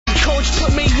coach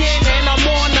put me in and I'm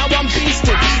on, now I'm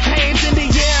beastin'. Hands in the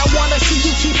air, I wanna see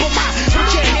you keep 'em high. Put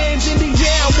your hands in the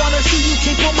air, I wanna see you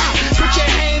keep 'em high. Put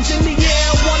your hands in the air,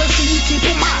 I wanna see you keep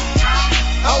 'em high.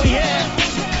 Oh yeah.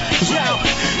 Yo,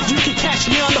 you can catch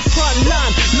me on the front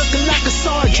line, looking like a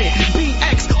sergeant.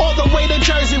 BX, all the way to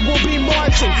Jersey, will be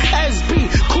marching. SB,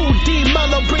 Cool D,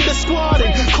 Mellow, bring the squad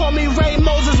in. Call me Ray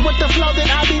Moses with the flow that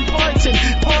I be parting.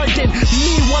 Pardon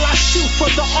me while I shoot for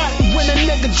the art when a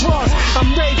nigga draws. I'm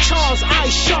Ray Charles,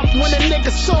 eyes sharp when a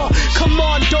nigga saw. Come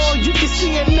on, dog, you can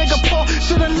see a nigga paw.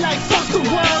 Feeling like fuck the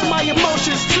world, my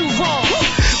emotions too raw.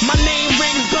 My name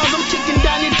rings bells, I'm kicking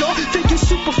down your door. Think you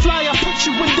super fly, I put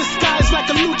you in disguise like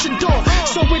a luchador.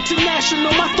 So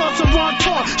international, my thoughts are on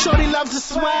tour. Shorty loves the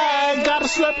swag, gotta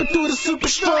slurp it through the super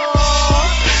straw.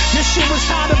 This shit was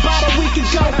hot about a week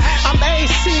ago. I'm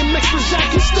AC mixed with Zach,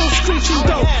 you still screeching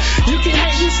though. You can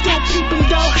hate, you still peeping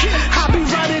though. I be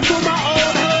riding through my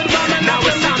old hood, but now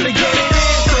it's time to get it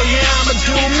in. So yeah, I'ma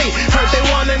do me. Heard they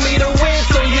wanted me to win,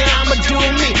 so yeah, I'ma do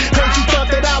me. Heard you thought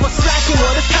that I was slacking,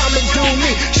 well it's time to do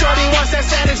me. Shorty wants that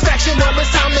satisfaction, well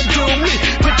it's time to do me.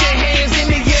 Put your hands in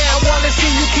the air, I wanna see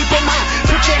you keep 'em high.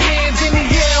 Put your hands in the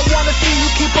air, I wanna see you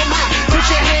keep 'em high. Put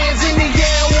your hands in the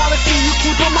air, I wanna see you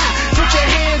keep 'em high. Put your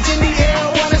hands in the air, I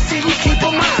wanna see you keep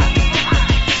 'em high.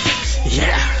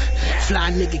 Yeah,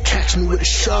 fly nigga catch me with a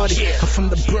shorty. I'm from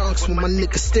the Bronx when my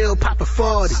nigga still pop a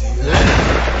 40.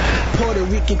 Puerto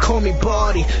Rican call me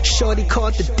Barty. Shorty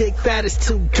called the dick that is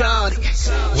too gaudy.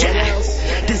 Yeah,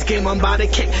 this game I'm about to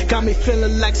kick got me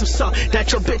feeling like some salt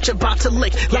that your bitch about to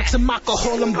lick. Like some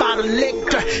alcohol, I'm about to lick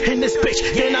in this bitch.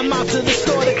 Then I'm out to the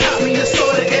store to cop me a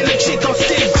soda and the chick gon'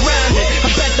 stick grounded. I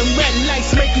bet them red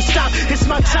lights make you stop. It's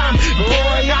my time,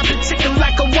 boy. I've been ticking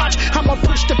like a watch. I'ma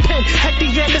push the pen. At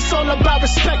the end, it's all about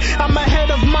respect. I'm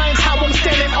ahead of minds, how I'm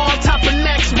standing on top of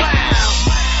next. Wow.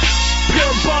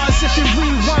 Pure bars if you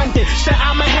rewind it. Said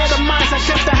I'm ahead of mine, I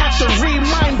guess I have to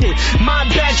remind it. My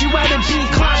bad, you had to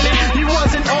decline it. You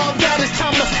wasn't all that, it's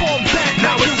time to fall back.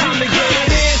 Now it's time to get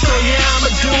it in, so yeah, I'ma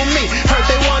do me. Heard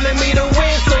they wanted me to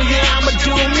win, so yeah, I'ma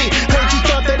do me. Heard you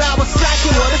thought that I was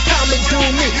slacking, well it's time to do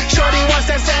me. Shorty wants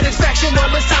that satisfaction,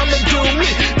 well it's time to do me.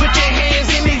 Put your hands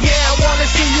in the air, I wanna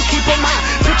see you keep 'em high.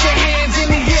 Put your hands in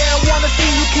the air, I wanna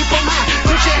see you keep 'em high.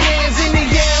 Put your hands in the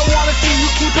air, I wanna see you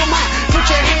keep 'em high. Put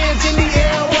your hands in the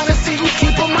air, I wanna see you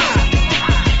keep 'em high.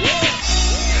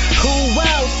 Who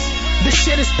else? This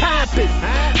shit is poppin'.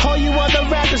 All you other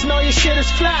rappers know your shit is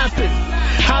flopping.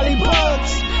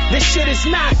 Hollybugs, this shit is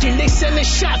knocking. They sending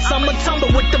shots, I'ma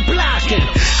tumble with the blocking.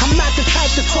 I'm not the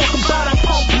type to talk about I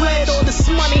pump lead or this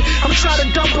money. I'm trying to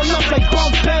double up like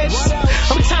bump heads.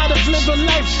 I'm tired of living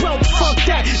life broke, fuck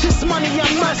that. This money I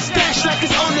must stash like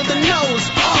it's under the nose.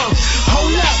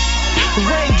 Hold up.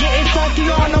 Ray getting funky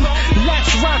on them.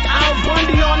 Let's rock, Al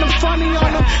Bundy on them, funny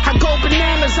on them. I go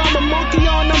bananas, I'm a monkey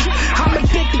on them. I'm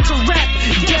addicted to rap,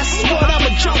 guess what, I'm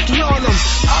a junkie on them.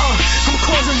 I'm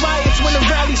causing riots when the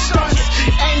rally starts.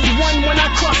 And one when I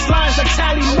cross lines like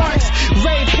tally marks.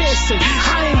 Ray Pearson,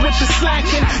 I ain't with the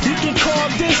slacking. You can call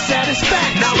this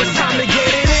satisfaction. Now it's time to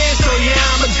get it in, so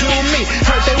yeah, I'ma do me.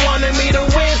 Heard they wanted me to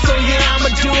win, so yeah, I'ma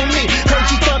do me. Heard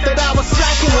you thought that I was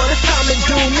slacking, well it's time to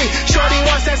do me. Shorty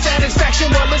wants that satisfaction,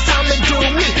 well it's time to do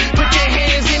me. Put your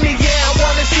hands in the air, I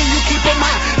wanna see you keep 'em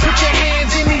high. Put your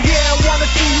hands in the air, I wanna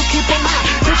see you keep 'em high.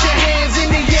 Put your hands in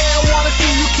the air, I wanna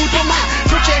see you keep 'em high.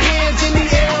 Put your hands in the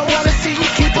air, I wanna see you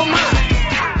keep 'em high.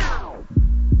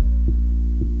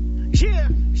 Yeah,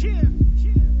 yeah,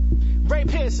 yeah. Ray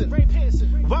Pearson,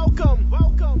 welcome.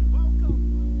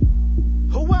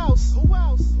 Who else?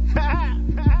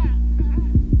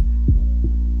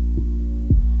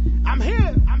 I'm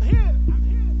here.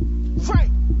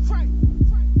 Frank.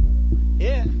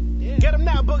 Yeah. Get him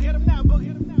now, Boogie.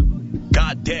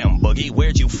 Goddamn, Boogie,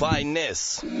 where'd you find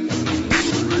this?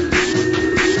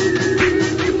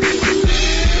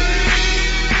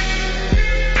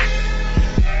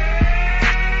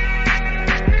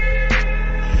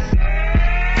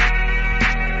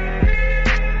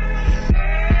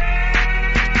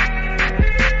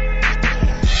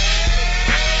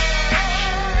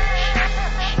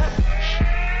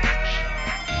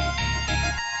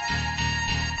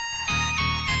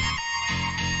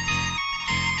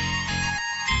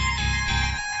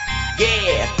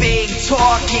 Yeah, big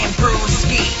talking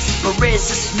brewskis.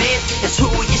 Marissa Smith is who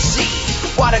you see.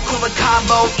 Water cooler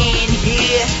combo in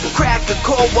here. Crack a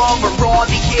cold one, we're on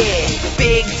the air.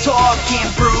 Big talking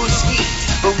brewskis.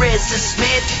 Marissa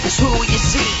Smith is who you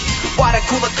see. Water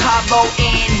cooler combo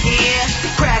in here.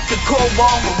 Crack a cold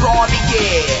one, we're on the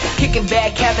air. Kicking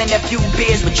back, having a few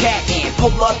beers, we're chatting.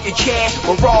 Pull up your chair,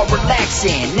 we're all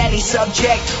relaxing. Any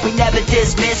subject, we never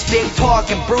dismiss. Big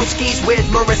talk and brewskis with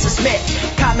Marissa Smith.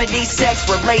 Comedy, sex,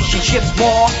 relationships,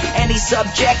 more. Any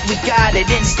subject, we got it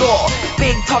in store.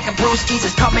 Big talk and brewskis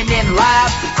is coming in live.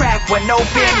 Crack when open,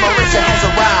 Marissa has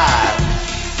arrived.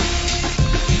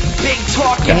 Big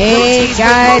talk and Hey brewskis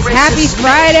guys, with Marissa happy Smith.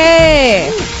 Friday!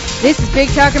 This is Big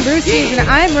Talkin' Brewskis, and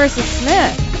I'm Marissa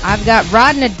Smith. I've got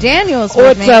Rodna Daniels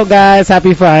with me. What's up, guys?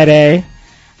 Happy Friday.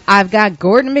 I've got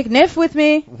Gordon McNiff with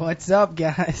me. What's up,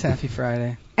 guys? Happy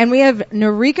Friday. And we have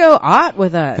Noriko Ott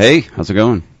with us. Hey, how's it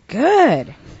going?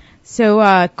 Good.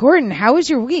 So, Gordon, how was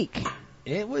your week?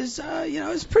 It was, it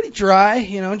was pretty dry,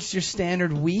 just your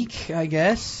standard week, I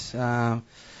guess. Got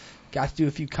to do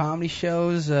a few comedy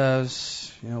shows.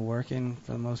 Was, working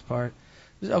for the most part.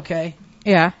 It was okay.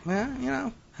 Yeah.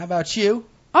 Well, how about you?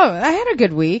 Oh, I had a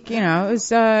good week. It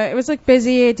was like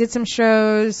busy. I did some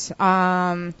shows.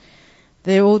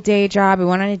 The old day job. I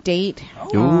went on a date.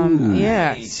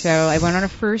 Yeah. Nice. So I went on a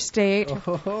first date.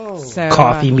 Oh. So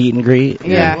Coffee meet and greet.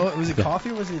 Yeah. Well, was it coffee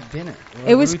or was it dinner?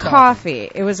 It was coffee.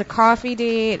 It was a coffee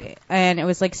date, and it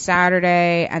was like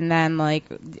Saturday, and then like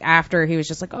after he was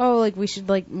just like, oh, like we should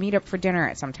like meet up for dinner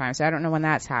at some time. So I don't know when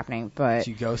that's happening, but Did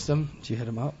you ghost him? Did you hit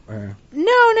him up? Or?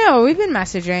 no, we've been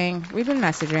messaging,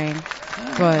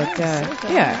 but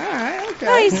yeah. All right, okay.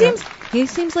 No, he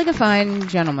seems like a fine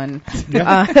gentleman.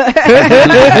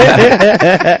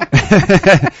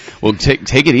 Well,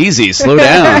 take it easy. Slow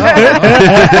down.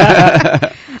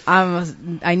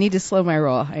 I need to slow my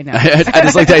roll. I know. I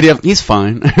just like the idea of, he's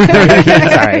fine.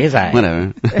 He's alright.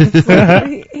 Whatever.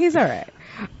 He's all right.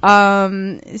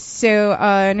 So,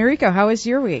 Noriko, how was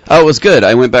your week? Oh, it was good.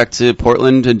 I went back to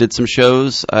Portland and did some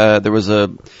shows. There was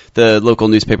the local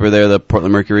newspaper there, the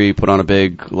Portland Mercury, put on a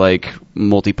big, like,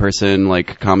 multi-person,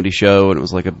 like, comedy show, and it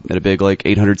was, like, at a big, like,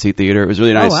 800-seat theater. It was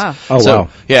really nice. Oh, wow. Wow.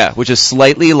 Yeah, which is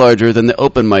slightly larger than the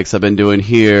open mics I've been doing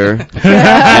here and in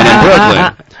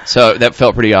Brooklyn. So that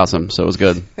felt pretty awesome, so it was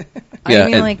good. You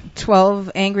mean like 12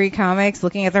 angry comics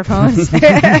looking at their phones?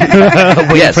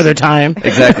 Waiting for their time.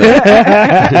 Exactly.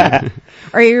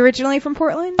 Are you originally from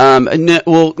Portland?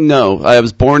 No. I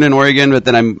was born in Oregon, but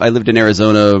then I lived in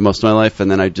Arizona most of my life, and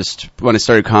then when I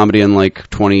started comedy in like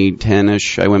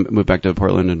 2010-ish, I moved back to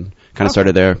Portland and kind of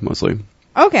started there mostly.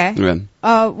 Okay. Yeah.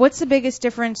 What's the biggest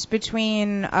difference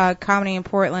between comedy in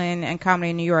Portland and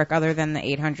comedy in New York, other than the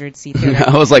 800-seat theater?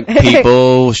 I was like,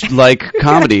 people like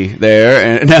comedy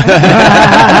there. And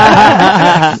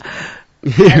I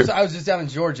was just down in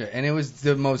Georgia, and it was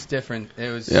the most different.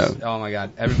 It was, Oh my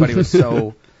God, everybody was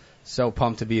so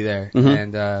pumped to be there. Mm-hmm.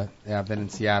 And I've been in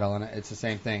Seattle, and it's the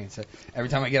same thing. Every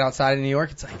time I get outside in New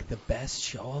York, it's like the best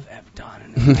show I've ever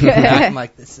done. And I'm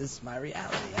like, this is my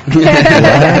reality.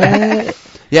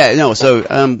 Yeah, no. So,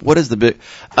 what is the big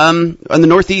on the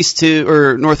northeast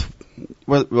or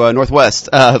northwest?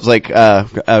 It was like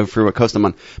for what coast I'm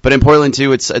on, but in Portland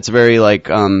too, it's very like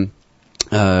it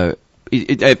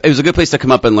was a good place to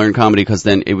come up and learn comedy, because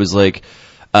then it was like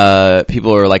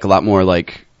people are like a lot more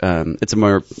like it's a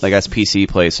more, I guess, PC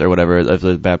place or whatever. It's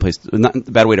a bad place, not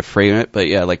a bad way to frame it, but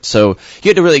yeah, like, so you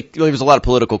had to really, there was a lot of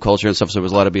political culture and stuff, so there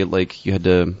was a lot of, like, you had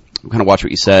to kind of watch what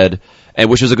you said,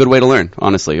 and which was a good way to learn,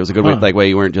 honestly. It was a good way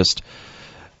you weren't just,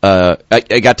 I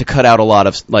got to cut out a lot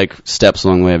of, like, steps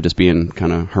along the way of just being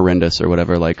kind of horrendous or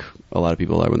whatever, like a lot of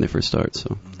people are when they first start,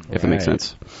 so, if it makes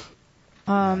sense.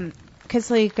 Because,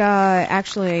 like,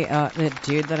 actually, the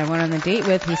dude that I went on the date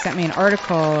with, he sent me an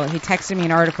article. He texted me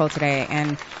an article today,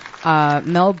 and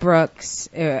Mel Brooks,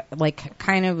 like,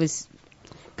 kind of was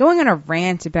going on a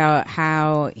rant about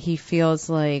how he feels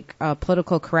like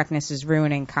political correctness is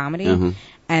ruining comedy,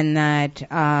 and that,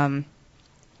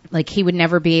 like, he would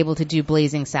never be able to do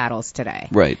Blazing Saddles today.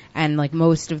 Right. And, like,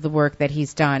 most of the work that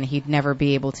he's done, he'd never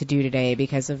be able to do today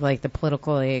because of, like, the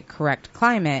politically correct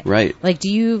climate. Right. Like,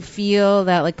 do you feel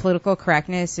that, like, political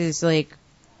correctness is, like,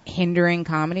 hindering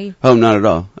comedy? Oh, not at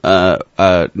all.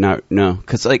 No.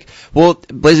 Because, like, well,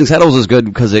 Blazing Saddles is good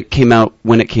because it came out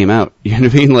when it came out. You know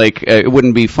what I mean? Like, it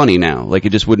wouldn't be funny now. Like,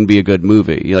 it just wouldn't be a good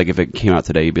movie. Like, if it came out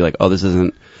today, you'd be like, oh, this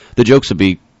isn't... The jokes would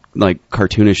be, like,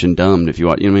 cartoonish and dumb if you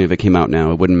want. You know what I mean? If it came out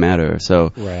now, it wouldn't matter.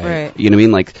 So, Right. You know what I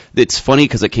mean? Like, it's funny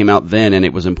because it came out then and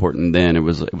it was important then. It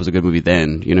was a good movie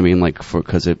then. You know what I mean? Like,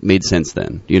 because it made sense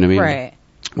then. You know what I mean? Right.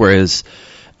 Whereas...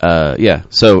 yeah.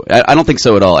 So I don't think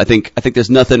so at all. I think there's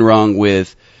nothing wrong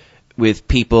with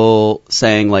people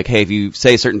saying, like, hey, if you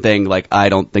say a certain thing, like, I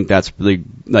don't think that's really,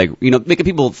 like, you know, making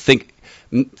people think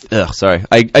Sorry.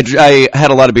 I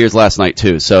had a lot of beers last night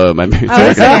too, so my beers Oh,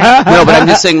 okay. No, but I'm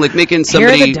just saying, like, making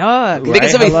somebody Hear the dog. making Right,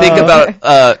 somebody hello. think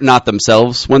about not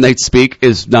themselves when they speak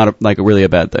is not like a really a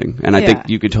bad thing, and I Yeah. think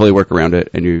you could totally work around it.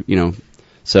 And you know,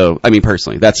 so I mean,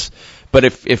 personally, but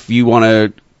if you want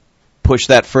to push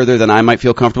that further than I might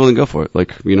feel comfortable, then go for it.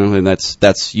 Like, you know, and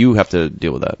that's you have to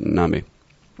deal with that, not me.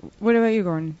 What about you,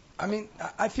 Gordon? I mean,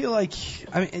 I feel like,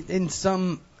 I mean, in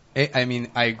some, I mean,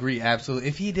 I agree absolutely.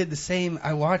 If he did the same,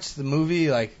 I watched the movie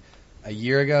like a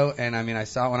year ago, and I mean, I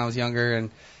saw it when I was younger,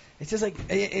 and it's just like,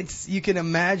 you can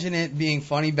imagine it being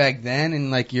funny back then,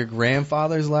 and like your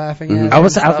grandfather's laughing at it. I've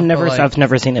and stuff, but, never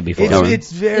like, seen it before.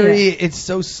 It's very, it's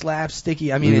so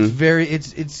slapsticky. I mean, Mhm. it's very,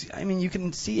 it's. I mean, you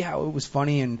can see how it was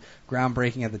funny and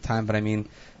groundbreaking at the time, but I mean,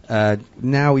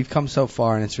 now we've come so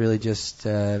far, and it's really just.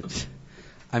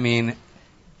 I mean,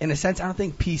 in a sense, I don't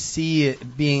think PC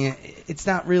being, it's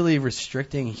not really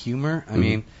restricting humor. I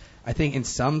mean, I think in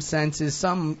some senses,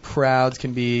 some crowds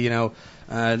can be, you know,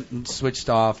 switched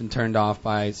off and turned off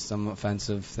by some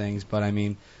offensive things. But I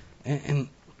mean, in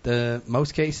the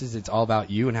most cases, it's all about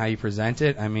you and how you present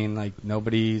it. I mean, like,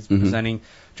 nobody's trying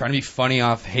to be funny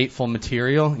off hateful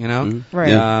material, you know? Right.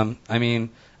 Yeah. I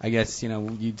mean, I guess, you know,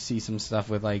 you'd see some stuff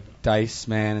with like Dice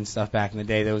Man and stuff back in the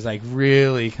day that was like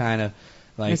really kind of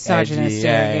like Misogynistic,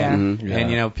 edgy, yeah. And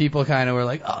you know, people kind of were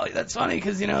like, "Oh, that's funny,"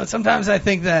 because you know, sometimes I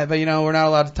think that, but you know, we're not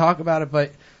allowed to talk about it.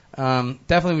 But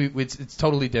definitely, it's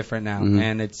totally different now,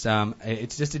 and it's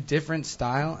just a different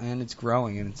style, and it's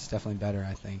growing, and it's definitely better,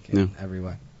 I think, in every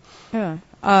way. Yeah.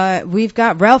 We've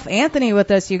got Ralph Anthony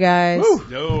with us, you guys.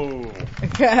 Yo.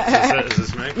 Is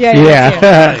this me? Yeah.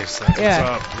 Nice. That's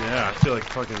Yeah. what's up. Yeah, I feel like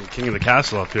fucking king of the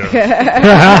castle up here.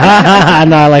 I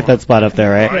know, I like that spot up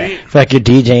there, right? Right. Feel like you're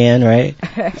DJing, right?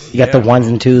 You got the ones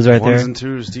and twos right Ones there. and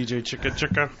twos, DJ Chicka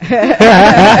Chicka.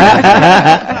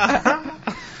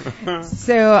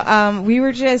 So we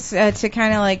were just to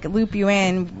kind of like loop you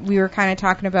in. We were kind of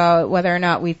talking about whether or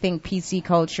not we think PC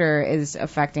culture is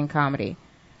affecting comedy.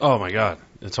 Oh my god,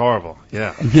 it's horrible.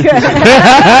 Yeah.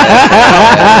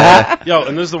 Yo,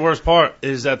 and this is the worst part,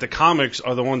 is that the comics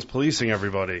are the ones policing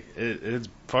everybody. It's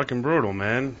fucking brutal,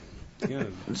 man. Yeah,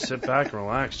 sit back and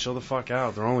relax, chill the fuck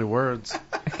out. They're only words.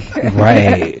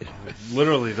 Right.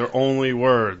 Literally, they're only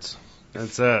words.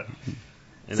 That's it.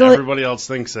 And So, everybody else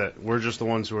thinks it. We're just the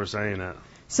ones who are saying it.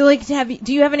 So like,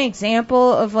 do you have an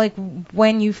example of like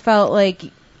when you felt like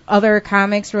other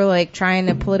comics were like trying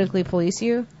to politically police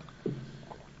you?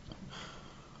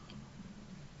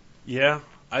 Yeah,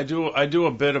 I do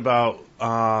a bit about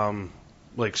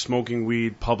like smoking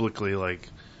weed publicly. Like,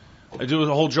 I do a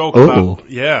whole joke about.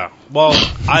 Yeah, well,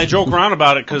 I joke around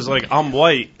about it because like I'm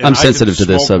white. And I'm I sensitive can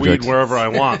to this smoke subject. Weed wherever I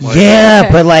want. Like, Yeah,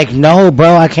 but like, no,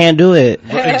 bro, I can't do it.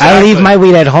 I leave my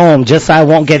weed at home just so I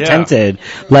won't get Yeah. tempted.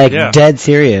 Like, Yeah. dead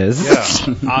serious.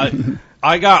 Yeah,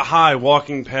 I got high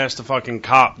walking past a fucking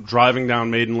cop driving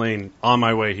down Maiden Lane on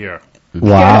my way here,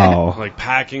 Wow. like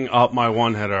packing up my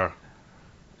one hitter,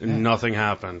 and nothing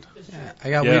happened. I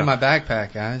got weed in my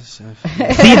backpack, guys. See,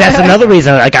 that's another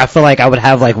reason. Like, I feel like I would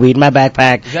have like weed in my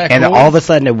backpack, Is that and cool? all of a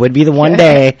sudden it would be the one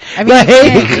day. I mean,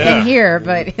 you can in here,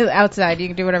 but outside you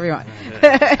can do whatever you want.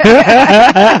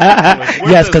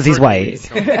 Yes, because he's white.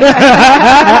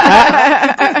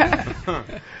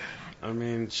 I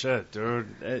mean, shit,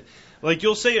 dude. Like,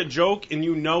 you'll say a joke and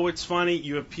you know it's funny.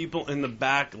 You have people in the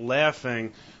back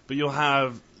laughing, but you'll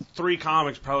have 3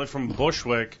 comics, probably from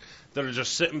Bushwick, that are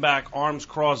just sitting back, arms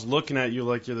crossed, looking at you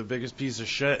like you're the biggest piece of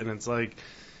shit. And it's like,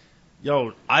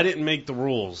 yo, I didn't make the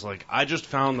rules. Like, I just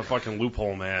found the fucking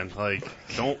loophole, man. Like,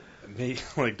 don't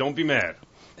be mad.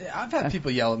 I've had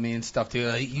people yell at me and stuff too,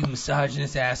 like, "You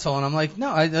misogynist asshole," and I'm like,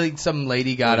 "No." Like, some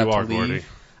lady got up to leave. Gordy.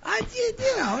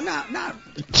 Not.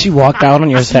 She walked out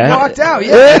on your She set. walked out,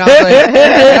 yeah. And I was like,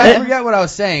 I forget what I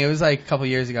was saying. It was like a couple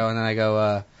years ago, and then I go,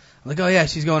 I'm like, "Oh yeah,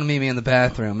 she's going to meet me in the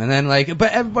bathroom," and then like,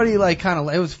 but everybody like kind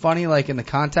of, it was funny like in the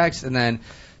context, and then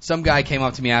some guy came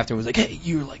up to me after and was like, "Hey,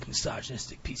 you're like a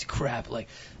misogynistic piece of crap. Like,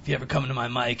 if you ever come into my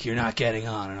mic, you're not getting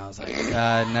on." And I was like,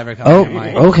 "Never come to your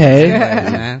mic." Okay.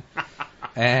 Anyways, man.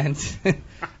 And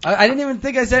I didn't even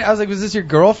think I said. I was like, "Was this your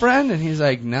girlfriend?" And he's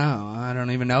like, "No, I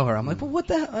don't even know her." I'm like, "Well, what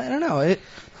the hell? I don't know."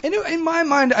 In my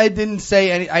mind, I didn't say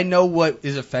any. I know what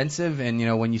is offensive, and you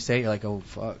know when you say it, you're like, "Oh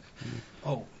fuck,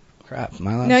 oh crap, am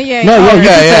I allowed?" No, yeah, No, yeah, you you can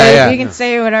can say, yeah. you can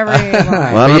say whatever you want.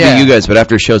 Well, I don't know Yeah. about you guys, but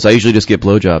after shows, I usually just get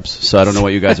blowjobs, so I don't know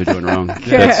what you guys are doing wrong. That's,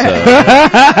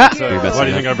 So, You're messing why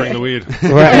do you up. think I bring the weed?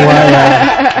 Right,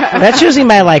 well, that's usually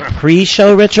my like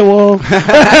pre-show ritual.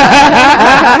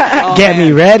 Get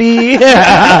me ready. like,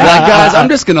 guys, I'm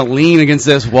just gonna lean against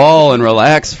this wall and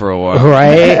relax for a while.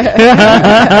 Right.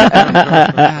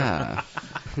 Yeah.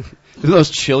 the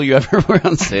most chill you ever were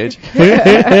on stage.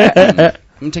 I'm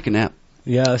gonna take a nap.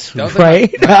 Yes, That was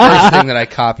right. like my first thing that I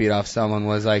copied off someone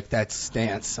was like that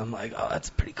stance. I'm like, oh, that's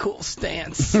a pretty cool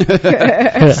stance.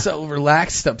 It's so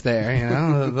relaxed up there, you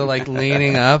know. They're like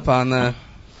leaning up on the.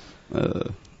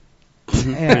 When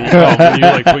you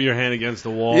like put your hand against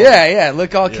the wall. Yeah.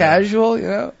 Look all Yeah. casual, you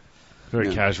know.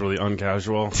 Very casually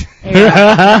uncasual.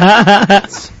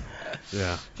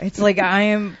 Yeah. It's like I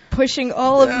am pushing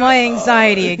all of my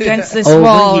anxiety against this Over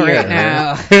wall here. right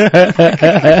now.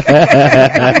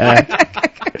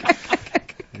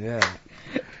 Yeah.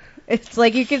 It's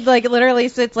like you could like literally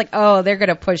say it's like, oh, they're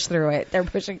gonna push through it. They're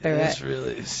pushing through It's it.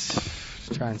 really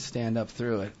try and stand up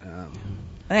through it.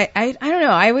 I don't know.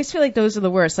 I always feel like those are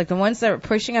the worst. Like the ones that are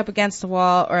pushing up against the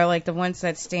wall, or like the ones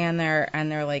that stand there and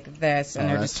they're like this and Oh,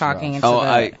 they're that's just talking rough. into Oh, the.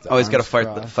 I always got to arms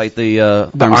crossed. fight the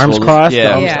The arms folded. crossed.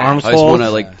 Yeah, The Yeah. arms I just want to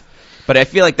folded. like, but I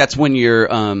feel like that's when you're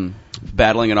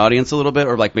battling an audience a little bit,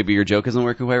 or like maybe your joke isn't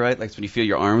working quite right. Like when you feel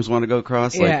your arms want to go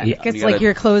across. Yeah, Like, it's you like gotta-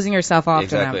 you're closing yourself off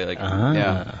exactly to them. like Ah.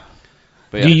 yeah.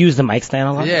 But Do yeah. you use the mic stand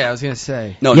a lot? Yeah, I was gonna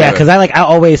say. No, Yeah, never. because I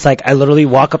always I literally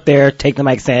walk up there, take the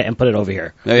mic stand, and put it over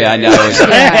here. Oh, yeah, I know.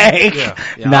 Like,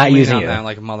 Yeah, not I'll lean using on it. that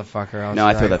like a motherfucker. No,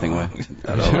 I throw that thing away.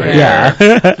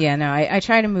 Yeah. Yeah, no, I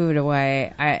try to move it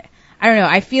away. I don't know.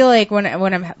 I feel like when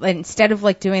I'm instead of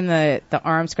like doing the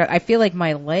arms cross, I feel like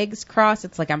my legs cross.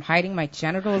 It's like I'm hiding my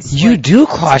genitals. You like- do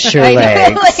cross your I know,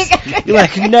 legs. like- You're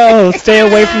like, no, stay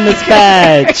away from this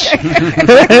badge.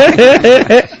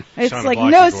 It's Trying to like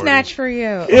block no you, Gordy. snatch for you.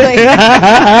 Like,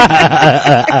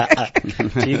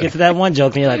 So you get to that one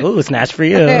joke and you're like, ooh, snatch for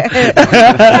you.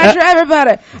 snatch for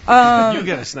everybody. You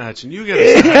get a snatch and you get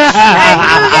a snatch.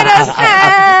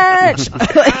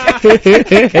 And you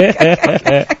get a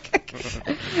snatch.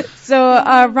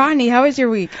 So, Rodney, how was your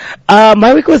week?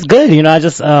 My week was good. I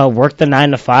just worked the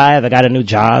 9 to 5. I got a new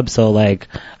job, so like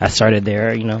I started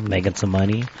there, making some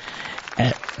money.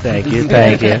 Thank you.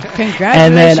 Congratulations.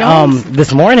 And then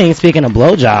this morning, speaking of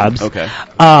blowjobs, Okay.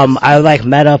 I like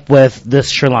met up with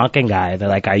this Sri Lankan guy that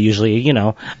like I usually,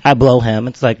 I blow him.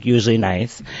 It's like usually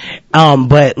nice.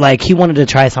 But like he wanted to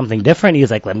try something different. He was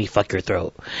like, "Let me fuck your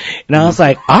throat." And I was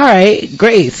like, "All right,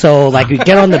 great." So like we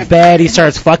get on the bed, he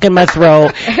starts fucking my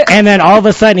throat, and then all of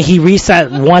a sudden he reset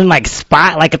one like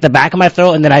spot like at the back of my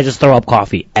throat, and then I just throw up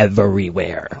coffee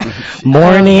everywhere.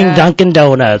 Morning God. Dunkin'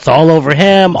 Donuts all over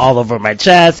him, all over my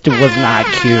chest. It was not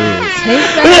cute.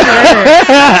 Take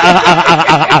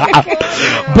that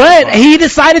But he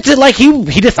decided to like he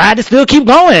decided to still keep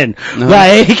going.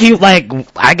 Like he I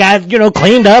got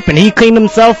cleaned up and he cleaned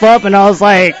himself up and I was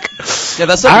like, Yeah,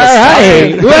 that's all like right.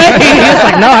 He was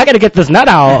like, no, I got to get this nut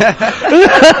out.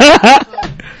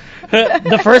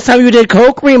 The first time you did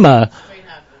coke, Rima.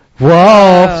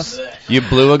 Whoa. You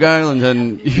blew a guy and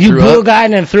then You threw blew up? a guy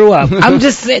and then threw up. I'm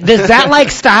just saying, does that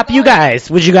like stop you guys?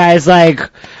 Would you guys like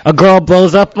a girl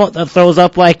blows up, throws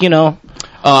up like Oh,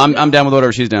 I'm down with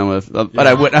whatever she's down with. But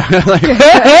I would. Like,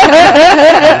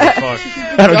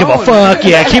 I don't give a fuck.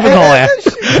 Yeah, keep it going.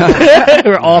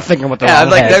 We're all thinking with the yeah,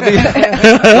 wrong like head.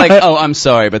 that'd be like, oh, I'm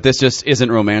sorry, but this just isn't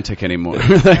romantic anymore.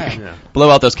 Like, blow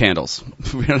out those candles.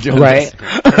 We don't do Right?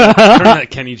 Turn that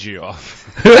Kenny G off.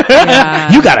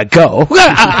 Yeah. You gotta go.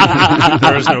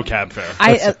 There is no cab fare.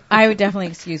 I would definitely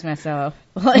excuse myself.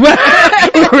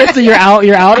 Marissa, you're out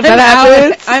if that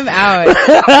happens? I'm out.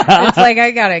 It's like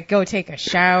I gotta go take a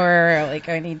shower. Like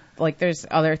I need, like there's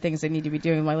other things I need to be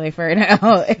doing in my life right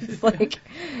now. It's like,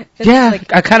 Yeah,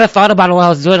 like, I kind of thought about it while I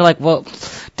was doing it. Like, well,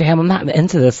 damn, I'm not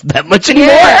into this that much anymore.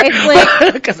 Yeah, it's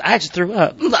like- because I just threw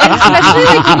up. and especially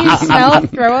like when you smell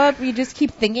throw up, you just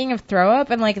keep thinking of throw up,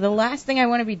 and like the last thing I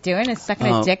want to be doing is sucking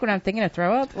a Oh. dick when I'm thinking of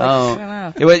throw up. Like, I don't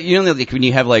know. Yeah, well, like when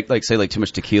you have like say like too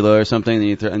much tequila or something,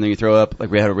 and then you throw up. Like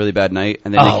we had a really bad night,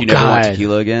 and then Oh, you never want God.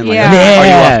 tequila again. Like, Yeah. Are you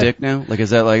Yeah. off dick now? Like is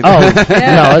that like? Oh,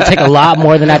 no, it'd take a lot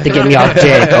more than that to get me off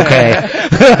dick, okay?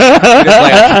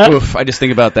 Like, oof, I just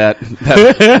think about that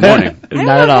morning. I don't Not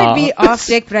know at if I'd all. be off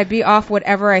dick, but I'd be off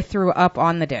whatever I threw up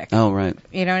on the dick. Oh right.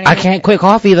 You know what I I mean? can't quit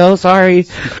coffee, though, sorry.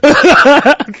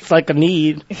 It's like a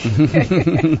need.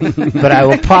 But I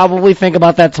will probably think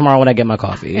about that tomorrow when I get my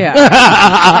coffee.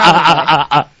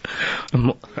 Yeah.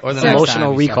 Or the So- next Emotional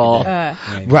time you suck recall. a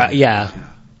dick. Right, yeah.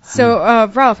 So,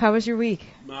 Ralph, how was your week?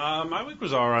 My week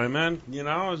was alright, man.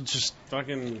 Just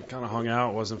fucking kind of hung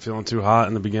out. Wasn't feeling too hot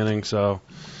in the beginning, so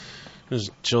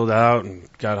just chilled out and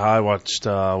got high. Watched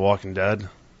Walking Dead.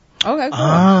 Okay,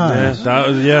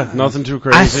 cool. Nothing too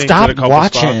crazy. I Did a stopped couple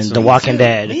watching spots The and- Walking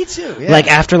Dead. Me too. Yeah. Like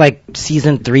after like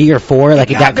season 3 or 4,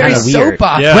 like it got very kind of weird. soap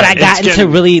opera. Yeah, But I it's got into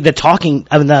getting- really the talking.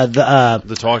 I mean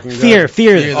The Talking Fear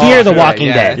Dead. the Walking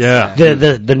yeah, Dead.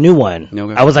 Yeah. The new one.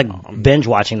 Okay. I was like binge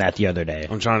watching that the other day.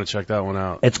 I'm trying to check that one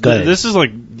out. It's good. This is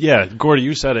like, Gordy,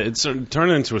 you said it. It's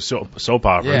turning into a soap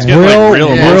opera. Yeah. It's getting like real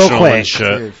Real emotional quick. and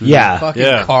shit. Dude, Yeah. Fucking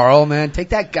Yeah. Carl, man. Take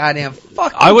that goddamn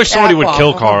fucking I wish somebody cap would off. kill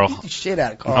I'm gonna Carl. beat the shit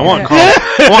out of Carl. I want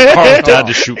Carl's dad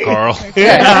to shoot Carl.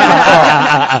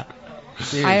 I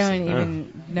don't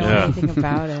even know Yeah. anything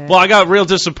about it. Well, I got real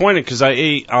disappointed because I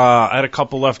ate. I had a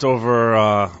couple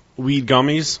leftover weed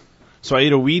gummies, so I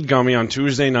ate a weed gummy on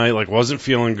Tuesday night. Like, wasn't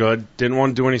feeling good, didn't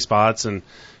want to do any spots, and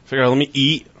figured let me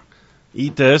eat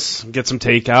this, get some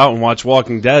takeout, and watch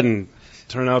Walking Dead, and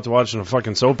turned out to watching a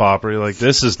fucking soap opera. Like,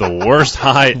 this is the worst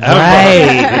high ever.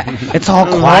 Right. It's all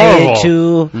quiet Horrible.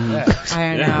 too. I don't know.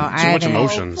 Yeah, I too much haven't-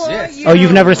 emotions. Oh,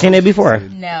 you've never seen it before?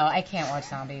 No, I can't watch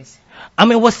zombies. I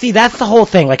mean, well, see, that's the whole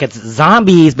thing. Like, it's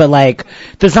zombies, but like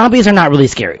the zombies are not really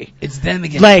scary. It's them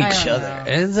against Like- each I don't other. know.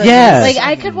 It's Yeah. Like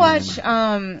I could watch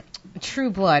True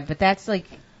Blood, but that's like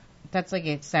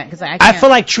it's because I I can't. feel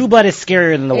like True Blood is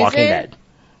scarier than The Is Walking it? Dead.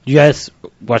 You guys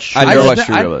watch True I Blood? never watched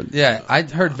True Blood. Yeah, I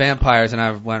heard vampires and I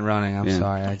went running. I'm Yeah.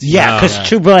 sorry. Yeah, because Yeah.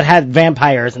 True Blood had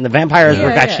vampires, and the vampires Yeah, were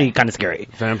yeah. actually kind of scary.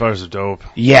 Vampires are dope.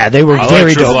 Yeah, they were I like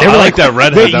very True dope. Blood. They were I like that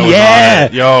redhead that was on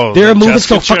it. Yo, they were the moving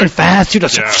Jessica so fucking chick. fast. Dude,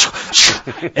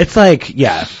 it's like,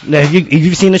 yeah. Have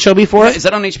you seen the show before? Is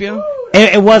that on HBO?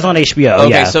 It was on HBO. Okay,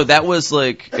 yeah. so that was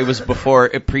like it was before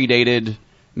it predated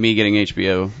me getting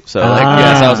HBO. So like Ah.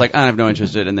 yeah, so I was like I have no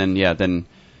interest in it, and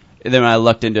then I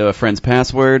lucked into a friend's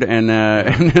password, and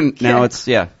then now it's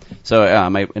So I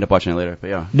might end up watching it later, but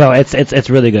yeah. No, it's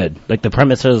really good. Like the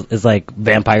premise is like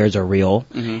vampires are real,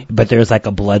 but there's like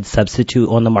a blood substitute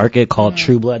on the market called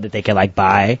True Blood that they can like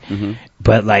buy.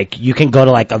 But like you can go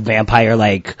to like a vampire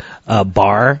like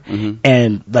bar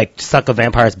and like suck a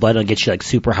vampire's blood and get you like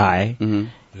super high.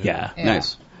 Yeah.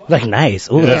 Nice. Like nice.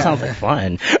 Ooh, that sounds like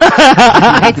fun.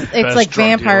 it's Best like drug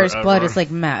vampire's dealer blood ever. is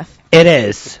like meth. It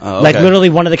is. Oh, Like okay. literally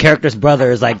one of the characters'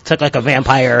 brothers like took like a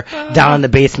vampire down in the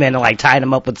basement and like tied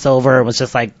him up with silver and was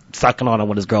just like sucking on him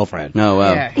with his girlfriend. No,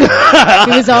 wow. Yeah. He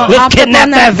was all Let's hopped up kidnap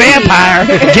on that V. vampire.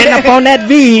 Getting up on that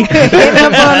V. Getting up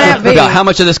on that V. Got how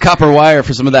much of this copper wire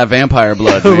for some of that vampire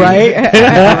blood? man?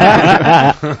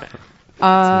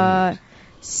 Right?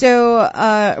 So,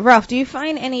 Ralph, do you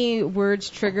find any words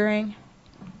triggering?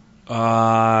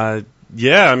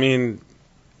 Yeah, I mean,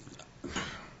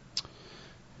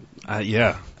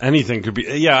 yeah, anything could be.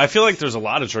 Yeah, I feel like there's a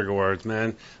lot of trigger words,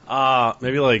 man.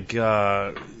 Maybe like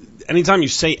anytime you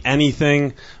say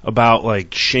anything about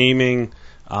like shaming,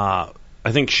 I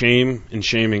think shame and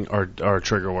shaming are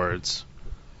trigger words.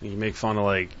 You make fun of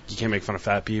like you can't make fun of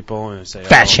fat people and say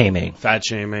Fat shaming. Fat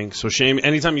shaming. So shame.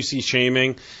 Anytime you see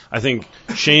shaming, I think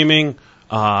shaming.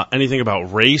 Anything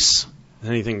about race,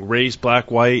 anything race,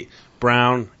 black, white,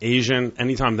 brown, Asian.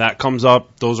 Anytime that comes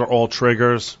up, those are all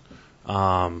triggers.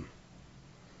 I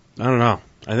don't know.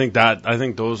 I think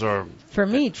those are. For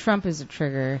me, Trump is a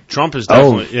trigger. Trump is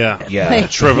definitely yeah. Yeah.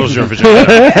 It shrivels your vagina.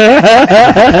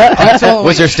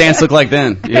 What's your stance look like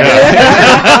then?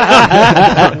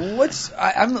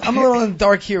 I'm a little in the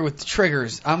dark here with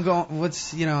triggers. I'm going.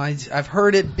 I've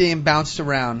heard it being bounced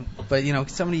around, but can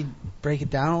somebody break it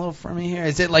down a little for me here?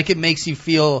 Is it like it makes you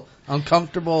feel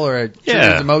uncomfortable or it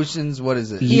triggers emotions? What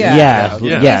is it? Yeah. Yeah, You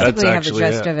that's basically have the actually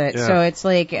gist it. of it. Yeah. So it's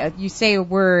like you say a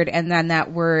word, and then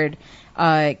that word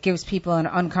gives people an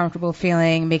uncomfortable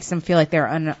feeling, makes them feel like they're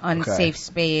in an unsafe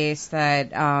space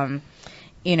that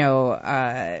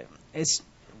is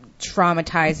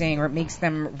traumatizing, or it makes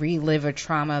them relive a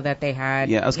trauma that they had.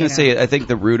 Yeah, I was going to say, I think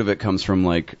the root of it comes from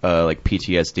like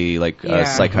PTSD, like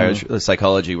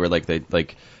psychology, where like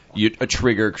a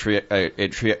trigger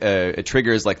it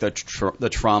triggers like the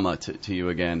trauma to you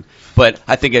again. But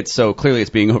I think it's so clearly it's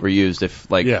being overused. If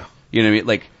like you know what I mean,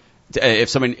 like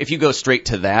if you go straight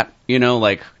to that,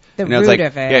 like. The it's root like,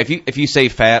 of it. Yeah, if you say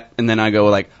fat and then I go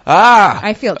like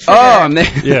I feel triggered. I'm there.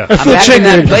 Yeah. I'm back in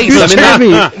that place.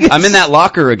 You're I'm in that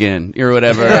locker again or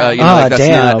whatever. Like, that's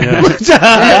damn.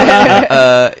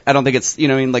 I don't think it's I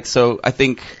mean, like, so I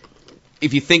think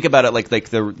if you think about it like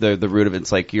the root of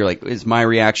it's like you're like, is my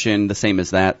reaction the same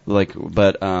as that? Like,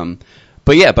 but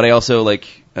I also like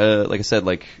I said,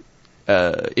 like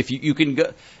if you can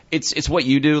go, it's what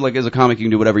you do. Like as a comic, you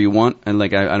can do whatever you want, and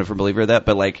like I'm a firm believer of that.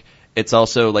 But like it's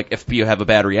also like if you have a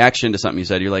bad reaction to something you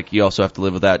said, you're like you also have to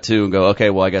live with that too, and go, okay,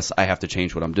 well I guess I have to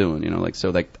change what I'm doing. Like so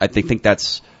like I think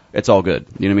that's it's all good.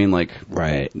 You know what I mean? Like,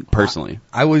 Right. personally.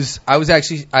 I was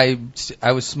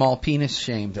small penis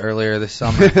shamed earlier this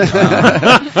summer.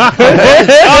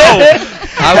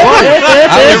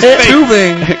 I was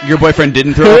tubing. Your boyfriend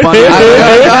didn't throw up on you?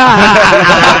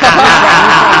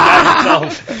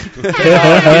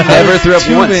 Never threw up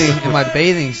once. Tubing, and my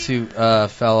bathing suit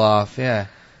fell off. Yeah,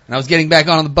 and I was getting back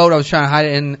on the boat. I was trying to hide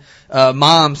it, and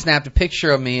Mom snapped a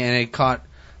picture of me, and it caught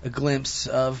a glimpse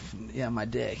of my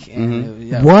dick. And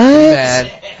it was What?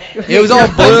 bad. It was all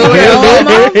blue.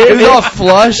 It was all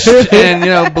flushed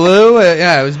and blue.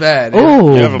 Yeah, it was bad.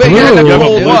 Ooh, You have a But blue- yeah, you have a it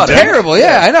blue was dick? terrible.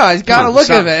 Yeah, I know. I got a look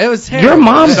at it. It was terrible. Your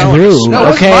mom's rude. No, it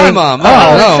was okay. my mom. No.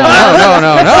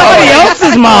 Somebody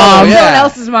else's mom. Yeah. Someone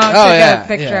else's mom took yeah, a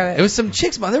picture yeah. of it. It was some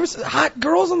chick's mom. There was hot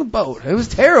girls on the boat. It was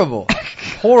terrible.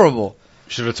 Horrible.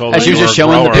 Should have told As her you you just were a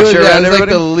showing the grower. picture. It was around like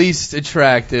everybody? the least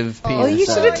attractive penis. Well, you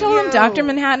should have told him Dr.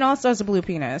 Manhattan also has a blue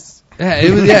penis. Yeah,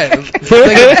 it was. Yeah,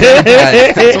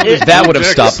 That would have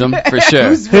stopped him for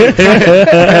sure.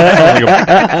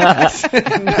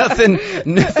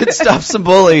 Nothing stops a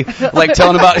bully like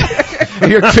telling about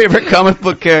your favorite comic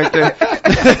book character.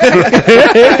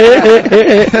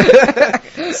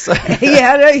 He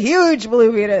had a huge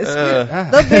blue penis.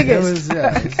 The biggest.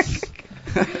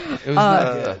 It was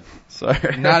not good.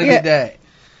 Sorry. Not a good day.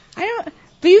 I don't.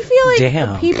 Do you feel like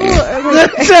Damn. people?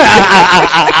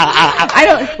 I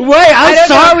don't. Wait, I'm don't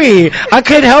know. sorry. I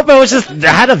couldn't help it. I was just I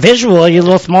had a visual of your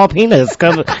little small penis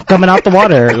coming out the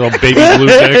water. Little baby blue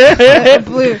dick.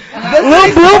 Blue.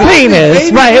 Little blue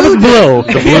penis. Right, it was blue.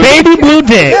 Baby blue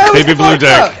dick. Baby blue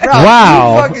dick.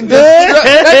 Wow.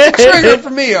 That's a trigger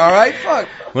for me. All right, fuck.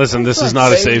 Listen, this is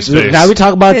not a safe space. Now we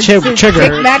talk about trigger. Kick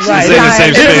match This ain't a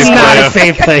safe This space, is not Claudia. a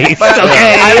safe place.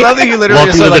 Okay. I love that you literally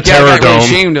Welcome just to said, the like, I'm not Terror really Dome.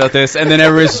 ashamed about this, and then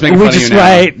everyone's just making We fun just of you now.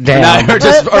 right down. Now you're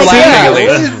just or laughing at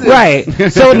least. Right.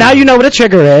 So now you know what a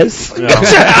trigger is.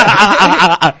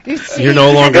 You're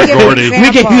no longer Gordy. We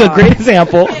gave you a great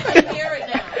example.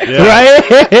 Yeah. Right?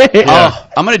 Oh,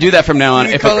 I'm gonna do that from now on.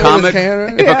 If a comic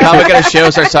at a show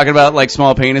starts talking about like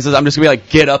small penises, I'm just gonna be like,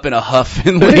 get up in a huff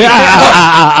and leave.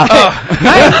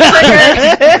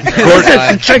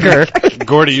 Trigger.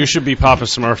 Gordy, you should be Papa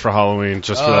Smurf for Halloween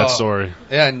just for that story.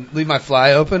 Yeah, and leave my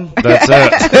fly open. That's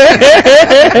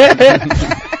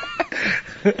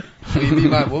it. Will you be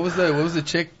my, what was the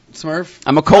chick Smurf?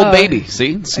 I'm a cold baby.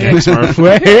 See, Skanky Smurf.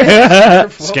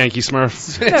 Skanky Smurf.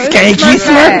 Skanky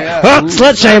Smurf. Oh,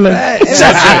 slut shaming.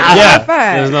 Yeah,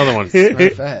 there's another one.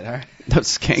 Smurf fat, all right. the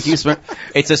skanky Smurf.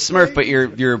 It's a Smurf, but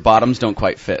your bottoms don't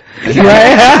quite fit. Literally.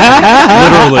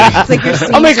 It's like your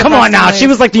I mean, come on now. She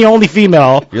was like the only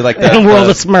female You're like in the world of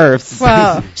the Smurfs.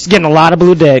 Well, She's getting a lot of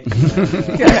blue dick.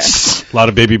 A lot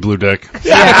of baby blue dick.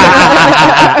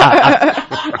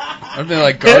 I've been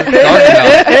like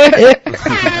Gargamel.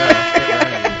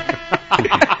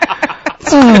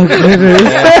 Oh, goodness.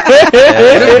 What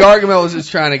if Gargamel was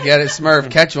just trying to get it Smurf,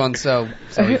 catch one, so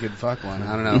he could fuck one?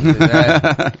 I don't know.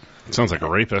 That. Sounds like a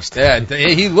rapist. Yeah,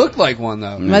 he looked like one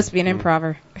though. must be an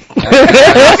improver.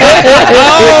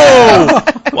 Oh!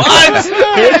 What?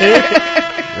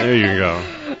 There you go.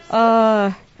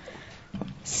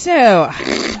 So,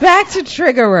 back to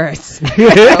trigger words. Do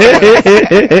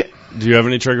you have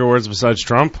any trigger words besides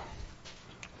Trump?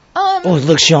 Oh,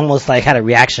 look, she almost like had a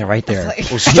reaction right there. See,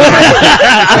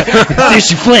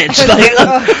 she flinched. Like,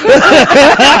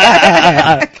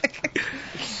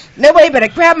 Nobody better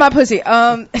grab my pussy.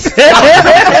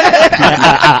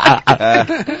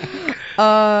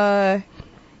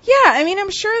 Yeah, I mean,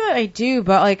 I'm sure that I do,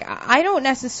 but, like, I don't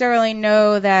necessarily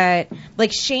know that,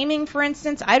 like, shaming, for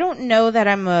instance, I don't know that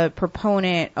I'm a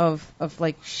proponent of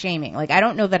like, shaming. Like, I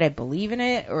don't know that I believe in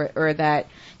it, or that,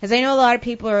 because I know a lot of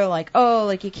people are like, oh,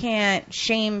 like, you can't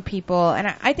shame people, and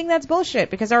I think that's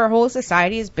bullshit, because our whole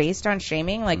society is based on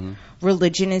shaming, like,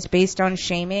 religion is based on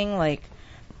shaming, like,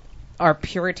 our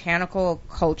puritanical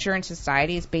culture and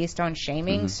society is based on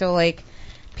shaming, so, like,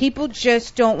 people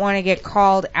just don't want to get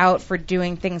called out for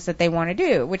doing things that they want to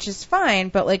do, which is fine.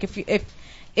 But like,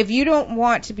 if you don't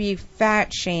want to be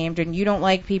fat shamed and you don't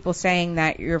like people saying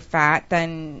that you're fat,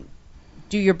 then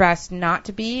do your best not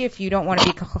to be. If you don't want to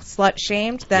be slut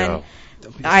shamed, then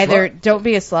either don't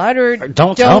be a slut or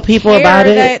don't tell people about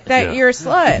it. that you're a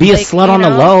slut. Be a Like, slut you on the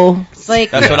know? low. Like,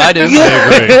 That's what I do. I agree.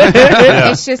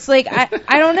 Yeah. it's just like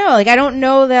I don't know, like I don't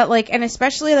know that, like, and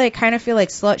especially like kind of feel like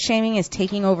slut shaming is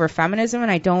taking over feminism,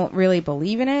 and I don't really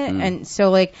believe in it. And so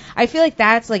like I feel like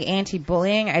that's like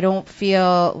anti-bullying. I don't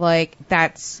feel like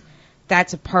that's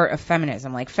a part of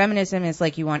feminism. Like feminism is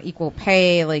like you want equal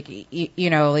pay, like you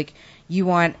know, like you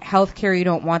want healthcare. You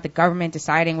don't want the government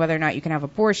deciding whether or not you can have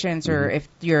abortions, or if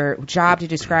your job to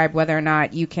describe whether or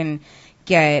not you can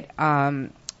get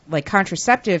like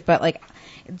contraceptive, but like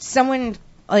someone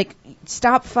like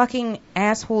stop fucking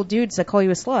asshole dudes that call you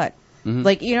a slut.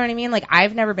 Like, you know what I mean? Like,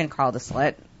 I've never been called a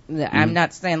slut. I'm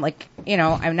not saying, like, you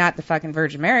know, I'm not the fucking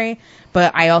Virgin Mary,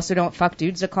 but I also don't fuck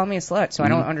dudes that call me a slut, so I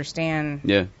don't understand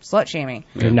slut shaming.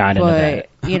 You're not into that.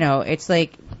 But, you know, it's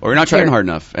like... Or you're not trying hard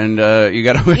enough, and you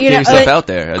gotta get yourself out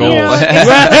there. You know,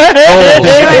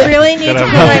 I really need to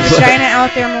put my vagina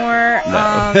out there more.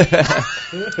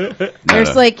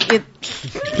 There's like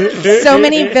so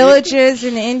many villages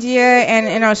in India and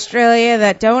in Australia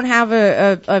that don't have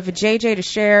a JJ to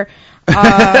share.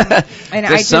 And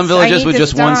there's some villages with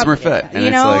just one Smurfette. You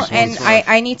know, and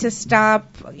I need to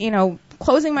stop, you know,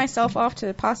 closing myself off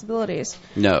to possibilities.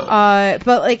 No.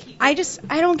 But like, I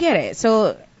don't get it.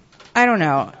 So I don't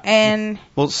know. And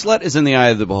well, slut is in the eye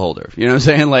of the beholder. You know what I'm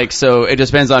saying? Like, so it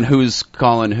just depends on who's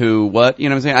calling who what. You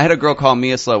know what I'm saying? I had a girl call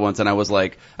me a slut once, and I was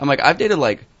like, I've dated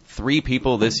like 3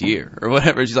 people this year or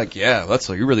whatever. She's like, yeah, that's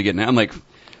like, you're really getting it. I'm like,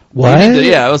 what?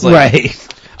 Yeah, I was like, right.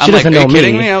 I'm like, are you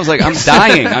kidding me? I was like, I'm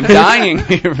dying. I'm dying.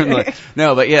 Like,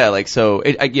 no, but yeah, like, so,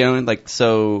 you know, like,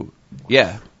 so,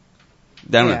 yeah.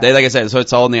 They, like I said, so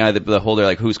it's all in the eye of the beholder,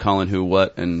 like, who's calling who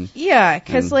what, and... Yeah,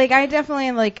 because, like, I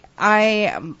definitely, like,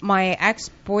 my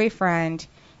ex-boyfriend,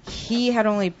 he had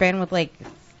only been with, like,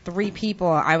 3 people.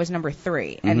 I was number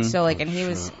 3. And so, like, and he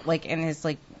was, like, in his,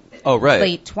 like,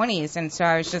 late 20s, and so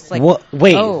I was just like,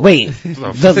 wait,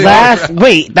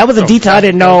 that was a detail I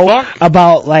didn't know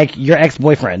about, like, your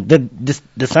ex-boyfriend.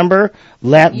 December,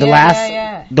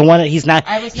 the one that he's not,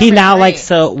 he now 3. likes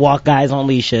to walk guys on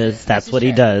leashes. That's what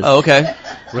he does. Oh, okay.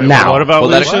 Wait, now, what about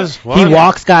leashes? He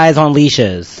walks guys on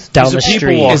leashes down the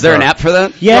street. Is there an app for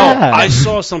that? Yeah. No, I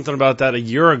saw something about that a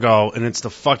year ago, and it's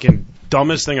the fucking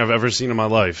dumbest thing I've ever seen in my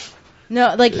life.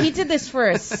 No, like, he did this for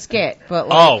a skit, but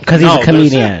like... because he's a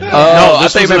comedian. No, I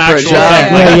thought you meant for a job.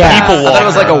 Yeah. People walk. I thought it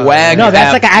was like a wag. No,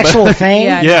 that's like an actual thing.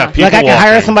 Yeah, people like I can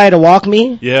hire somebody to walk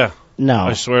me. Yeah. No.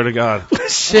 I swear to God.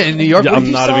 Shit, in New York. Yeah,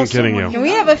 I'm not even kidding you. Can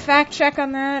we have a fact check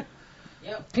on that?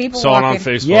 People Saw it walking. on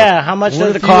Facebook. Yeah, how much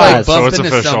does it If you, like, cost? So bump it's into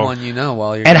official. someone you know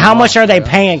while you're And how much are they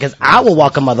walking, paying? Because I will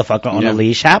walk a motherfucker on a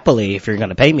leash happily if you're going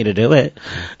to pay me to do it.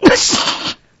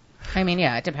 I mean,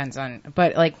 yeah, it depends on...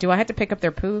 But, like, do I have to pick up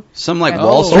their poo? Some, like,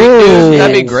 Wall Street Ooh. dude.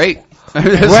 That'd be great.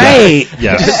 Right.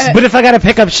 Yes. But if I got to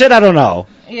pick up shit, I don't know.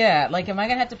 Yeah, like, am I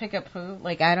gonna have to pick up poo?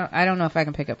 Like, I don't know if I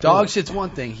can pick up poo. Dog shit's one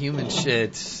thing. Human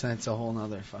shit's that's a whole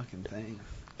nother fucking thing.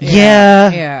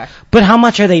 Yeah. But how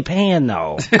much are they paying,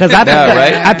 though? Because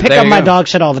I pick up my dog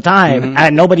shit all the time,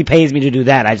 and nobody pays me to do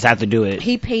that. I just have to do it.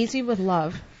 He pays you with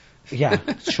love. Yeah.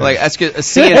 Like, a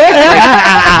CNA.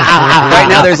 Right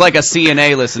now, there's like a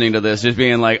CNA listening to this, just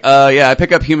being like, yeah, I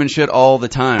pick up human shit all the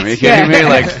time. Are you kidding me?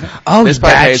 Like, this probably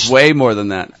pays way more than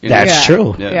that. You know? That's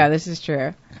true. Yeah, this is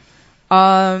true.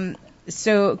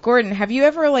 So, Gordon, have you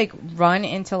ever, like, run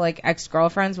into, like,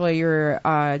 ex-girlfriends while you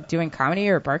were doing comedy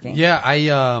or barking? Yeah, I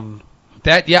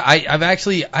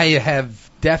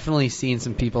have definitely seen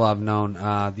some people I've known.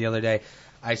 The other day,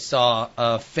 I saw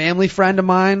a family friend of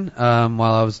mine while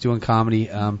I was doing comedy.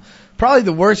 Probably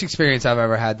the worst experience I've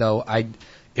ever had, though. I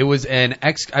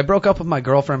broke up with my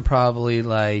girlfriend probably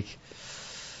like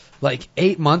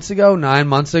 9 months ago,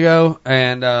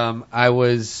 and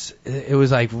it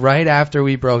was like right after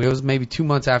we broke. It was maybe 2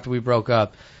 months after we broke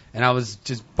up, and I was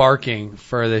just barking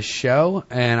for this show,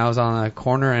 and I was on a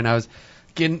corner, and I was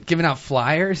giving out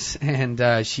flyers,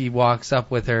 and she walks up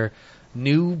with her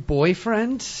new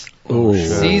boyfriend. Ooh.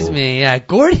 Sees me, yeah,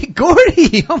 Gordy,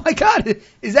 oh my God,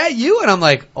 is that you? And I'm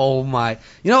like, oh my,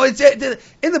 you know, it's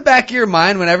in the back of your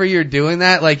mind whenever you're doing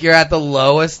that, like you're at the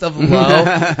lowest of low,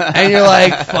 and you're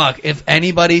like, fuck, if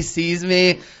anybody sees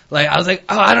me, like, I was like,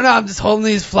 oh, I don't know, I'm just holding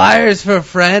these flyers for a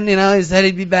friend, you know, he said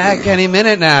he'd be back any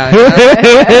minute now. You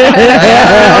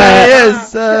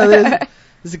know?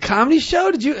 Is it a comedy show?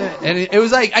 Did you? And it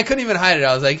was like, I couldn't even hide it.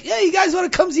 I was like, yeah, you guys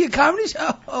want to come see a comedy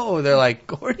show? Oh, they're like,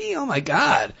 Gordy? Oh my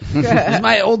God. It's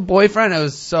my old boyfriend. It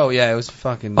was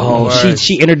fucking. Oh,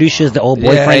 she introduces the old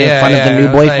boyfriend in front of the new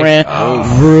I was boyfriend.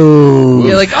 Like, Rude.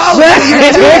 You're like, oh,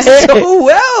 you're doing so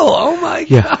well. Oh my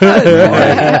God.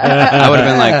 I would have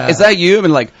been like, is that you? I've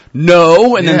been like,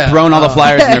 no, and then thrown all the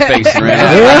flyers in their face. Right.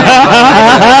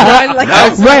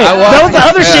 That was the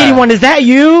other shady one. Is that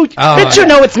you? Bitch, you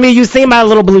know it's me. You see my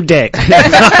little blue dick. Yo,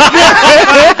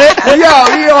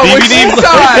 what's this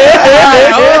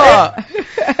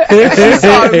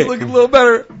side? It's looking a little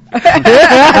better.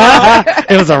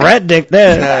 It was a red dick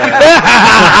then. That's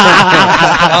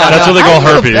what they call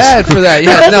herpes. Bad for that.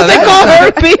 Yeah, That's what they call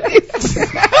herpes.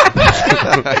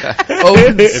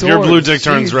 If your blue dick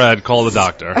turns red, call the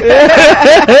doctor.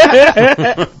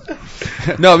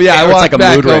 No, but yeah, I It's walked like a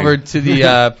back mood ring. over to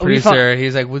the producer.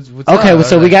 He's like, "What's up?" Okay, I well, was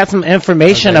so we like, got some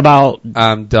information like, about.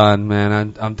 I'm done,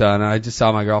 man. I'm done. I just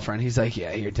saw my girlfriend. He's like,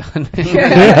 "Yeah, you're done."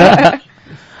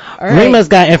 All right. Rima's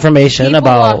got information People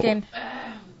about. walking.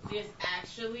 There's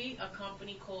actually a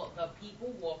company called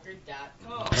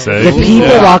thepeoplewalker.com.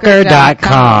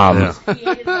 ThePeopleWalker.com. Yeah.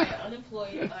 Created by an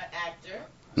unemployed actor,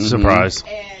 Surprise.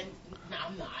 and no,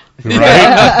 I'm not.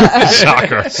 Right?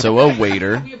 Shocker. So a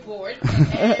waiter. We're bored,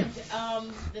 and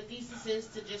the thesis is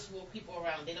to just walk people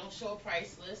around. They don't show a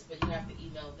price list, but you have to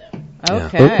email them.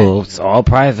 Okay. Ooh, it's all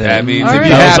private. That means All if right.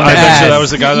 you have I bet you ass, that was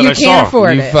the guy that You I can't saw.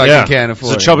 afford you it. fucking Yeah. can't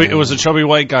afford It's a chubby. it. It was a chubby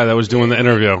white guy that was doing the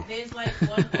interview. There's like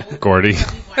one old Gordy.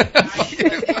 chubby white guy, but they're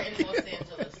in Los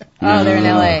Angeles. Oh, they're in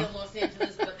They're LA. in Los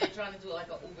Angeles, but they're trying to do like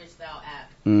an Uber style app.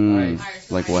 Mm, Hire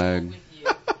like somebody to WAG. work with you.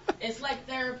 It's like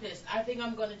therapist. I think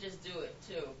I'm gonna just do it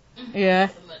too. Yeah.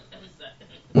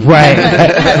 Right.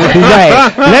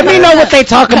 Right. Let me know what they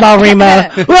talk about,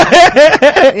 Rima.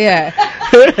 Yeah.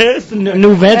 It's a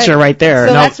new venture right there.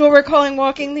 So No. that's what we're calling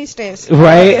walking these days.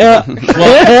 Right?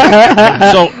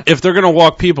 So if they're gonna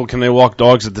walk people, can they walk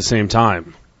dogs at the same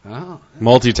time? Oh.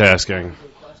 Multitasking.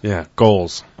 Yeah.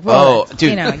 Goals. Oh, dude,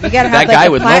 You know, you gotta have that like guy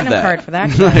a would love platinum that. card for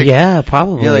that. Yeah,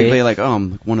 probably. Yeah, like they like, oh,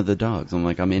 I'm one of the dogs. I'm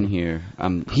like, I'm in here.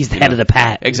 He's the head of the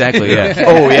pack. Exactly. Yeah.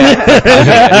 Oh yeah.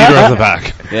 Leader of the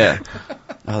pack. Yeah.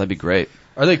 Oh, that'd be great.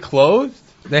 Are they clothed?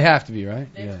 They have to be, right?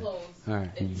 They're closed. All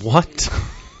right. What?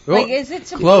 Like, is it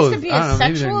supposed Clothes. to be I don't a know,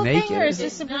 maybe they're sexual thing, naked. or is this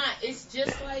It's supposed? not. It's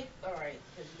just like, all right,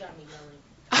 because you got me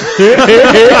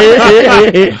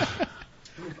yelling.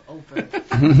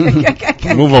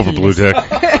 Move over, Blue Dick.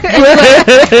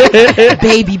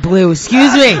 Baby Blue,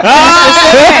 excuse me. Yo,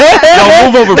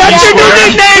 move over, That's your new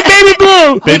nickname, Baby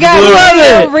Blue! Baby got Blue.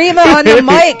 Radio Rima on the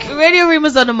mic. Radio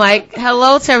Rima's on the mic.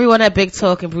 Hello to everyone at Big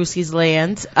Talk and Brewski's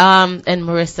Land. And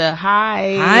Marissa,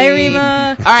 hi. Hi,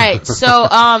 Rima. All right,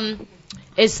 so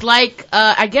it's like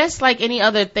I guess like any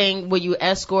other thing where you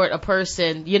escort a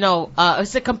person, you know,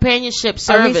 it's a companionship Are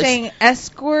service. we saying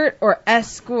escort or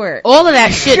escort? all of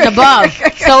that shit and above.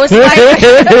 So it's like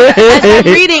as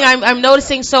I'm reading, I'm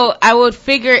noticing. So I would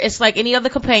figure it's like any other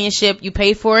companionship. You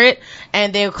pay for it,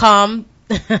 and they'll come.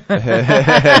 Right.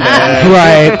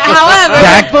 However,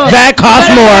 That costs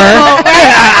more.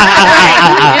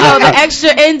 you know, the extra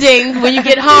ending when you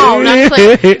get home. Not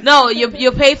clear. No,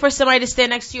 you pay for somebody to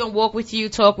stand next to you and walk with you,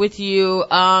 talk with you.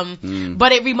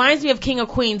 But it reminds me of King of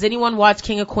Queens. Anyone watch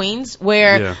King of Queens,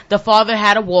 where Yeah. the father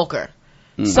had a walker?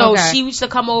 So Okay. she used to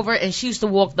come over and she used to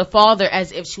walk the father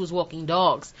as if she was walking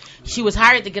dogs. She was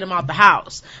hired to get him out the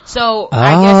house. So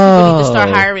I guess people need to start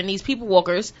hiring these people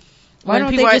walkers. Why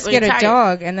don't they just get a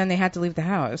dog and then they have to leave the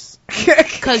house?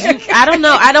 Because I don't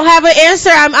know. I don't have an answer.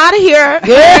 I'm out of here.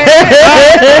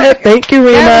 Thank you,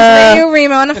 Rima. That was Radio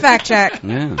Rima on a fact check.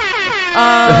 Yeah.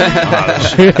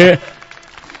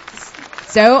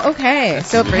 So, okay.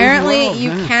 So apparently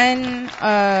you can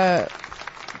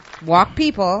walk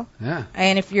people. Yeah.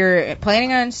 And if you're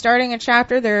planning on starting a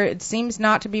chapter, there it seems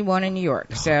not to be one in New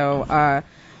York. So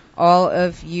all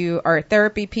of you are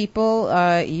therapy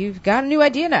people. You've got a new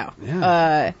idea now.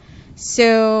 Yeah.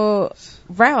 So,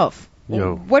 Ralph,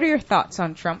 Yo. what are your thoughts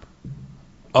on Trump?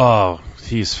 Oh,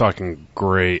 he's fucking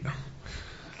great.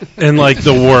 In like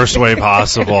the worst way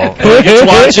possible. Like,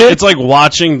 it's like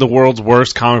watching the world's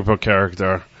worst comic book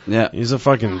character. Yeah. He's a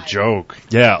fucking joke.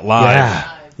 Yeah, live.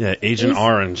 Yeah, Agent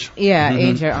Orange. Yeah,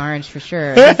 Agent Orange for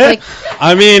sure. He's like,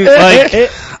 I mean, like,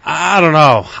 I don't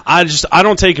know. I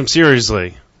don't take him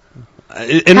seriously.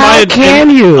 In How can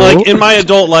you? Like, in my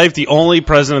adult life, the only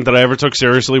president that I ever took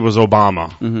seriously was Obama.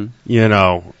 Mm-hmm. You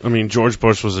know, I mean, George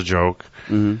Bush was a joke.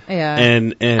 Mm-hmm. yeah.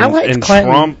 And I liked and Clinton.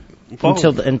 Trump.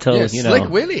 Until Yeah, you know. Slick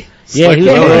Willie. Yeah, he was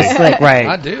Willie. really slick, I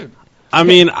right? do. I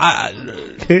mean,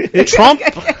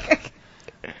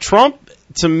 Trump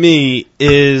to me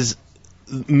is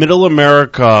middle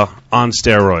America on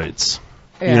steroids.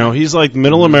 Yeah. You know, he's like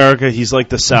middle America. He's like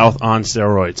the South on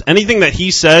steroids. Anything that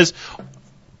he says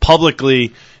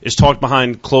publicly is talked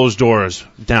behind closed doors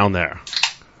down there.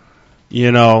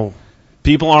 You know,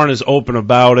 people aren't as open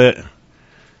about it.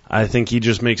 I think he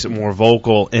just makes it more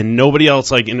vocal, and nobody else,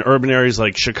 like in urban areas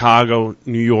like Chicago,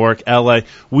 New York, LA,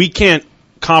 we can't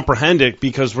comprehend it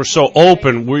because we're so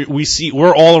open.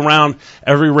 We're all around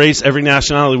every race, every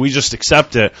nationality. We just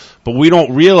accept it, but we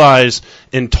don't realize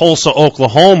in Tulsa,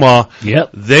 Oklahoma,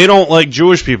 Yep. they don't like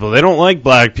Jewish people. They don't like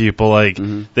black people. Like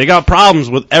they got problems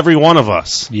with every one of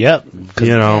us. Yep.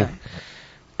 You know,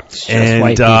 It's just and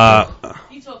white people.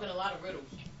 He's talking a lot of riddles.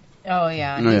 Oh,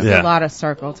 yeah. Oh, yeah. There's Yeah. a lot of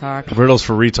circle talk. Riddles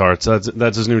for Retards.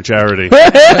 That's his new charity. You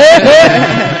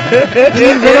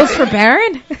mean riddles for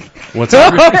Baron? What's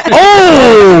up?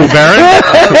 Oh, Baron.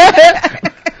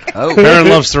 Oh, Baron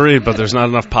loves to read, but there's not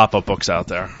enough pop-up books out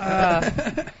there.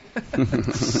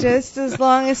 Just as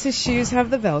long as his shoes have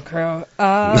the Velcro.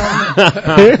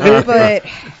 But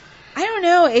I don't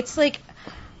know. It's like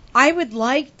I would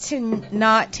like to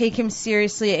not take him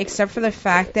seriously, except for the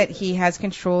fact that he has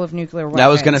control of nuclear weapons. I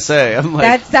was gonna say. I'm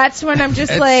like, That's when I'm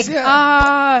just like,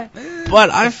 But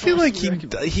I feel like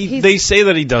they say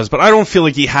that he does, but I don't feel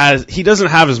like he doesn't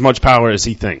have as much power as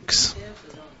he thinks.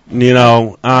 You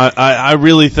know, I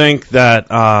really think that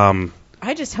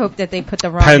I just hope that they put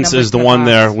the wrong Pence numbers is the in one box.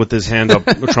 there with his hand up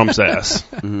Trump's ass.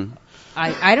 mhm.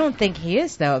 I don't think he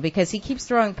is, though, because he keeps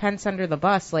throwing Pence under the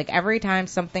bus. Like, every time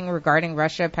something regarding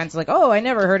Russia, Pence is like, oh, I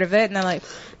never heard of it. And then, like,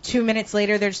 2 minutes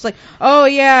later, they're just like, oh,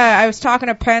 yeah, I was talking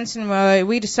to Pence, and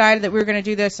we decided that we were going to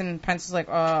do this. And Pence is like,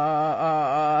 well,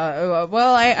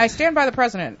 I stand by the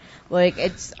president. Like,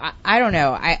 I don't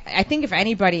know. I think if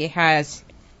anybody has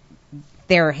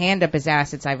their hand up his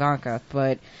ass, it's Ivanka.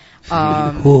 But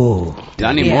Ooh.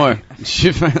 Not anymore.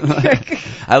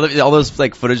 I love all those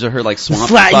like footage of her like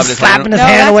slapping his hand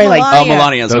that's away like. Oh,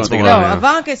 Melania. That's Melania. Melania. no,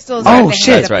 Ivanka still. Oh, has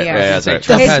shit. their hand up That's right. the Yeah, ass. that's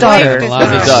right. His daughter. His His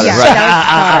daughter, yeah,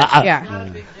 right. that was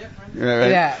hard. Right.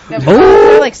 Yeah.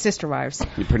 They're like sister wives.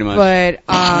 Pretty much. But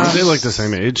Are they like the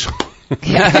same age?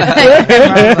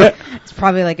 it's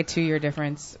probably like a 2-year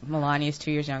difference. Melania's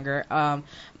 2 years younger.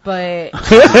 But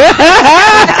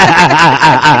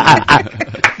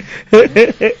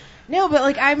no, but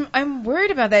like I'm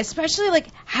worried about that, especially like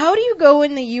how do you go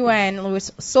in the UN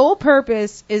whose sole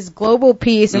purpose is global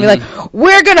peace and be like,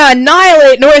 we're gonna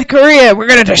annihilate North Korea, we're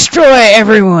gonna destroy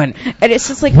everyone, and it's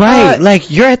just like Right,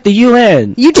 like you're at the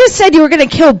UN. you just said you were gonna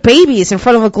kill babies in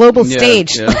front of a global Yeah,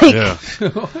 stage. yeah. Like, Yeah.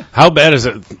 How bad is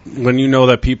it when you know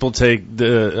that people take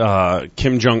the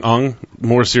Kim Jong-un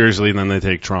more seriously than they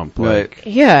take Trump? Right.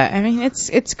 yeah, I mean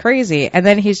it's crazy, and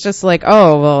then he's just like,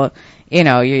 oh well. You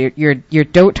know, your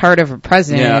dotard of a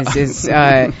president is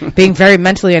being very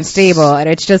mentally unstable, and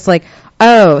it's just like,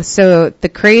 oh, so the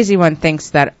crazy one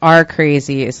thinks that our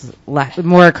crazy is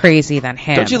more crazy than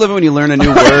him. Don't you love it when you learn a new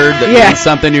word that means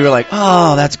something? You're like,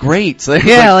 oh, that's great. So like,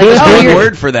 there's one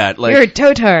word for that. Like, you're a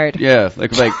dotard. yeah,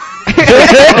 like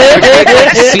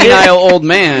senile old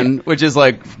man, which is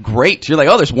like great. You're like,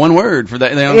 oh, there's one word for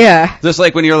that. You know? Yeah. Just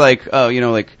like when you're like, oh, you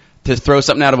know, like. To throw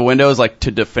something out of a window is like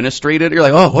to defenestrate it. You're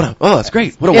like, oh, that's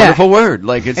great. What a wonderful word.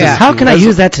 Like, it's just, How can I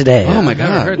use that today? Oh my I've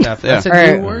never god. heard that. Yeah. That's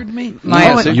a new word to me.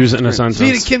 Use it in a Speaking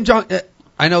sentence. of Kim Jong,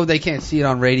 I know they can't see it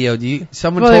on radio.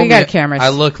 Someone Well, told you me got cameras. I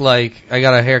look like I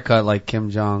got a haircut like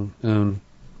Kim Jong Un.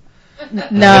 No.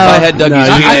 If I had Doug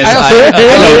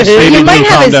I Baby you might Blue,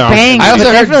 have calm his down. bangs, I also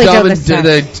but heard definitely Dumb don't and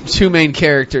the the two main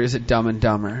characters at Dumb and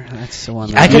Dumber. That's the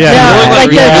one. I could Yeah, Yeah, you look like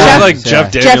the you look Jeff- like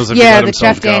Jeff Daniels if he let the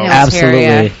himself Jeff go. Daniels Absolutely.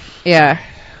 hair, yeah.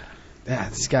 Yeah,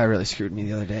 this guy really screwed me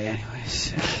the other day.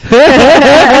 Anyways,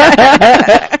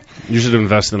 You should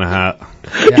invest in a hat.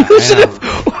 yeah,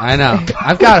 I know.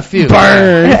 I've got a few.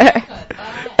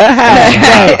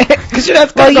 Because you have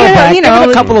to go back. you know, Give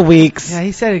it a couple of weeks. Yeah,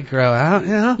 he said it'd grow out. You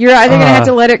know. You're either gonna have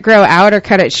to let it grow out or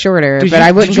cut it shorter. Did but you-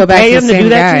 I wouldn't did go you back pay to him the to same do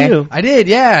that guy. to you? I did,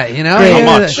 yeah. You know,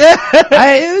 How much?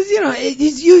 it was, you know,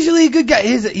 he's usually a good guy.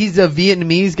 He's a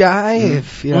Vietnamese guy.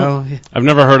 If you know, I've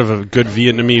never heard of a good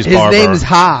Vietnamese his barber. name is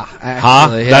Ha.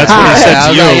 Actually, That's what he said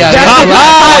to you.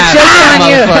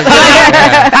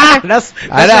 That's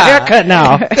I a know. haircut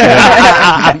now.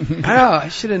 I know. I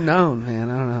should have known, man.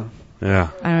 I don't know. Yeah.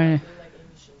 I don't know.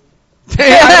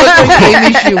 I look like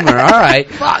Amy Schumer. All right.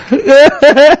 Fuck.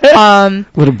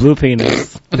 With a blue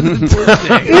penis. The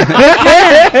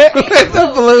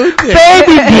blue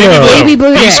thing. Baby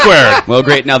blue B dick. squared. Well,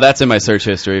 great. Now that's in my search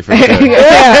history for sure.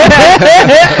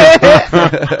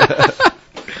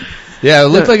 Yeah, it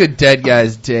looked like a dead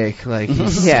guy's dick. Like, he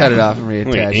just Yeah. cut it off and Wait,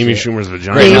 reattached Amy it. Schumer's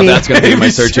vagina. Great. Now that's going to be in my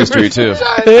search history too.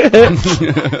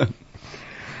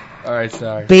 All right,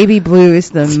 sorry. Baby Blue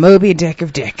is the Moby Dick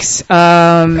of dicks. So,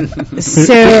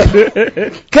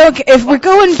 Coke, if we're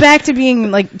going back to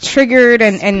being like triggered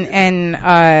and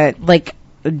like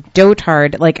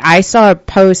dotard, like I saw a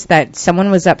post that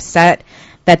someone was upset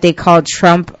that they called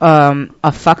Trump a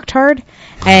fucktard,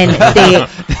 and they.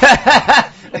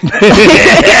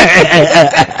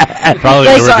 Probably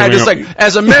Like, they were sorry, giving just him- like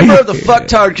as a member of the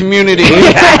fucktard community,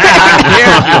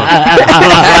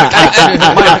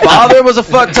 my father was a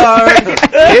fucktard.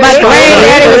 My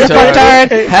granddaddy was a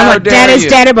fucktard. How My dare daddy's you.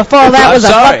 daddy before that I'm was a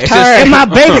sorry, it's just- fucktard. And my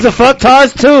baby's a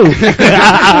fucktards too.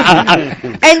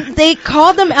 And they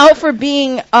called them out for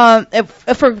being for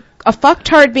a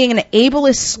fucktard being an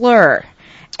ableist slur.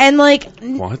 And like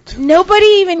What? nobody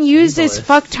even uses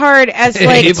fucktard as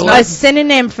like a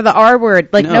synonym for the R word.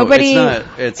 Like No, nobody. it's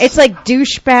not. It's like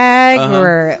douchebag Uh-huh.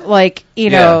 or like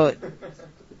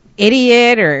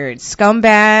idiot or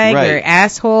scumbag Right. or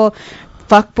asshole,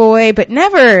 fuckboy, but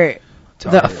never the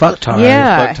fucktard.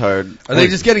 Yeah. Fucktard. Are they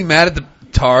just getting mad at the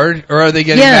tard, or are they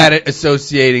getting mad at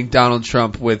associating Donald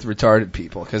Trump with retarded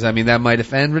people? Because I mean, that might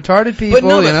offend retarded people.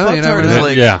 no, you but know, you never fucktard is know.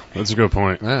 like- Yeah, that's a good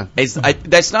point. Yeah.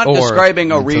 That's not Or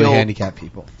describing a mentally real handicapped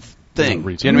people. thing.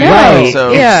 Right. Do you know what I mean? Right.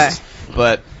 So, Yeah.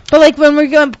 But But like when we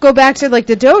go back to like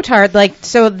the dotard, like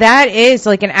so that is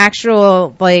like an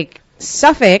actual like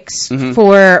suffix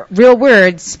for real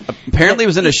words. apparently it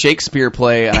was in a Shakespeare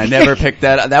play, and I never picked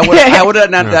that. That would I would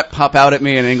have not that pop out at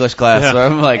me in English class. Yeah. So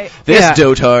I'm like, this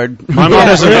dotard. My mom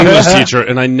was an English teacher,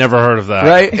 and I never heard of that.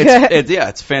 Right?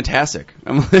 It's fantastic.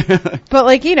 But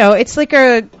like it's like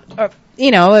a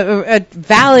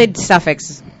valid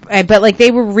suffix. But like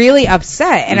they were really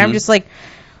upset, and I'm just like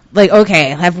okay,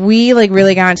 have we like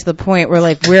really gotten to the point where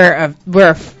like we're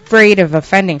afraid of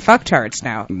offending fucktards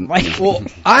now? Like, Well,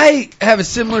 I have a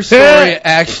similar story,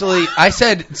 actually. I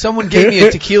said someone gave me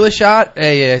a tequila shot,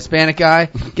 a Hispanic guy.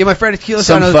 Gave my friend a tequila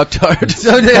Some shot. fucktard.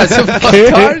 Some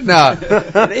fucktard? No.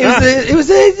 It was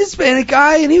a Hispanic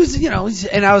guy, and he was,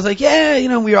 and I was like, yeah,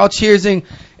 we were all cheersing,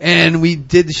 and we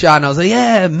did the shot, and I was like,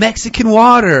 yeah, Mexican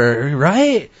water,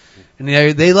 right? And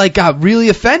they like got really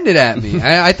offended at me.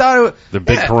 I thought They're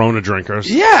big Corona drinkers.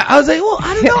 yeah, I was like, well,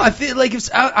 I don't know. I feel like if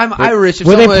I'm Irish. If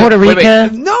Were they someone- Puerto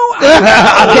Rican? No.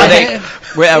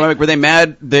 Were they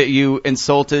mad that you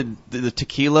insulted the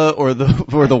tequila or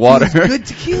the water? It was good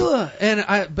tequila,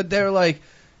 but they're like,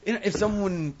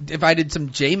 if I did some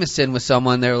Jameson with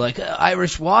someone, they're like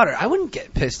Irish water. I wouldn't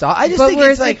get pissed off. I just But think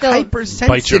where's it's like like the-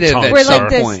 hypersensitive tongue, at were some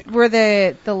like point. were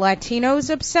the Latinos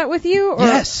upset with you? Or?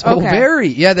 Yes, Okay. very.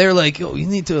 Yeah, they're like, you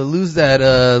need to lose that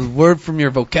word from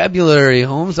your vocabulary,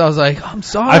 Holmes. I was like, I'm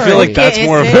sorry. I feel like that's Is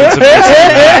more it? offensive.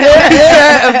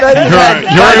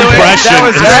 Your impression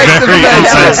is very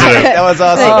insensitive. That was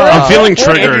awesome. I'm feeling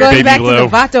triggered, Going baby back to Lou. the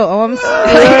Vato Ohms.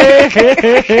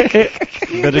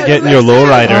 Better get in your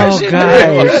lowrider. Oh,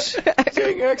 gosh.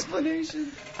 Doing your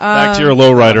explanation. Back to your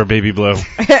lowrider, baby Blue.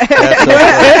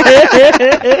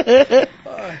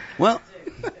 Well,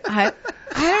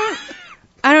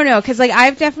 I don't know, because like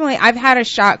I've had a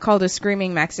shot called a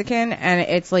Screaming Mexican, and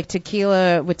it's like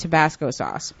tequila with Tabasco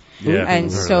sauce. Yeah, And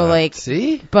I've heard so of that. like,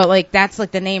 See? but like that's like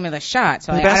the name of the shot.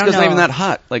 So like, I don't Tabasco's know. not even that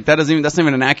hot. Like that's not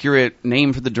even an accurate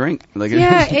name for the drink. Like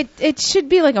Yeah, it should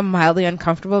be like a mildly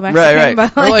uncomfortable Mexican. Right.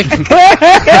 But Or like, like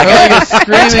a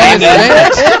screaming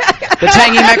the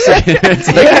tangy Mexican. It's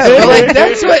like- Yeah, but like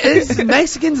that's what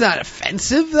Mexican's not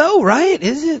offensive though, right?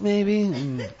 Is it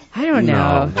maybe? I don't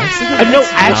know. No,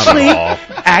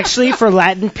 actually, for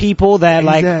Latin people that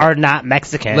like Exactly. are not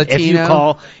Mexican,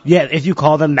 Latino? if you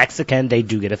call them Mexican, they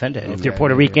do get offended. If you're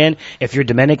Puerto Rican, if you're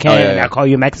Dominican, Oh, yeah, and yeah. I call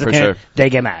you Mexican, For sure. they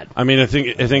get mad. I mean, I think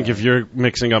if you're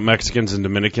mixing up Mexicans and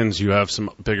Dominicans, you have some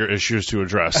bigger issues to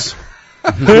address.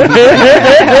 I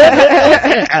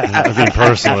think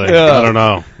personally, I don't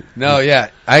know. No, yeah.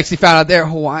 I actually found out they're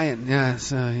Hawaiian. Yeah,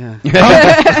 so yeah.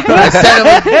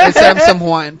 I sent him some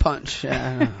Hawaiian punch.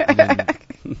 Yeah,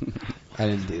 I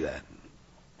didn't do that.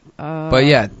 But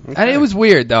yeah, and it was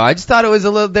weird though. I just thought it was a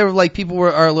little. They were like people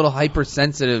are a little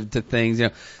hypersensitive to things.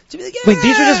 To be like, Wait,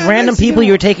 these are just random people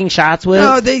you were taking shots with?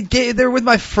 No, they're with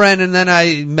my friend, and then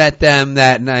I met them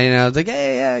that night, and I was like,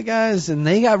 hey, yeah, guys, and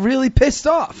they got really pissed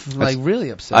off, like really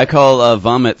upset. I call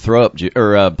vomit throw up or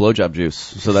blowjob juice.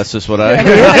 So that's just what I.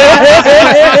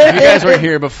 You guys were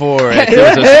here before.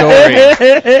 There's a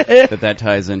story that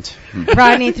ties into.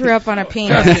 Rodney threw up on a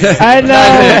penis. I know.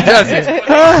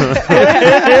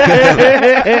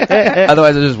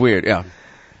 Otherwise, it's just weird. Yeah.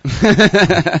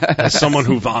 As someone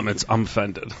who vomits, I'm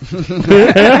offended.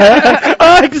 Oh,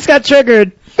 I just got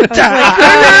triggered.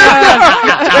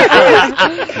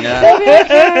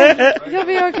 You'll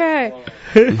be okay.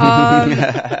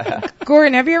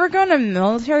 Gordon, have you ever gone to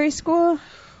military school?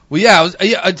 Well, yeah,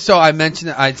 so I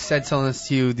mentioned, I said something this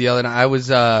to you the other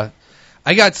night.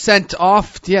 I got sent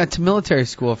off, to military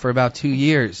school for about 2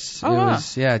 years. Oh, it wow.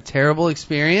 was, a terrible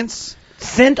experience.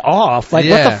 Sent off? Like, what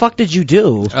Yeah. the fuck did you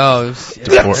do? Oh, it was,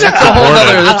 Deport-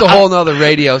 that's a whole nother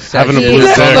radio section. Having a blue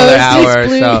That's tick. another His hour.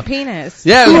 blue So. penis.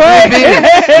 Yeah, it was a blue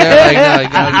penis. They're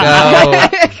like,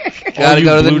 no. Gotta you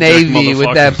go to the blue dick Navy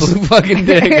with that motherfuckers. blue fucking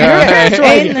dick. All That's right.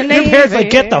 right. In the Your parents like, Navy.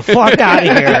 get the fuck out of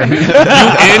here. You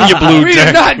and your blue We dick.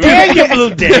 did not do And your blue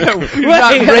dick. We did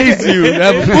not raise you to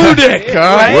have a blue dick, all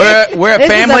right? We're a This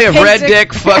is family a of pink red dick. dick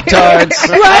fucktards.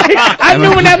 Right. I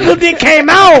knew when that blue dick came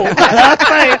out. I was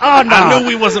like, oh no. I knew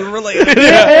we wasn't related.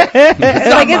 It's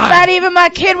like, it's not even my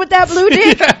kid with that blue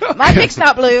dick. My dick's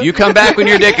not blue. You come back when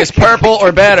your dick is purple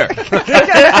or better.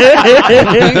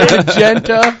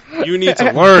 Magenta. You need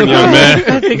to learn, young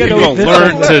man. You're going to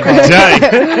learn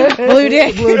today. blue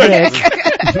dick. Blue dick.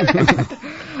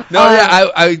 No,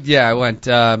 I went.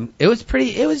 It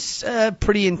was a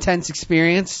pretty intense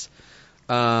experience.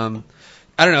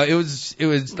 I don't know. It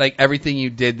was like everything you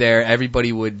did there.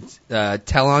 Everybody would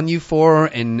tell on you for,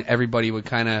 and everybody would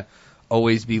kind of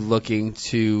always be looking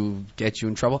to get you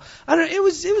in trouble. I don't know. It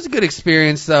was a good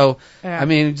experience though. Yeah. I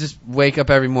mean, just wake up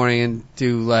every morning and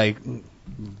do like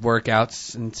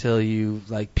workouts until you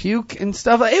like puke and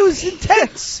stuff. It was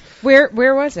intense. Where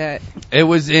was it? It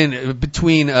was in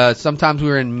between. Sometimes we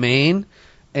were in Maine,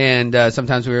 and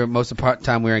sometimes most of the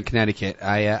time we were in Connecticut.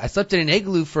 I slept in an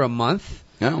igloo for a month.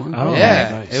 Oh, Yeah,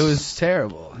 nice. it was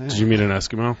terrible. Did you meet an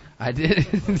Eskimo? I did.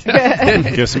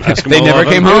 Get some Eskimo They never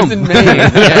loving? came It home. was in Maine.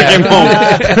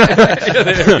 Never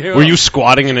came home. Were you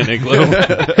squatting in an igloo?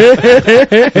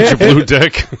 With your blue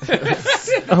dick?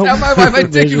 Oh, Now my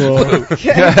dick is visual. blue. That's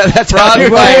how Frostbite.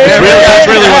 That's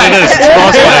really what it is. It's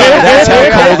frostbite. That's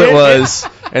how cold it was.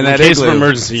 And In that case of igloo.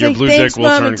 emergency, your blue dick will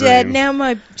turn green. Now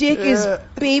my dick is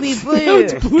baby Now blue.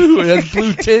 it's blue. It has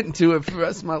blue tint to it for the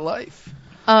rest of my life.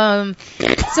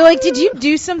 So like, did you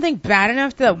do something bad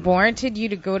enough that warranted you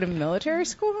to go to military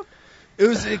school? It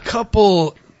was a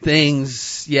couple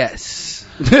things. Yes.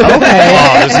 Okay. Oh,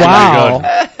 this is Wow.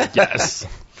 pretty good. Yes.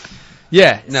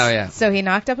 Yeah. No. Yeah. So he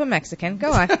knocked up a Mexican.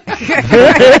 Go on. No,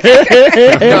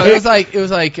 it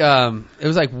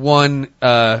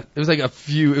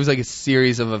was like a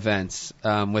series of events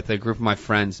with a group of my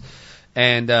friends,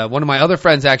 and one of my other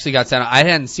friends actually got sent out. I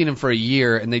hadn't seen him for a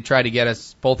year, and they tried to get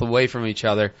us both away from each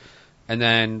other. And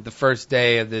then the first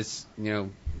day of this,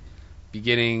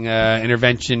 beginning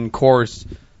intervention course,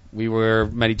 we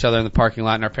met each other in the parking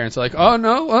lot, and our parents were like, "Oh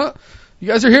no, you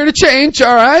guys are here to change,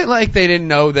 all right?" Like they didn't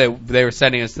know that they were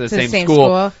sending us to the To the same same school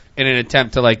school. in an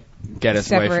attempt to like get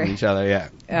us away Separate. from each other. Yeah.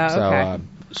 Oh, So. okay.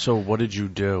 So what did you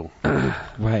do?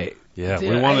 Right. Yeah, Dude,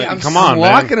 we want to. I'm Come on,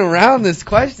 walking man. around this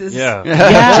question. Yeah.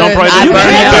 Yeah. Jump right in. You Burn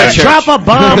can't it just back. drop a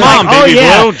bomb. Come on, like, oh baby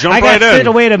yeah, blue, jump I got right in. sent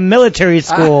away to military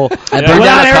school. I Yeah. burned down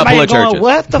Without a couple everybody of going, churches.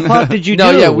 what the fuck did you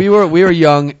No, do? yeah, we were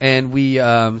young, and we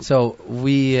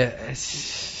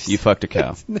You fucked a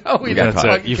cow. no, we You didn't got That's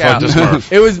fuck it. You cow. fucked a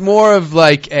Smurf. It was more of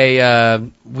like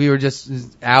we were just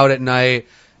out at night,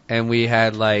 and we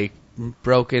had like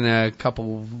broken a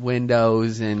couple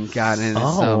windows and gotten into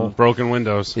some. Broken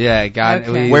windows. Yeah, got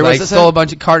Okay. we Where was like this stole at? a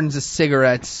bunch of cartons of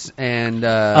cigarettes and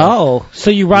Oh, so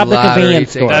you robbed the lottery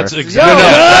convenience store. tickets. That's exactly.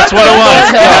 That's what it was.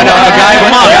 A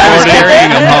guy was carrying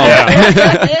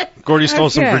them home. Gordy stole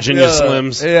some Okay. Virginia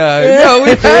Slims. Yeah, no, we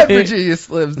had Virginia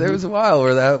Slims. There was a while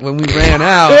where when we ran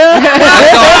out,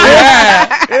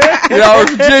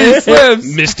 Virginia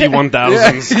Slims, Misty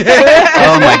 1000s.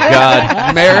 Oh my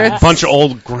God. Merits, Bunch of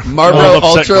old Marlboro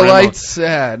upset grandma. Ultralights.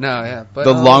 Yeah, no, yeah. But,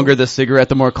 The longer the cigarette,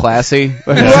 the more classy.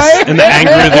 And the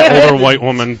angrier the older white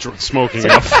woman smoking it.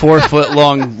 A 4-foot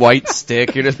long white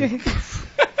stick. You're just.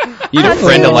 You need a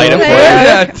friend to light it for you.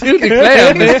 yeah, dude,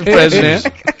 bam, Mr. President.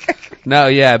 No,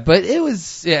 yeah, but it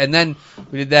was and then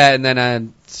we did that, and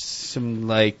then some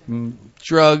like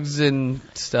drugs and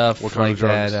stuff What kind like of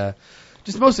drugs? that.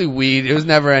 Just mostly weed. It was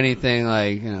never anything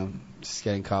like just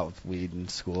getting caught with weed in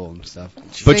school and stuff.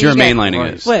 But you're you get-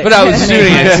 mainlining it. Wait. But I was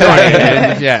shooting it. So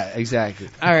yeah, exactly.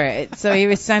 All right. So he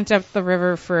was sent up the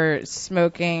river for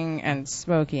smoking and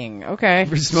smoking. Okay.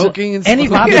 For smoking and Any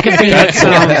smoking. robbed the convenience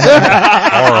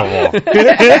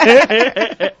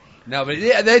Horrible. No, but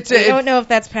yeah, that's I it. don't know if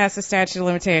that's past the statute of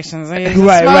limitations. He's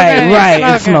Right.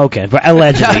 It's smoking. smoking. But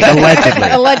allegedly.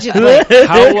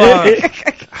 Allegedly.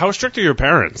 How strict are your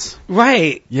parents?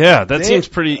 Right. Yeah, that seems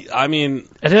pretty. I mean,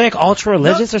 Are they like ultra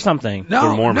religious or something? They're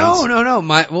No, Mormons.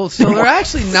 no. So they're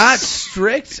actually not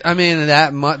strict. I mean,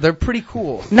 that much. They're pretty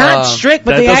cool. Not strict,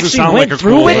 but that they doesn't actually sound went like a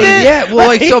through cool with lady. it. Yeah, well,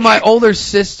 like so, my older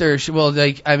sister.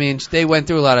 They went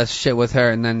through a lot of shit with her,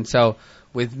 and then so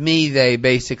with me, they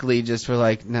basically just were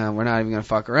like, "No, we're not even gonna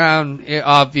fuck around.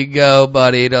 Off you go,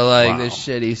 buddy, to like this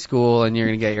shitty school, and you're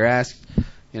gonna get your ass."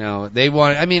 They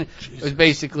wanted. I mean, it was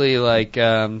basically like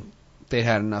they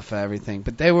had enough of everything,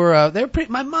 but they were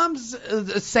pretty. My mom's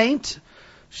a saint.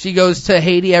 She goes to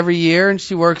Haiti every year, and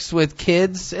she works with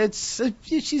kids.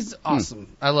 She's awesome.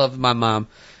 I love my mom.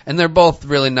 And they're both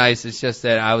really nice. It's just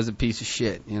that I was a piece of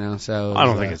shit, you know. So I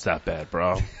don't think it's that bad,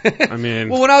 bro. I mean,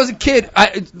 well, when I was a kid,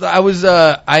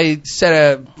 I set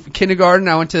a kindergarten.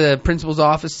 I went to the principal's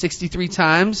office 63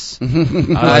 times. I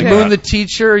mooned the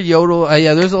teacher, yodel.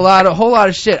 There's a whole lot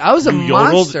of shit. I was a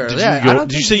monster.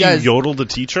 Did you say you yodeled the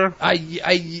teacher? I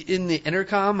in the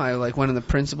intercom. I went in the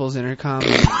principal's intercom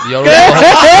and yodeled.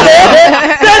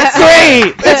 That's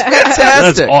great. That's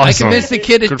fantastic. That's awesome. I convinced the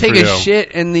kid to Good take for a you.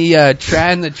 shit in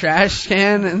the trash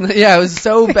can, and it was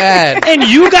so bad. And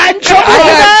you got in trouble. I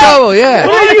got in trouble, yeah.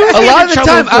 What are you A lot of the in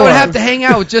time, trouble I would for? have to hang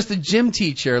out with just a gym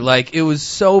teacher. Like, it was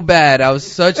so bad. I was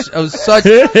such. And that's like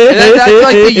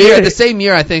the same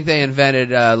year I think they invented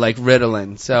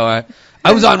Ritalin. So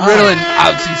I was on Ritalin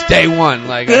out since day one.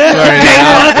 Like, I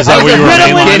swear. Is that what you were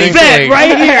Ritalin mainlining? vet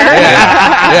right here.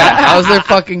 Yeah, I was their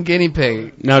fucking guinea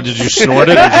pig. Now, did you snort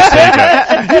it or just take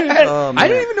it? I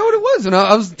didn't even know what it was. And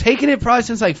I was taking it probably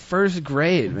since first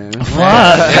grade, man. No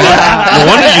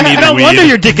wonder you need No weed. wonder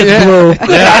your dick is blue.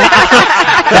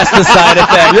 That's the side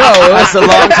effect. That's the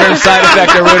long-term side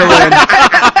effect of Ritalin.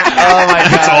 Oh my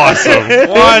god, That's awesome.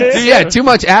 What? Yeah, too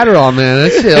much Adderall, man.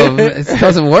 That shit it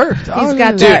doesn't work. He's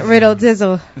got that riddle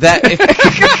dizzle. That if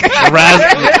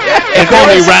They call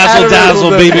me Razzle Dazzle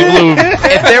Baby Blue.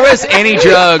 if there was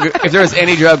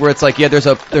any drug where it's like, yeah, there's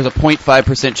a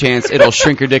 0.5% chance it'll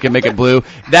shrink your dick and make it blue,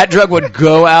 that drug would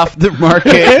go off the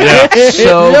market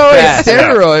so fast. It's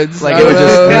steroids. Like it would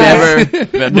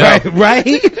just never. No. Right?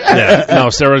 Yeah. No,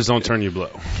 steroids don't turn you blue.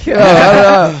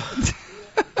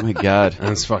 Oh my god.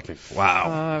 That's fucking wow.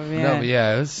 Oh man. No, but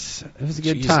yeah, it was a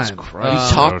good Jesus time.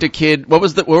 Christ. Talked a kid. What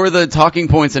were the talking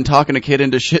points in talking a kid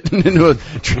into shitting into a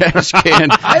trash can?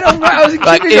 I don't know. I was a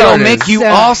Like it'll kindergarten. make you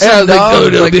Yeah. awesome, Yeah, I was like, dog. oh,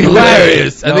 it'll be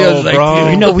hilarious. I think I was like, bro.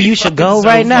 You know where you should go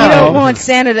right now. You don't want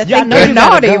Santa to think know you're you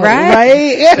gotta naughty, go,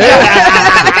 right?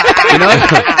 You know?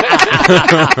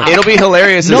 It'll be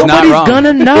hilarious. It's not Nobody's wrong.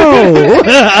 gonna know.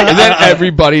 and then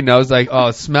everybody knows, like,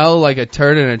 oh, smell like a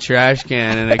turd in a trash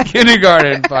can in a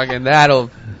kindergarten. Fucking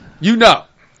that'll,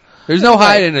 there's no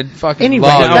hiding a fucking Anyway,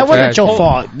 log. that in wasn't trash. your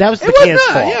fault. That was the It was kid's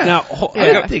not, fault. yeah. Now,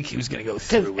 I don't think he was gonna go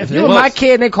through with If it. you were my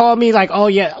kid and they called me like, oh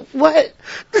yeah, what?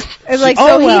 It's like, Oh,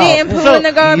 so well. he didn't poo So- in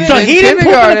the garbage? So he didn't poop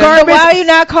in the kindergarten. garbage. So why are you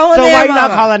not calling So their why are you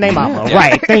not mama? calling their mama?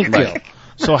 Right, thank you.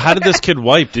 so how did this kid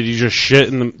wipe? Did he just shit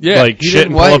in the Yeah, he shit didn't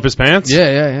and pull wipe. up his pants?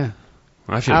 Yeah.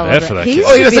 I feel I bad love for it. that He kid. used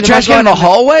Oh, he to was be the the trash can in the one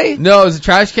going hallway? No, it was a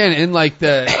trash can in like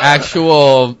the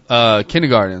actual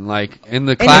kindergarten, like in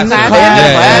the classroom.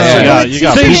 class? You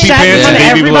got So you poopy sat pants in front and of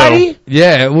baby everybody? blue.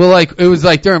 Yeah, well, like it was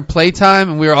like during playtime,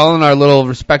 and we were all in our little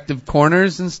respective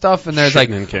corners and stuff. And there's like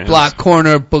Shitting in cans. block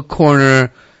corner, book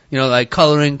corner, like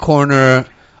coloring corner,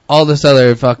 all this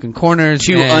other fucking corners.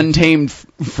 Two and, untamed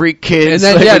freak kids.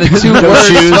 and then like, the two with no worst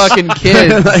shoes. fucking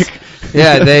kids. Like-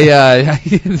 yeah, they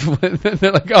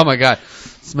they're like, oh my god,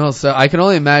 smells so. I can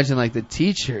only imagine like the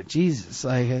teacher, Jesus,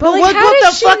 like. But like, What how the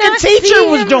did she fucking not teacher see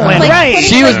was him, doing, like, right. putting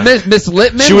She was her- Miss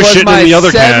Littman. She was shitting in my the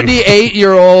other can.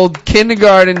 78-year-old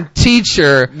kindergarten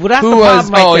teacher Well, that's who the was.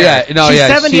 problem right Oh there. yeah, no, She's yeah.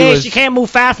 78. She She was, can't move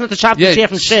fast enough to stop the shit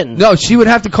from shitting. No, she would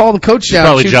have to call the coach down.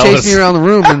 probably She would chase jealous. me around the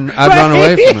room, and I'd run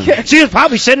away from her. She was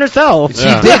probably shitting herself. She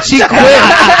did. She quit.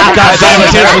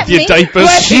 Goddamn kids with your diapers.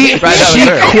 She Right, that was she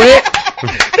her. quit.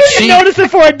 She noticed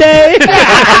it for a day.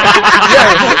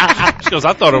 She goes,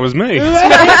 I thought it was me.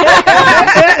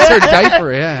 It's her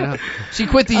diaper. Yeah, I know. She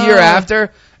quit the year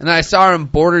after, and then I saw her in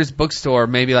Borders bookstore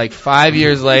maybe like 5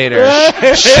 years later.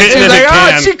 Shitting She in was a like, oh,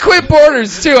 can. she quit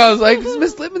Borders too. I was like, is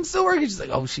Miss Littman still working? She's like,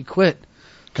 oh, she quit.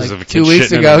 Because like of a 2 kid weeks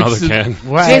shitting ago, in another she's- can.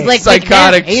 She's like,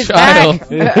 Psychotic he's child. back.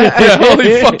 Yeah,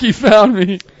 holy fuck, he found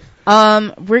me.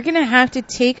 We're gonna have to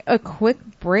take a quick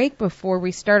break before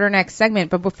we start our next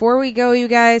segment. But before we go, you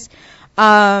guys,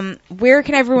 where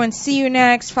can everyone see you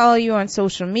next? Follow you on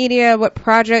social media. What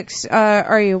projects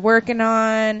are you working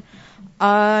on?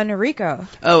 Noriko.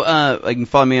 You can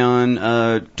follow me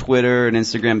on Twitter and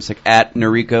Instagram. It's like at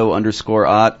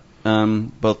Noriko_ot.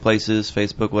 Both places,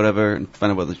 Facebook, whatever. And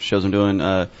find out what the shows I'm doing.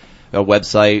 A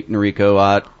website,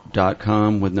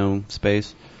 NorikoOt.com with no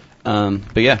space. But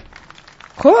yeah,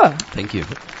 Cool. thank you.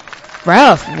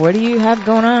 Ralph, what do you have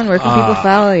going on? Where can people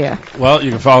follow you? Well, you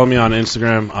can follow me on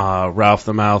Instagram,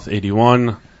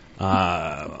 RalphTheMouth81.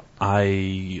 I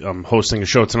am hosting a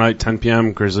show tonight, 10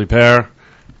 p.m., Grizzly Pear.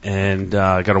 And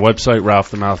I got a website,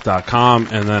 RalphTheMouth.com.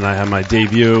 And then I have my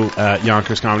debut at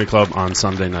Yonkers Comedy Club on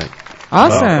Sunday night.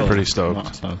 Awesome. So I'm pretty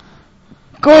stoked.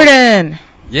 Gordon.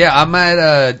 Yeah, I'm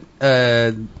at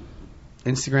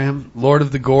Instagram, Lord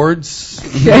of the Gourds.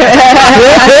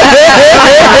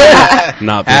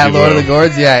 Not At Biggie Lord of Boy. the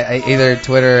Gourds, yeah, either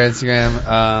Twitter or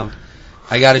Instagram.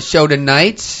 I got a show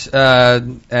tonight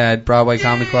at Broadway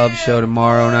Comedy Club. Show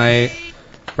tomorrow night,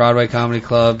 Broadway Comedy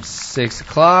Club, 6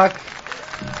 o'clock.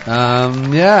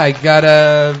 I got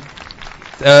a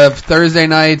Thursday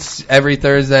nights. Every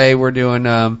Thursday we're doing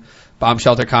Bomb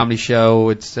Shelter Comedy Show.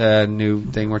 It's a new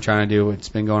thing we're trying to do. It's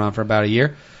been going on for about a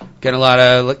year. Getting a lot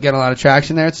of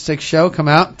traction there. It's a sick show. Come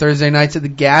out Thursday nights at the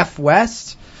Gaff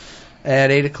West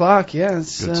at 8 o'clock. Yeah,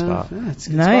 it's Good spot. Yeah, it's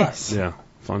a good Nice. spot. Yeah,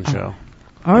 fun show.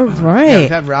 All Yeah, right. we've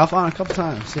had Ralph on a couple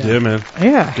times. Yeah, man.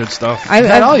 Yeah. Good stuff. I've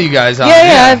had all you guys on.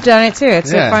 Yeah, I've done it too.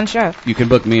 It's Yeah. a fun show. You can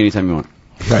book me anytime you want.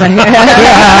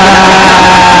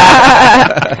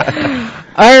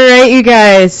 All right, you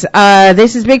guys.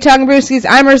 This is Big Talking Brewskis.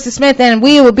 I'm Marissa Smith, and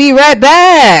we will be right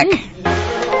back. It's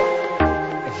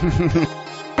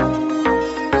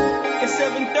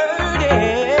 7:30.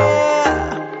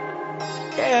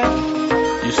 Yeah.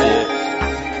 You see it.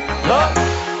 Look.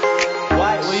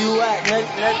 White, where you at?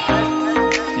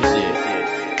 You see it.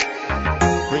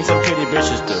 Bring some pretty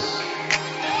bitches to.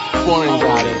 Foreign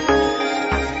got it.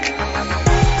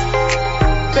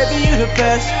 Baby, you the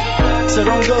best, so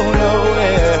don't go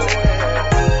nowhere.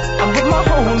 I'm with my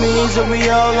homies and we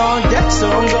all on deck, so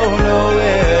don't go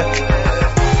nowhere.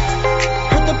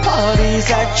 Put the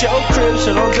parties at your crib,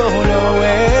 so don't go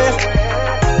nowhere.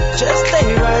 Just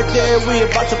stay right there, we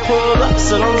about to pull up,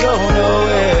 so don't go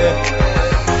nowhere.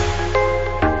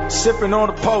 Sipping on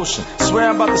a potion, swear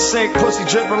I'm about to sink, pussy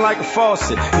dripping like a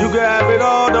faucet. You can have it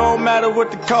all, don't matter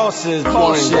what the cost is.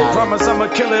 Bullshit, promise I'ma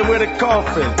kill it with a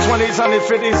coffin. 20s,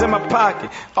 150s in my pocket,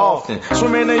 often.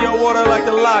 Swimming in your water like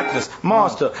the Loch Ness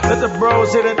Monster. Let the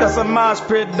bros hit it, that's a mosh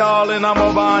pit, darling. I'm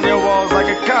over on your walls like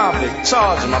a convict.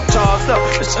 Charge him, I'm charged up.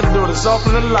 Bitch, I do this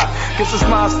often a lot. Guess it's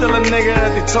mine, still a nigga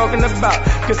that they talking about.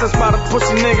 Guess that's why the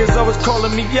pussy niggas always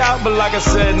calling me out. But like I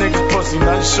said, niggas pussy,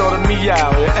 nothing short of me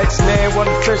out. Your ex-man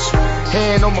wasn't official.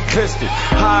 Hand on my pistol,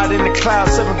 hide in the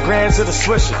clouds, 7 grams of the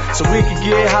swisher, so we can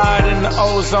get higher in the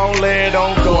ozone layer.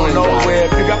 Don't go nowhere.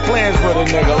 If you got plans with a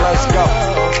nigga, let's go.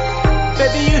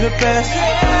 Baby, you the best,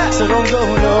 so don't go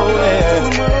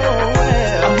nowhere.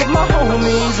 I'm with my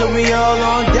homies and we all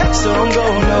on deck, so don't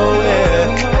go nowhere.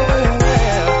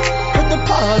 Put the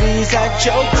parties at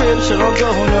your crib, so don't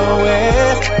go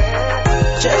nowhere.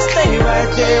 Just stay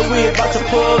right there, we about to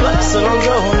pull up, so don't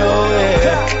go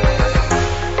nowhere.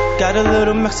 Got a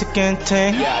little Mexican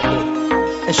thing,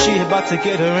 and she about to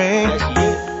get a ring,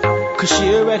 cause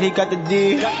she already got the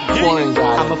D.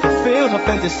 I'ma fulfill her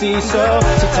fantasy, so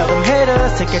tell them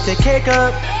haters to get their cake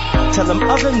up. Tell them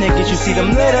other niggas you see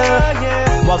them later.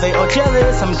 While they all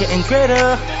jealous, I'm getting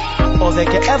greater. All they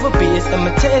can ever be is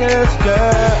imitators,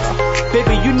 girl.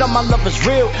 Baby, you know my love is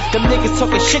real. Them niggas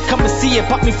talking shit, come and see it,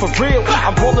 pop me for real.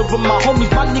 I'm rolling with my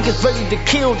homies, my niggas ready to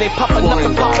kill. They popping up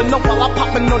and popping up while I'm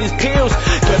popping all these pills.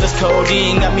 Girl, this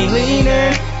codeine got me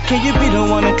leaning. Can you be the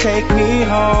one to take me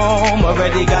home?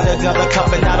 Already got another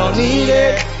cup and I don't need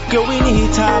it. Girl, we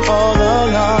need time all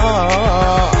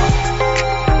along.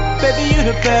 Baby, you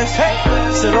the best,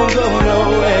 so don't go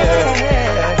nowhere.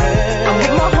 I'm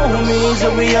with my homies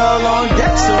and we all on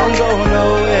deck, so don't go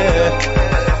nowhere.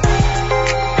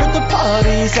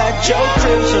 Parties at your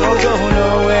crib, so don't go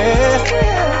nowhere.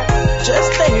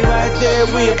 Just stay right there,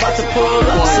 we about to pull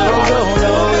up, so don't go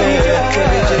nowhere.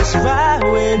 Baby, just ride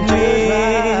with me,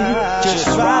 just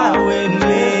ride with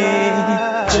me,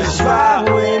 just ride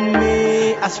with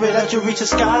me. I swear that you'll reach the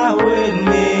sky with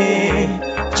me.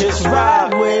 Just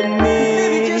ride with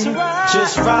me,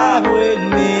 just ride with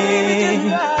me,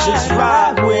 just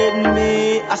ride with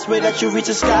me. I swear that you'll reach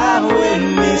the sky with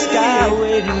me, sky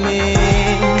with me.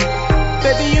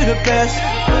 Baby, you the best,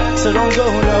 so don't go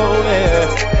nowhere.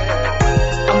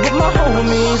 I'm with my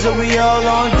homies and we all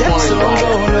on deck, so don't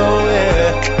go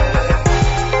nowhere.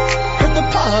 Put the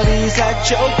parties at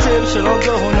your crib, so don't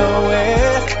go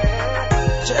nowhere.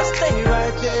 Just stay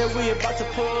right there, we about to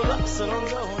pull up, so don't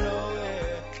go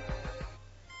nowhere.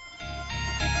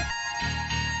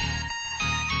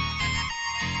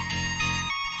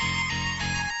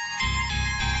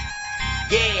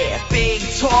 Yeah, big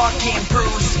talking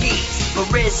brewskis.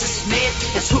 Marissa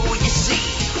Smith is who you see.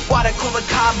 Water cooler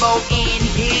combo in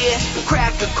here.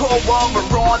 Crack a cold one,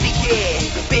 we're on the air.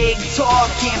 Big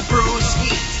talking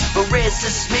brewskis. Marissa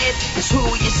Smith is who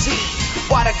you see.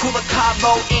 Water cooler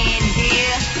combo in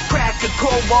here. Crack a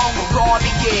cold one, we're on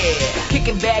the air.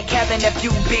 Kicking back, having a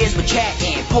few beers, we're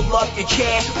chatting. Pull up your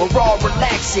chair, we're all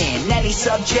relaxing. Any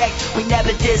subject, we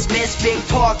never dismiss. Big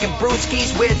talk and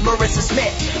brewskis with Marissa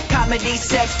Smith. Comedy,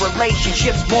 sex,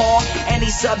 relationships, more.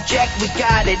 Any subject, we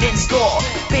got it in store.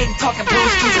 Big talk and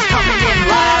brewskis is coming in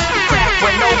live. Crack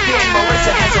when open,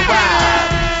 Marissa has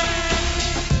arrived.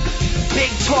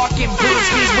 Big talk and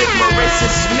brewskis with Marissa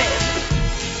Smith.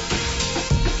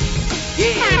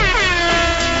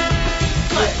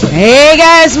 Hey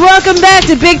guys, welcome back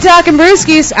to Big Talkin'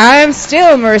 Brewskis. I'm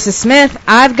still Marissa Smith.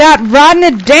 I've got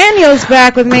Rodney Daniels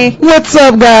back with me. What's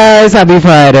up, guys? Happy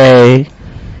Friday.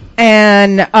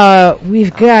 And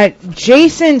we've got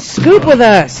Jason Scoop with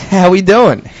us. How we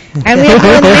doing? And we have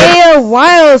Linnea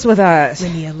Wiles with us.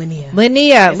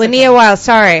 Linnea Wiles,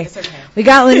 sorry. It's okay. We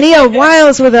got Linnea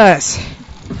Wiles with us.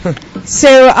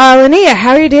 So, Linnea,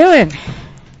 how are you doing?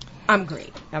 I'm great.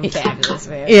 I'm fabulous,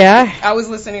 man. Yeah? I was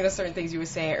listening to certain things you were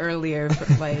saying earlier,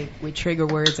 like with trigger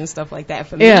words and stuff like that.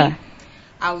 For me, Yeah.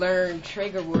 I learned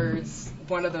trigger words.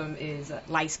 One of them is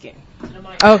light skin.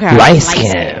 Okay. Light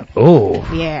skin. Ooh.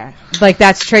 Yeah. Like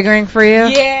that's triggering for you?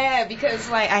 Yeah, because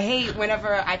like I hate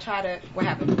whenever I try to. What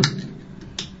happened?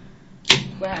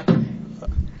 What happened?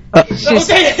 She's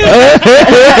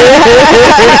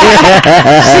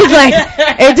like,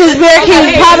 it just very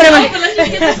keeps popping in my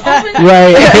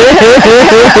Right.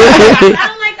 I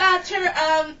don't like trigger.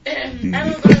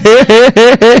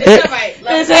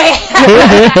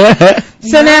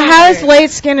 So now, how is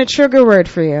light skin a trigger word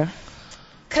for you?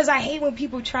 Because I hate when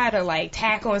people try to like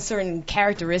tack on certain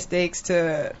characteristics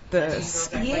to the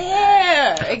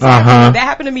yeah, exactly. That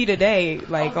happened to me today,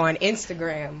 like on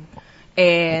Instagram,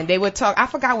 and they would talk. I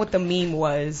forgot what the meme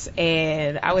was,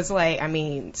 and I was like, I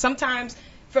mean, sometimes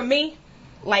for me,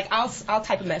 like I'll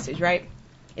type a message, right,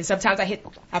 and sometimes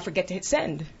I forget to hit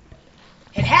send.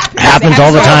 It happens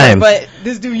all the time. But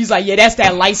this dude, he's like, yeah, that's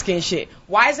that light skin shit.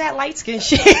 Why is that light skin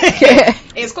shit?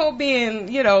 It's called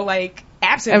being, like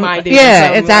absent-minded.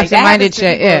 Yeah, it's like, absent-minded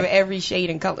shit. Yeah, of every shade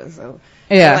and color. So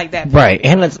yeah, I like that. Right,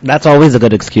 and that's always a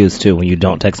good excuse too when you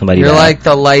don't text somebody. You're back. like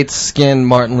the light-skinned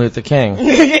Martin Luther King.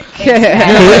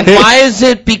 Exactly. Why is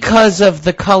it because of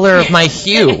the color of my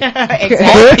hue? Exactly.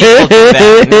 More people do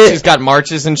that. And then she's got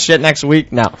marches and shit next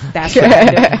week. No. That's what I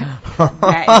do. That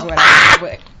is what I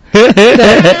do. So,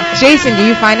 Jason, do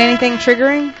you find anything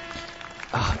triggering?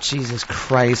 Oh, Jesus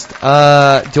Christ. Do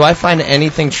I find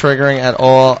anything triggering at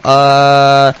all?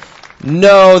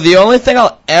 No. The only thing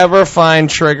I'll ever find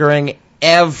triggering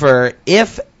ever,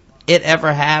 if it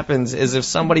ever happens, is if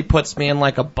somebody puts me in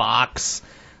like a box.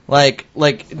 Like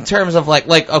in terms of like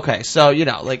okay, so I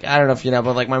don't know if you know,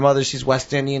 but like my mother, she's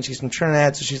West Indian, she's from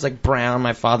Trinidad, so she's like brown.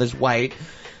 My father's white.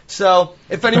 So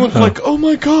if anyone's like, oh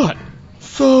my God,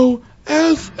 so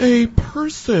as a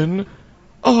person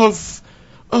of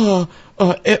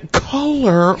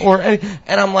color or and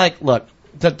I'm like, look,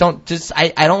 don't just I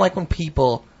don't like when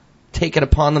people take it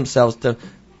upon themselves to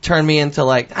turn me into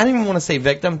like, I don't even want to say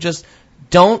victim, just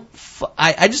don't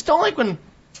I just don't like when,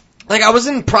 like, I was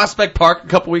in Prospect Park a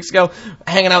couple weeks ago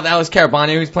hanging out with Alex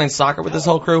Carabano, who's playing soccer with his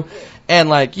whole crew, and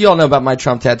like, you all know about my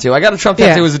Trump tattoo. I got a Trump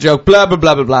tattoo as a joke, blah blah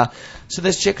blah blah blah. So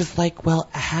this chick is like, well,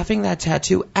 having that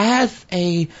tattoo as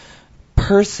a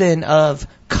person of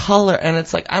color, and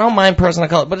it's like, I don't mind person of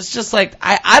color, but it's just like,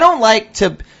 I don't like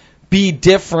to be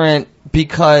different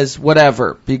because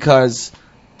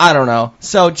I don't know.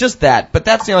 So just that. But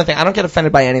that's the only thing. I don't get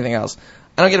offended by anything else.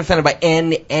 I don't get offended by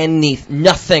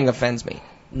nothing offends me.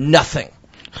 Nothing.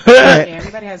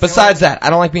 Everybody has Besides that, I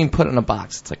don't like being put in a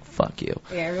box. It's like, fuck you.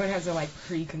 Yeah, everyone has a like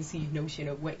preconceived notion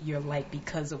of what you're like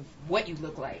because of what you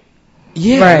look like.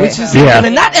 Yeah, Right. which is, Yeah. I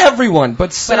mean, not everyone,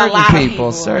 but certain a lot of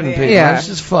people, people, Yeah. It's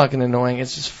just fucking annoying.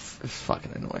 It's just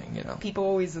fucking annoying, you know. People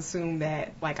always assume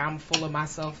that like I'm full of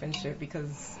myself and shit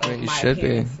because of Right, you my should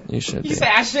appearance. be. You should You be. say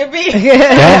I should be?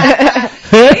 Yeah.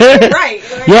 Right.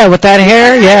 Like, Yeah, with that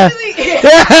hair,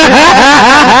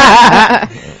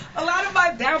 a lot of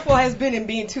my downfall has been in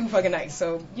being too fucking nice,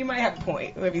 so you might have a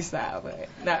point. Let me style, but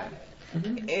nah.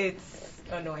 It's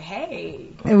annoying. Hey.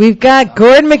 We've got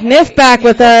Gordon McNiff back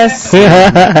with us.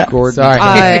 Gordon.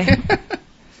 Sorry.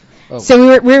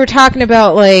 So we were talking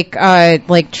about like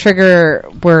trigger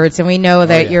words, and we know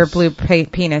that yes. your blue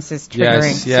penis is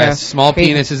triggering. Yes. So Small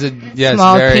penis is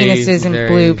small very, penises and very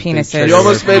blue big penises. trigger You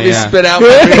almost word for made me yeah. spit out.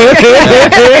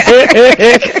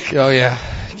 Oh yeah,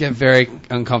 get very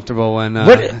uncomfortable when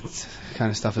What- that kind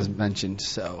of stuff is mentioned.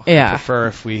 So Yeah. I prefer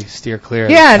if we steer clear.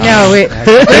 Yeah, no, we're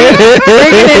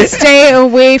gonna stay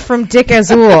away from Dick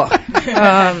Azul.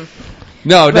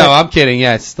 No, I'm kidding.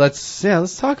 Yes, let's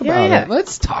talk about Yeah. it.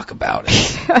 Let's talk about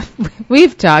it.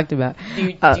 We've talked about. Do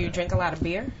you drink a lot of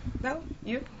beer? No,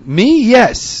 you? Me,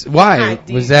 yes. Why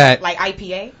Do was you- that? like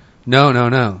IPA?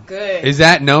 No. Good. Is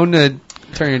that known to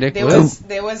turn your dick blue?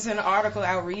 There was an article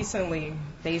out recently.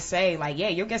 They say like, yeah,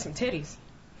 you'll get some titties.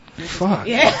 Fuck.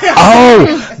 Yeah.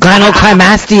 Oh,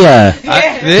 gynecomastia.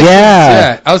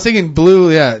 Yeah. I was thinking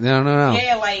blue. Yeah. No.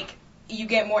 Yeah, like you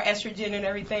get more estrogen and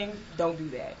everything. Don't do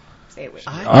that. Stay away.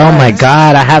 Oh my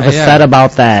God, I have a set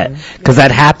about that. Because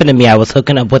that happened to me. I was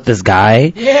hooking up with this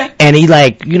guy. Yeah. And he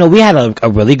we had a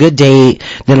really good date.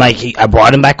 Then I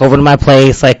brought him back over to my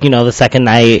place, the second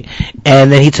night.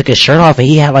 And then he took his shirt off and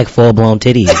he had full blown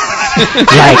titties.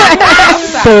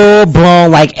 Full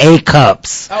blown A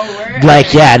cups. Oh, word?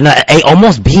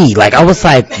 Almost B. I was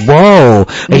like, whoa.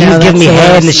 He was giving me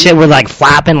head and the shit was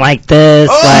flapping like this.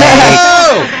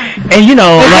 And they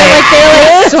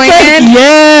were swinging.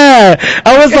 Yeah,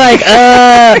 I was like,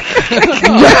 you're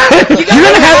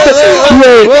gonna have to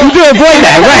you avoid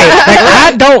that,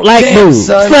 right? I don't like boobs.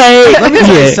 Let me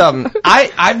tell you something.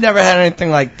 I've never had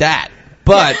anything like that,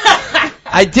 but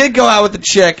I did go out with a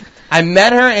chick. I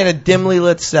met her in a dimly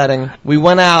lit setting. We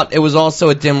went out. It was also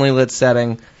a dimly lit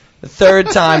setting. The third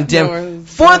time, dim.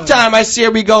 Fourth time, I see her.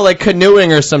 We go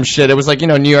canoeing or some shit. It was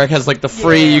New York has the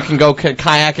free. You can go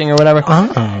kayaking or whatever.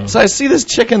 Oh. So I see this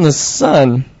chick in the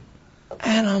sun,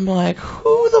 and I'm like,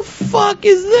 who the fuck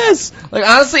is this?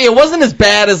 Honestly, it wasn't as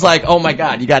bad as oh my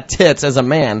God, you got tits as a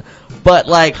man. But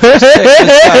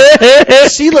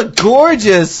she looked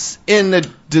gorgeous in the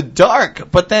dark,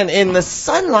 but then in the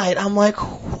sunlight, I'm like,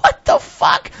 what the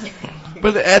fuck?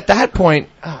 But at that point,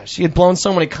 she had blown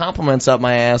so many compliments up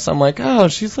my ass. I'm like,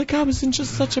 she's like, I was in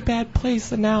just such a bad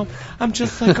place, and now I'm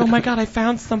just like, oh my God, I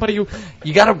found somebody who.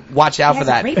 You gotta watch out for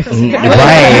that. Right.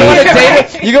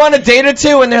 You go on a date or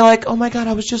two, and they're like, oh my God,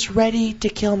 I was just ready to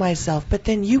kill myself, but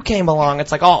then you came along.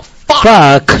 It's like, oh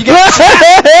fuck. You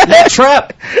get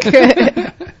trapped.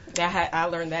 I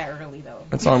learned that early though.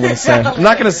 That's all I'm gonna say. I'm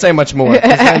not gonna say much more,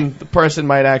 'cause then the person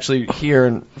might actually hear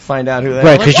and find out who they are.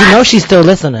 Right, because she's still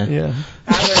listening. Yeah.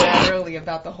 I learned that early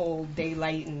about the whole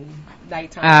daylight and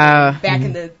nighttime. Back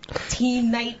in the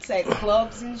teen nights at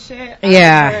clubs and shit.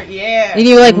 Yeah. Yeah. And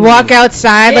you walk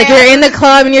outside, you're in the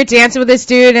club and you're dancing with this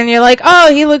dude and you're like,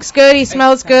 oh, he looks good, he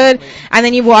smells good. And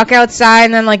then you walk outside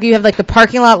and then you have the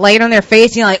parking lot light on their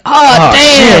face and you're like, oh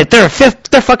damn. Shit,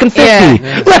 they're fucking 50.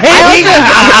 Yeah.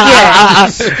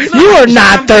 You are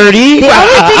not 30. The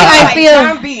only thing I feel,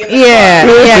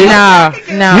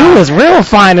 no. You was real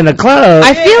fine in the club.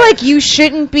 I feel like you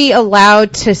shouldn't be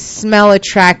allowed to smell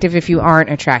attractive if you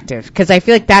aren't attractive, because I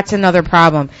feel like that's another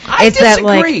problem. I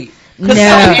disagree. No.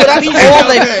 That's all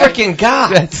they freaking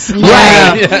got. Right.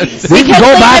 Yes. We can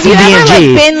go buy some Have you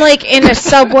D&G. ever been in a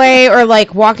subway or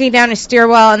walking down a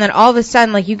stairwell and then all of a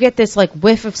sudden you get this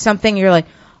whiff of something and you're like,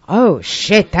 oh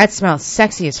shit, that smells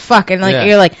sexy as fuck, and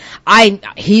you're like,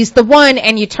 he's the one,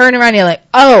 and you turn around and you're like,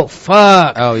 oh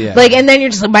fuck, oh yeah, and then you're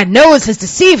just like, my nose has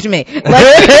deceived me. That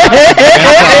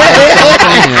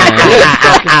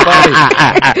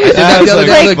was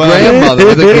the grandmother,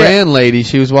 or the grand lady.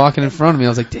 She was walking in front of me. I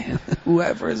was like, damn,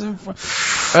 whoever is in front.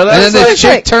 And then the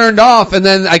chick turned off, and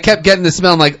then I kept getting the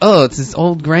smell. I'm like, oh, it's this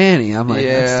old granny. I'm like,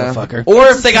 that's the fucker. Or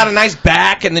if they got a nice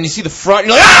back, and then you see the front,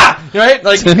 you're like, ah, right?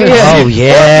 Oh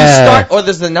yeah. Or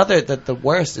there's another that the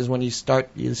worst is when you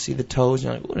see the toes,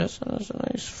 and you're like, ooh, that's a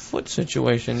nice foot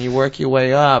situation. You work your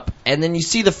way up, and then you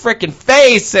see the frickin'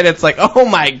 face, and it's like, oh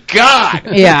my God.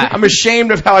 Yeah. I'm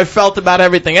ashamed of how I felt about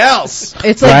everything else.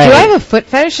 It's like, do I have a foot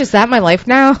fetish? Is that my life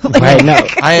now? Right, no.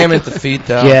 I am into feet,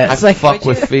 though. Yeah. I fuck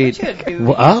with feet.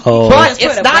 Uh-oh. But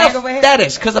it's not a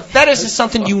fetish, because a fetish is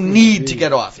something you need to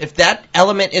get off. If that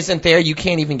element isn't there, you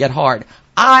can't even get hard.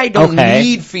 I don't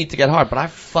need feet to get hard, but I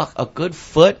fuck a good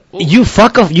foot. You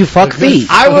fuck feet.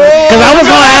 I will. Because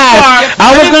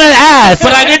I was gonna ask.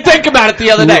 But I didn't think about it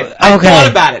the other day. I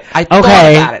thought about it. I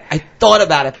thought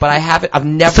about it, but I haven't. I've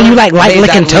never. So you like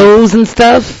licking toes and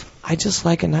stuff? I just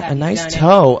like a nice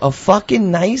toe. A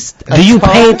fucking nice. Do you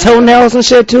paint toenails and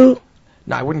shit too?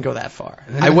 No, I wouldn't go that far.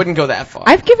 I wouldn't go that far.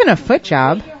 I've given a foot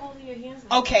job.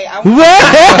 Okay, I was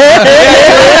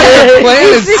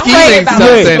scheming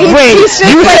something.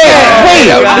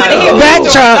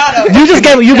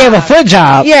 You gave a foot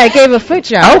job. Yeah, I gave a foot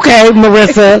job. Okay,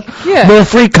 Marissa. Yeah. Little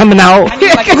freak coming out.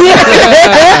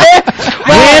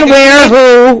 When, where,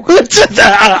 who? This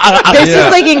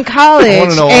is like in I college,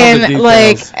 wanna know all the and details.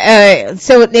 like,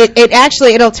 so it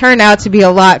actually it'll turn out to be a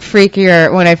lot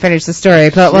freakier when I finish the story.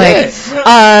 But like,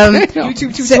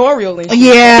 YouTube tutorial and shit.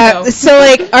 yeah. So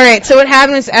like, all right. So what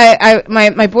happened is,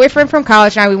 my boyfriend from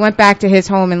college and I, we went back to his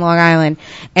home in Long Island,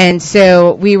 and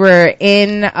so we were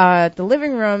in the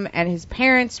living room, and his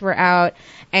parents were out.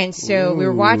 And so we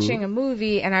were watching a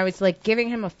movie, and I was like giving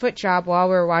him a foot job while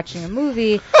we were watching a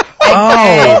movie,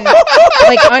 and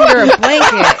like under a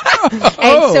blanket.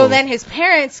 And so then his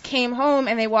parents came home,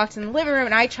 and they walked in the living room,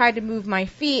 and I tried to move my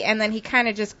feet, and then he kind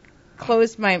of just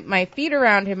closed my feet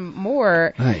around him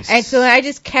more. Nice. And so I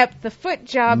just kept the foot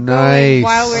job Nice. going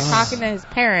while we were talking to his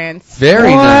parents.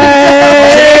 Very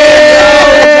nice.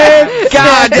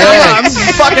 God damn, I'm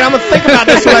gonna think about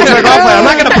this when I jerk off. I'm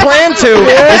not gonna plan to.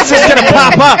 It's just gonna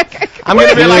pop up. I'm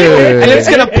gonna be like, and it's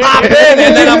gonna pop in,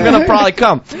 and then I'm gonna probably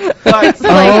come. But,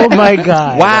 Oh my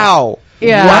god. wow.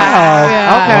 Yeah. Wow.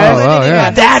 Yeah. Oh, yeah.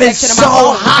 That is so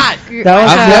hot. I've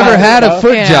never had a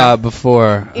foot Yeah. job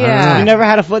before. Yeah. You never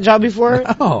had a foot job before?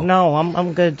 No. No,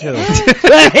 I'm good too. I'll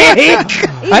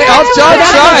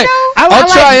try. I'll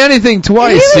try anything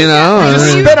twice, you know.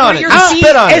 Just spit on it. Just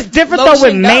spit on It's it. different though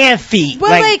with man feet. Well,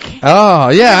 like Oh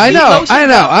yeah, I know. I'm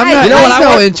not. You know what I no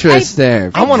want? interest there.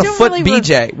 I want a don't foot really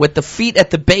BJ with the feet at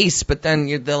the base, but then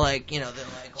they're like, they're like.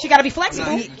 She gotta be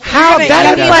flexible. How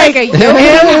that is like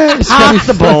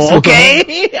impossible, okay?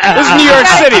 This is New York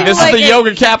City. This is the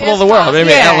yoga capital of the world. Maybe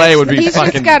Yeah. LA would be He's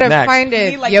fucking just gotta next. find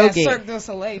a Be like yogi. that Cirque du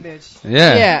Soleil bitch.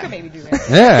 Yeah. You Yeah. could maybe do that.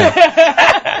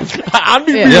 Yeah. I'm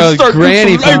Yeah. Yo,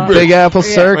 Granny from Big Apple When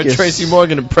Circus. Tracy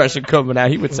Morgan impression coming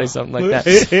out, he would say something like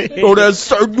that. Oh, that's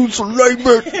Cirque du Soleil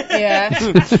bitch. Yeah.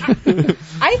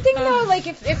 I think though, like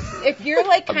if you're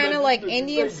like kind of like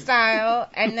Indian style,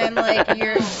 and then like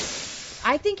you're,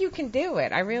 I think you can do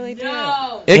it. I really do.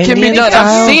 It can be Indian done. style?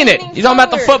 I've seen it. You talking about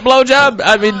the foot blowjob?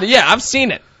 I mean, yeah, I've seen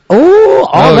it. Ooh,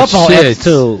 all Oh, up on shit.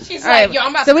 X2. She's All right, like, yo,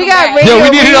 I'm about so to we come got back. radio. Yo, we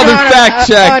need radio another on a- fact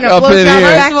check on a up in blowjob here.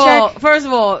 fact check. First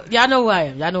of all, y'all know who I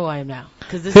am. Y'all know who I am now.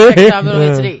 Because this is the second time I've been on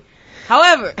here today.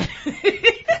 However,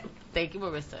 thank you,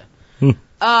 Marissa.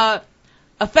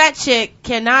 A fat chick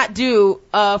cannot do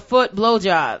a foot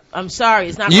blowjob. I'm sorry,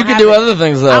 it's not. You gonna can do happen. other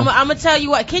things though. I'm gonna tell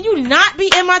you what. Can you not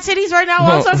be in my titties right now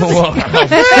while I'm talking to you?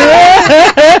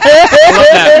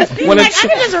 When a Like, I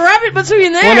can just rub it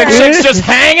between there. when a chick's just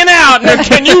hanging out, and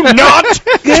can you not?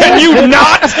 Can you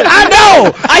not? I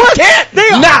know. I can't.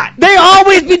 Not. They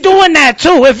always be doing that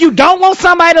too. If you don't want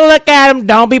somebody to look at them,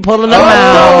 don't be pulling them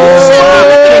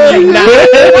out. Can you not?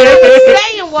 What I was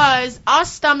saying was, our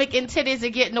stomach and titties are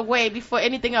getting away before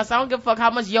anything else. I don't give a fuck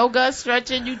how much yoga,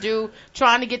 stretching you do,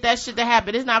 trying to get that shit to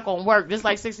happen. It's not gonna work. Just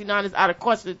like 69 is out of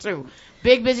question too.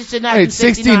 Big bitches should not Wait, do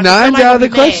 69. 69 's out of the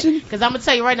question? Because I'm gonna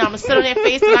tell you right now, I'm gonna sit on their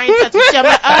face and I ain't touching shit. I'm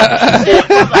like, shit.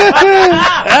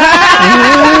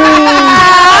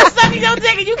 I'm sucking your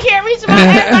dick and you can't reach my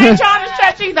ass. I ain't trying to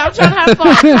stretch either. I'm trying to have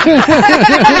fun.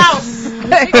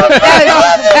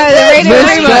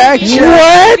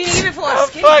 What? Even for a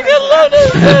skinny Fucking love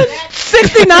this.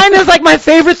 69 is like my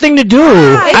favorite thing to do.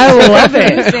 I love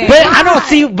it. But I don't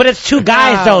see, but it's two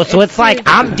guys though, so it's like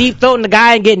I'm deep throating the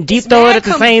guy and getting deep throated at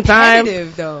the same time.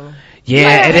 though.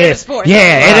 Yeah, it is. sport.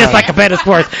 Yeah, it is like competitive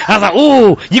sports. I was like,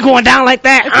 ooh, you going down like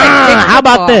that? How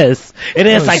about this? It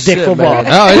is like dick shit, football. man.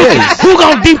 Oh, it is. Who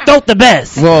gonna deep throat the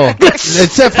best? Well,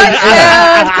 except for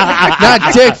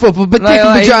not dick football, but dick and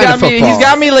Like, vagina football. he's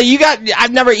got me like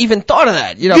I've never even thought of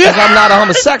that, because I'm not a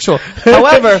homosexual.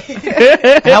 However,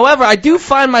 I do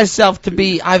find myself to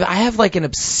be. I have like an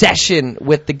obsession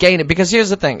with the gay, because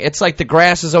here's the thing. It's like the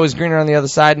grass is always greener on the other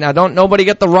side. Now, don't nobody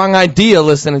get the wrong idea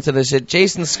listening to this shit.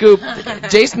 Jason Scoop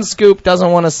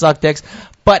doesn't want to suck dicks.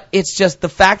 But it's just the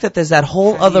fact that there's that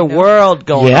whole other world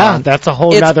going Yeah, on. that's a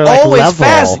whole It's nother like always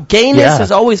level. Gayness Yeah.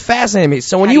 has always fascinated me.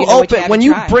 So when How you do you know what you open, haven't when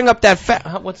you tried? bring up that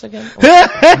what's again? What's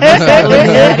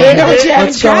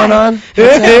What's going on?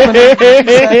 What's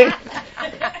happening?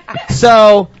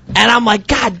 So, and I'm like,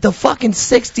 God, the fucking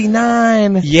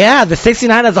 69. Yeah, the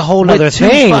 69 is a whole With other two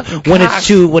thing fucking when cocks.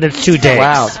 it's two dicks.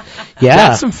 Wow. Yeah.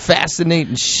 That's some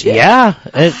fascinating shit. Yeah,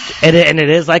 and it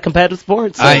is like competitive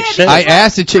sports. So shit. I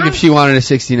asked a chick if she wanted a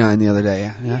 69 the other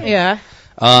day. Yeah.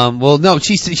 Well, no,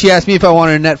 she asked me if I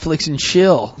wanted a Netflix and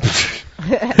chill.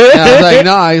 And I was like,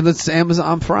 no, let's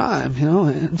Amazon Prime,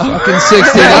 and fucking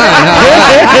 69.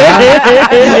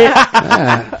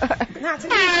 Not to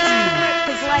me,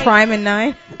 'cause, like, Prime and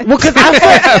 9. Well, because I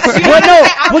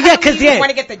yeah, want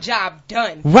to get the job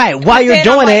done. right. While you're Then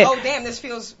doing I'm like, it, oh damn, this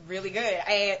feels really good.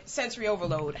 And sensory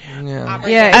overload. Yeah.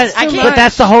 Operate Yeah, that. it's I too can't. but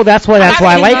that's why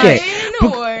I like it.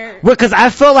 Or Because I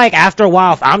feel like after a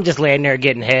while, if I'm just laying there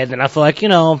getting head, then I feel like,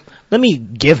 let me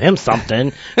give him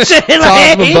something. Toss him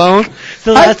a bone.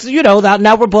 So that's,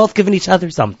 now we're both giving each other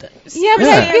something. Yeah, but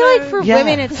I feel like for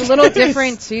women it's a little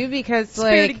different too because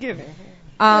Spirit like of giving.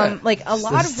 like a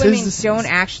lot of women don't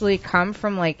actually come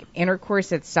from like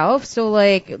intercourse itself. So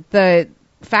like the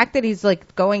fact that he's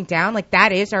like going down, like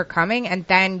that is our coming, and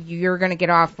then you're gonna get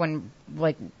off when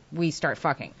like we start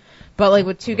fucking. But like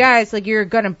with two guys, like you're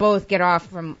gonna both get off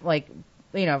from like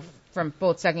from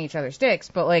both sucking each other's dicks.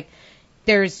 But like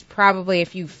there's probably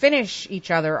if you finish each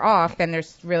other off, then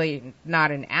there's really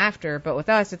not an after. But with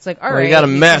us, it's like all right, you got a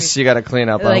mess you got to clean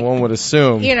up. like, one would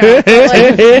assume. But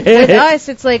like, with us,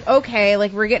 it's like okay,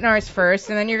 like we're getting ours first,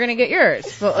 and then you're gonna get yours.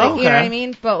 But like you know what I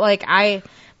mean. But like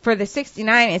for the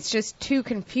 69, it's just too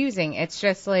confusing. It's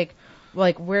just like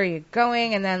where are you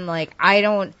going, and then like I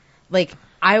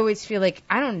always feel like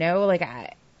I don't know,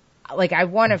 I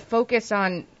want to focus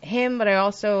on him, but I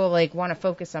also like want to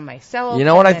focus on myself. You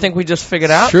know what I think we just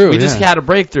figured out? True, we just had a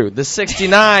breakthrough. The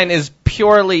 69 is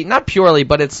not purely,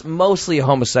 but it's mostly a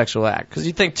homosexual act. Because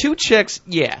you think two chicks,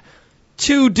 yeah.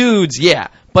 Two dudes, yeah.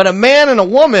 But a man and a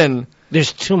woman...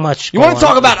 There's too much. You want to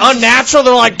talk about unnatural?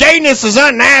 They're like, gayness is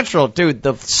unnatural. Dude,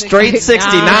 the straight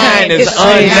 69 is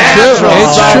unnatural.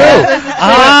 It's true.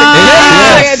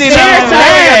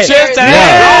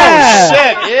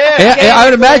 Yeah, I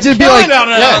would imagine it'd be like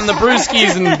on the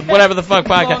Brewskis and whatever the fuck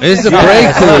podcast. It's a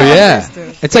breakthrough, yeah.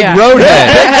 It's like Roadhead.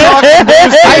 I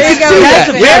can see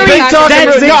that. Yeah, big talking.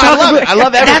 I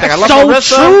love everything. I love That's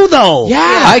so true, though.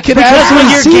 Yeah, I can because when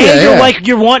you're see gay, that, you're like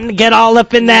you're wanting to get all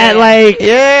up in that, like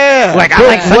like I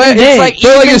like sucking dick. Like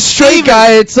a straight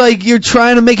guy, it's like you're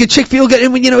trying to make a chick feel good,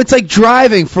 and it's like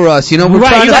driving for us. We're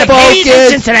trying to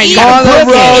focus on the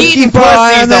road, keep an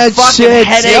eye on that shit.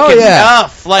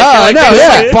 Enough.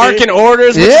 Like barking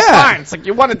orders, which is fine. It's like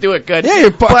you want to do it good. Yeah, you're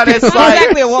barking. But it's It's like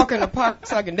exactly a walk in the park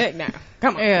sucking dick now.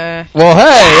 Come on. Yeah. Well, hey.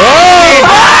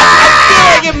 I feel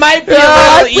like it might be a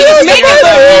little easy.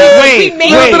 Wait.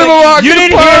 You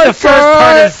didn't hear the first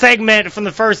part of the segment from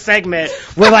the first segment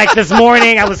where, like, this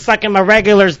morning I was sucking my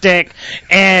regular's dick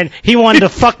and he wanted to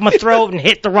fuck my throat and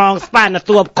hit the wrong spot and I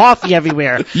threw up coffee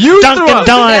everywhere. You Dunkin' threw up.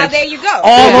 Donuts. Now there you go.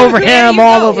 All over There him, you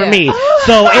all go. over Yeah. me.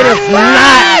 So it is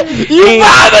not. You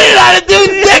vomited on a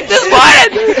dude's dick this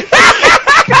morning.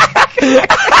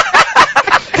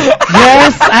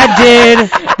 Yes, I did.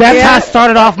 That's how I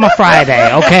started off my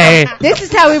Friday, okay? This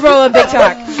is how we roll on Big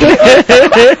Talk. We be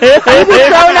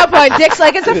throwing up on dicks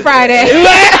like it's a Friday.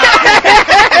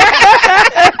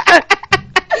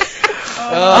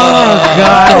 Oh,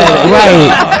 God. Right.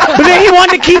 But then he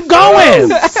wanted to keep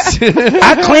going.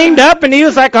 I cleaned up and he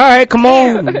was like, all right, come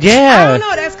on. Yeah. I don't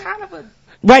know. That's kind of a.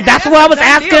 Right, that's what I was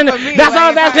asking. for me, That's what I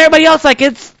was asking everybody else. Like,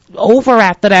 it's over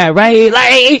after that, right?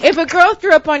 Like, If a girl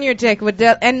threw up on your dick, would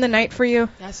that end the night for you?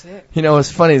 That's it. You know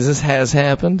what's funny is this has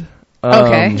happened.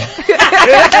 Okay. So you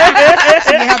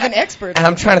have an expert. And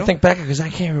I'm trying to think back because I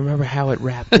can't remember how it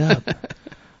wrapped up.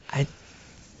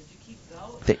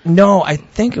 No, I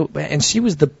think and she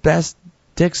was the best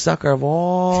dick sucker of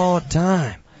all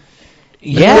time.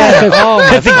 yeah,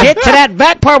 because to get to that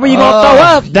back part where you're going to throw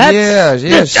up, that's...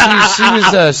 Yeah.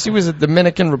 She was a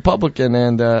Dominican Republican,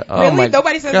 and oh Really? my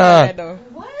Nobody says God. that though.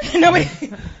 What? Nobody.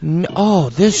 No,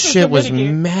 this shit was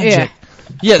Dominican. magic.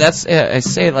 Yeah, that's I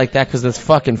say it like that because it's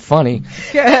fucking funny.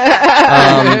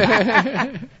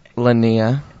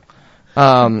 Linnea.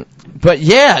 But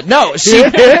yeah, no, she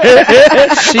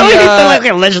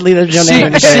allegedly the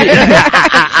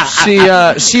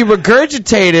she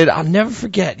regurgitated. I'll never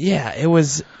forget. Yeah, it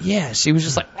was. Yeah, she was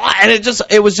just like, and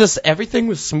it was just everything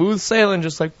was smooth sailing,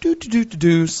 just like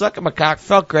do, sucking my cock,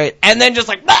 felt great, and then just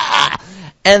like,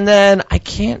 and then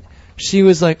she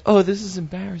was like, oh, this is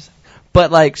embarrassing. But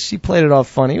like she played it off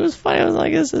funny. It was funny. I was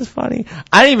like, this is funny.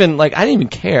 I didn't even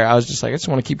care. I was just like, I just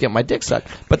want to keep getting my dick sucked.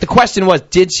 But the question was,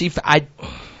 did she?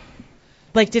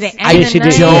 Like, did it end the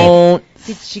night? Don't.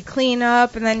 Did she clean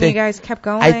up and then you guys kept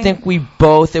going? I think we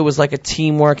both. It was like a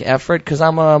teamwork effort because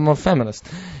I'm a feminist,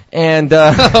 and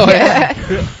no,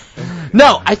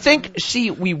 I think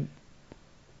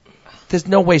there's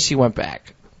no way she went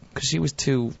back because she was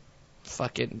too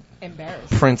fucking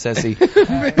embarrassed, princessy.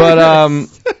 But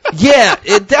yeah,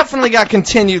 it definitely got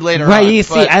continued later on. Right, you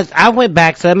see, I went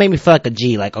back, so that made me feel like a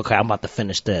G. Like, okay, I'm about to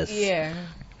finish this. Yeah.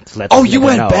 Oh, you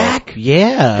went back?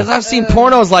 Yeah. Because I've seen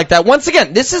pornos like that. Once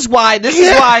again, this is why.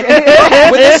 Here,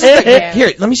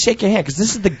 let me shake your hand, because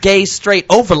this is the gay-straight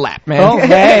overlap, man.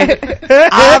 Okay.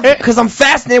 Because I'm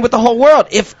fascinated with the whole world.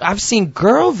 If I've seen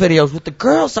girl videos with the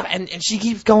girls, and she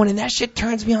keeps going, and that shit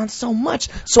turns me on so much.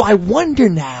 So I wonder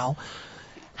now,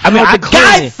 I mean, how I the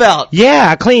guy cleaned. felt. Yeah,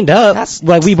 I cleaned up.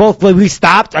 Like we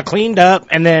stopped. I cleaned up,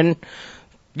 and then,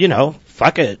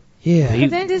 fuck it. Yeah. But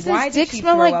then does Why his did dick she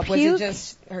smell throw like up? Was puke? it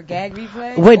just her gag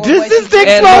reflex? Wait, Or does was this she dick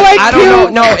just- smell like I don't know.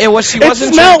 puke? No, it was. She It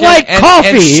wasn't. smelled drinking, like and, coffee.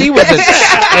 And she was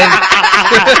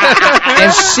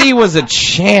and she was a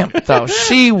champ, though.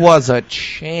 She was a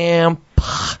champ.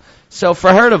 So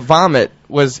for her to vomit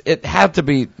it had to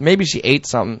be maybe she ate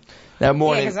something that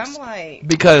morning. Yeah, because I'm like.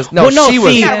 Because she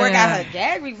was. She gotta work out her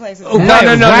gag reflexes. No. Let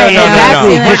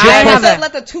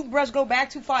the toothbrush go back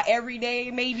too far every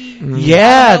day, maybe.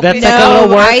 Yeah, that's like a little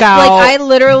workout. I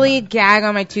literally gag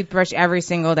on my toothbrush every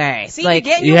single day. See, like,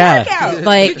 you get your workout.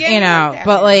 Like, You get your workout.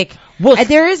 but like,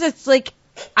 there is, it's like,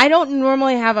 I don't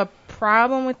normally have a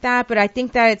problem with that, but I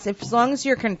think that it's, as long as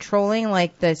you're controlling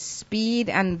like the speed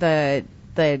and the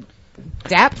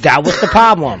depth. That was the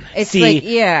problem. It's See, like,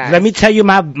 yeah. let me tell you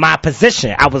my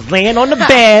position. I was laying on the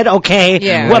bed,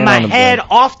 okay, with my head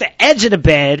off the edge of the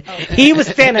bed. Okay. He was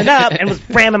standing up and was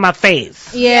ramming my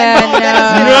face. Yeah,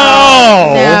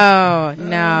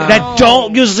 no. That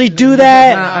don't usually do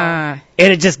that.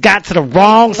 And it just got to the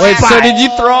wrong spot. Wait, so did you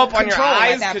throw up on your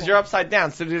eyes because you're upside down?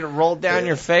 So did it roll down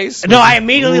your face? No, I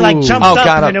immediately jumped up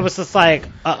and it was just like,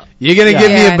 you're gonna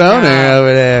give me a boner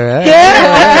over there, right?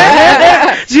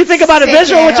 Yeah. Did you think about a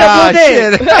visual with your blue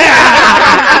dick?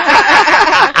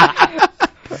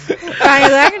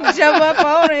 I can jump up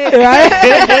on it. Right?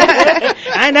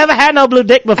 I ain't never had no blue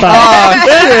dick before.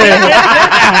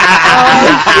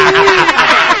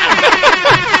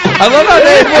 I love how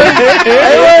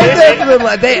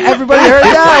everybody heard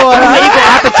that one. Equal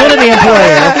opportunity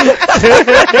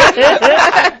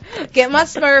employer. Get my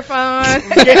Smurf on.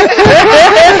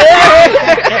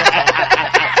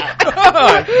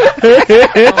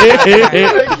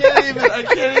 I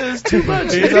can't even. It's too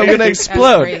much. I'm gonna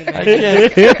explode. I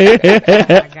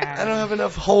can't. I don't have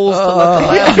enough holes to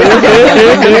let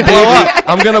the laugh.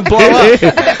 I'm gonna blow up.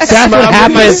 That's what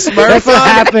happened. That's what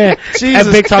happened.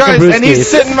 Jesus Big Christ! And he's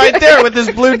sitting right there with his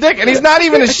blue dick, and he's not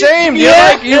even ashamed. You're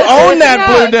like, you own that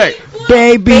blue dick.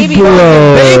 Baby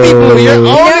blue. Baby blue. You're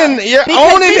owning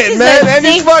it, man. And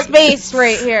this is space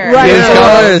right here.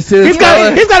 Right. He's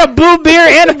got a blue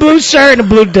beard and a blue shirt and a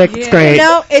blue dick. It's great.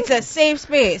 No, it's a safe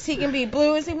space. He can be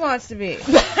blue as he wants to be.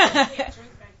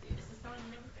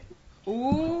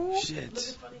 Ooh.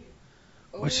 Shit.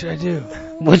 What should I do?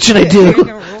 What should I do?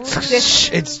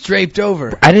 It's draped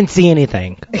over. I didn't see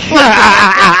anything.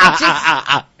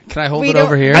 Can I hold it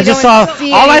over here? I just saw.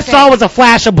 All I saw was a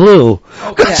flash of blue.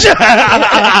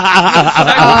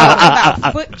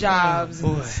 About foot jobs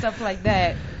and stuff like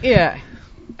that. Yeah.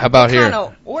 How about here? What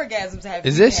kind of orgasms have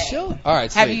Is you this had? chill? All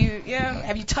right. Have Sweet.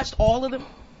 Have you touched all of them?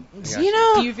 You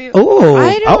know, Do you feel? Ooh,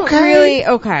 I don't okay. really.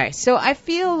 Okay, so I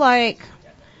feel like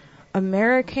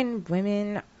American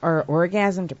women are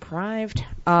orgasm deprived.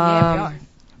 Yeah,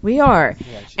 we are.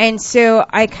 And so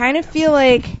I kind of feel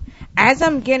like as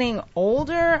I'm getting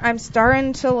older, I'm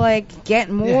starting to like get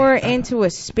more into a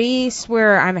space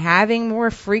where I'm having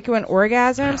more frequent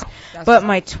orgasms. But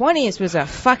my 20s was a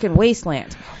fucking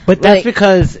wasteland. But that's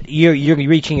because you're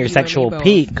reaching your sexual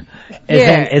peak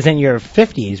is in your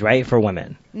 50s, right, for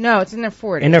women? No, it's in their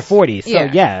 40s. In their 40s.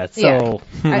 So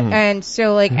and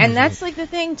so like, and that's like the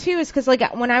thing too, is because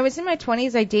like when I was in my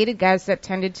 20s, I dated guys that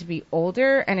tended to be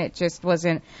older, and it just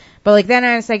wasn't. But like then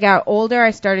as I got older,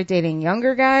 I started dating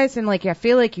younger guys, and like I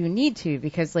feel like you need to,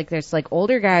 because like there's like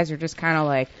older guys are just kind of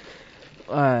like,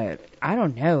 I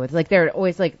don't know, it's like they're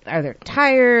always like either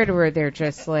tired or they're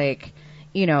just like,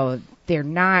 you know, they're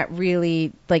not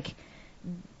really like.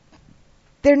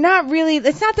 They're not really,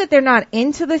 it's not that they're not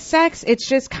into the sex, it's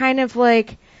just kind of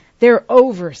like they're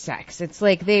over sex. It's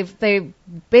like they've been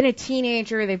a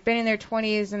teenager, they've been in their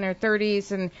 20s and their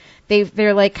 30s, and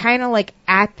they're like kind of like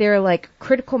at their like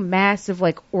critical mass of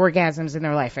like orgasms in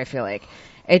their life, I feel like.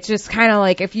 It's just kind of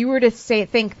like if you were to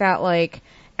think that like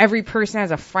every person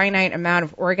has a finite amount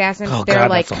of orgasms, they're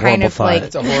like kind of like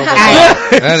That's a horrible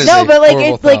thought. no, but like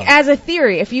it's like as a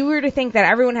theory, if you were to think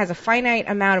that everyone has a finite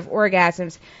amount of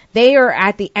orgasms, they are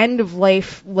at the end of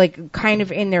life, like kind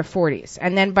of in their 40s,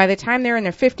 and then by the time they're in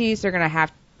their 50s, they're gonna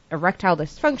have erectile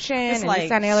dysfunction and like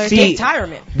this and the other.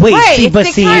 retirement. Wait, right, see, it's but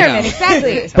see, retirement,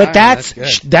 exactly. but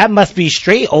that must be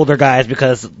straight older guys,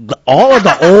 because all of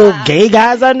the old gay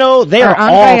guys I know, they are on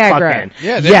all Viagra.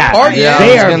 fucking they're party.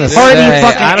 they are gonna party say,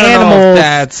 fucking I don't know if animals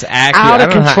that's accurate. out of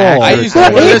I don't know how control. I used to.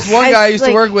 There's one guy I used to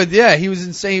like- work with. Yeah, he was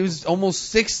insane. He was almost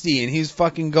 60, and he's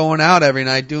fucking going out every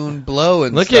night doing blow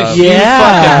and Look stuff. at you,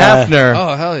 Yeah. fucking Hefner.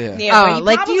 Oh hell yeah. Yeah, but Oh, he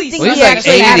like do probably you think Well, he he's like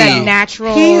actually had 80. a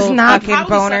natural He's not fucking probably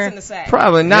sucks boner? in the sack.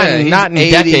 Probably not Yeah, in he's not in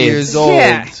 80 decades. years old.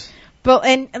 Yeah. But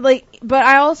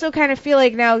I also kind of feel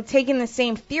like now taking the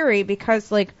same theory,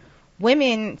 because like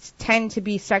women tend to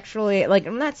be sexually, like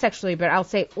not sexually, but I'll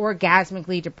say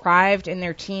orgasmically deprived in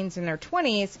their teens and their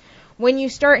 20s. When you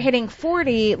start hitting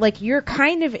 40, like you're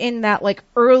kind of in that like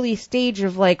early stage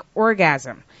of like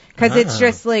orgasm, because it's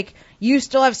just like you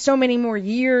still have so many more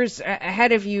years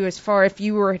ahead of you as far if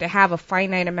you were to have a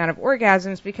finite amount of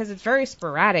orgasms, because it's very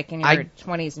sporadic in your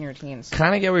 20s and your teens.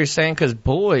 Kind of get what you're saying, because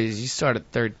boys, you start at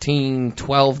 13,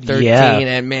 12, 13,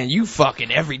 and man, you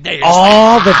fucking every day.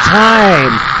 All the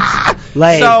time.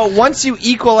 Like, so once you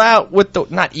equal out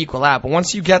with not equal out, but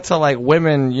once you get to like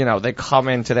women, you know, they come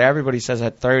into there, everybody says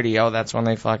at 30, oh, that's when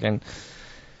they fucking.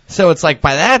 So it's like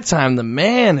by that time the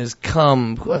man has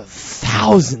come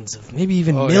thousands of, maybe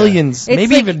even millions,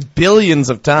 maybe even billions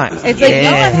of times. It's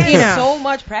like so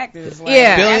much practice. Like,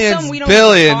 Billions.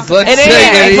 Let's take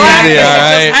it easy, all right?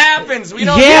 It just happens. We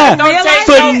don't realize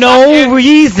for no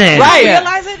reason. Right.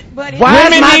 Realize it, but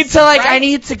women need to I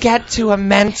need to get to a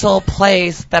mental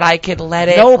place that I could let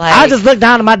it. Nope. Like, I just look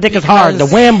down and my dick is hard. The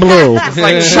wind blew. It's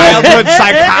like childhood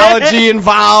psychology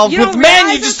involved. With men,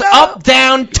 you just up,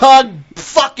 down, tug,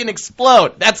 fucking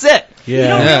explode. That's it. You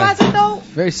don't realize it though,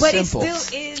 very but simple. it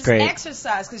still is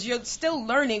exercise, because you're still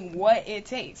learning what it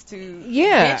takes to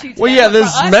get you to well, that. yeah, But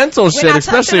there's for us, mental we're shit, not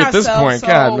especially touching at this ourselves,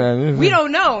 point. God, so man. we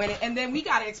don't know, and then we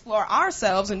gotta explore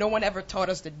ourselves, and no one ever taught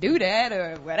us to do that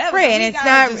or whatever. Right, so and it's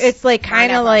not, it's like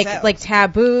kind of like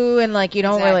taboo, and like you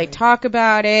don't really talk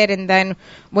about it, and then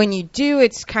when you do,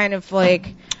 it's kind of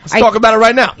like. Let's talk about it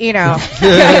right now. You know.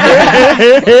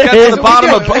 Get to the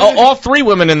bottom of all three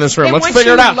women in this room. And Let's once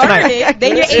figure you it out learn tonight. it,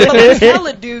 then you're able to tell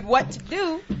a dude what to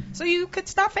do, so you could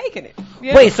stop faking it.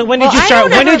 Yeah. Wait, so when did you start?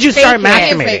 When did you start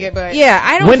masturbating?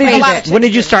 I don't. When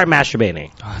did you start masturbating?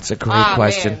 Oh, that's a great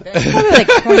question. Probably like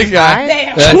 25.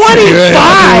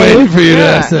 25? For you to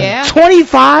ask that. Yeah.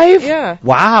 25? Yeah.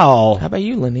 Wow. How about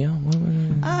you,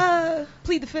 Linnea?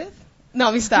 Plead the fifth? No,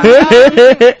 let me stop.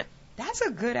 That's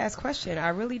a good ass question. I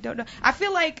really don't know. I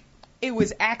feel like it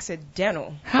was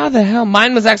accidental. How the hell?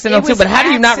 Mine was accidental too, but how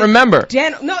do you not remember?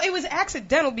 No, it was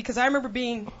accidental because I remember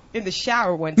being in the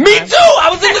shower one time. Me too! I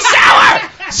was in the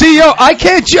shower! See, yo, I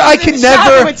can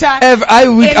never, ever, I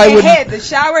would. The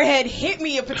shower head hit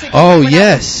me a particular Oh, when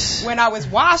yes. when I was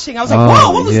washing. I was like,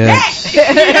 whoa, what was that? You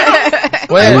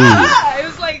know? It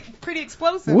was like pretty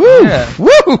explosive. Woo! Yeah.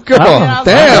 Woo, girl. Damn,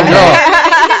 girl.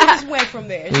 It just went from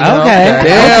there. Okay. Damn,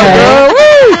 girl.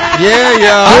 Woo!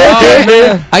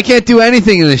 Yeah. I can't do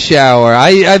anything in the shower.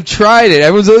 I've tried it.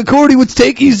 Everyone's like, Cordy, what's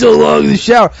taking you so long in the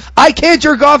shower? I can't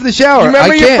jerk off in the shower. You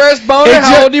remember your first boner?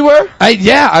 How old you were?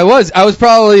 I was. I was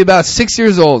probably about 6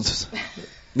 years old.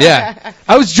 Yeah.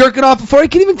 I was jerking off before I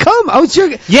could even come. I was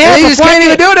jerking. Yeah, you just can't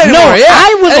even do it anymore. No, yeah.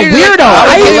 I was a weirdo.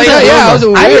 I was a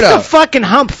weirdo. I used to fucking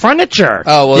hump furniture.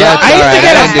 Oh, well, yeah, that's I used to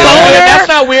get a boner. That's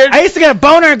not weird. I used to get a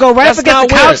boner and go right up against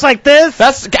the couch like this.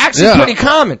 That's actually pretty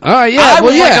common. All right, yeah. I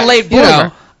was well, like a late you bloomer.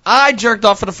 know. I jerked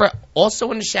off for the first, also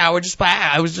in the shower,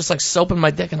 I was just like soaping my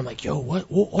dick, and I'm like, yo, what?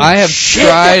 Oh, I have shit.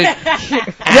 tried.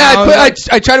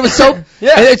 I tried it with soap.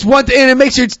 Yeah. And it's one thing, and it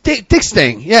makes your dick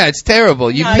sting. Yeah, it's terrible.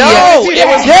 You it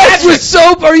was yes with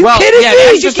soap. Are you kidding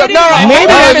me? Just maybe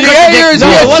it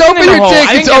soap in your dick.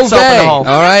 I It's didn't get soap in the okay. hole.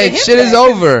 All right, shit is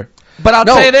over. But I'll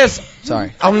tell you this.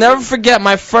 Sorry. I'll never forget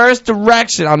my first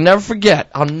erection. I'll never forget.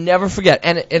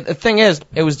 And the thing is,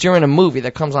 it was during a movie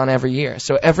that comes on every year.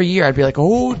 So every year I'd be like,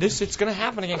 oh, it's going to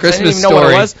happen again. Christmas I didn't even know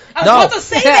what it was. I was about to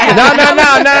say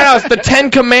that. No. It's the 10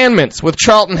 Commandments with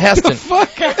Charlton Heston.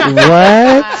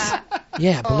 What?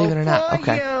 Yeah, believe it or not.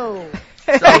 Okay.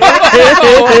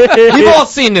 We've all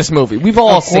seen this movie. We've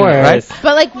all seen it, right?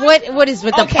 But like, what is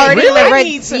with the Okay, party in really? the I red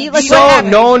need sea? some Like, deep- what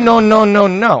happened?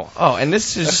 No. Oh, and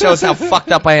this just shows how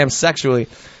fucked up I am sexually.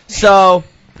 So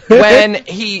when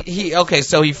he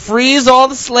frees all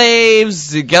the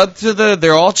slaves,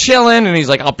 they're all chilling, and he's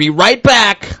like, I'll be right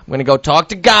back. I'm gonna go talk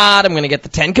to God. I'm gonna get the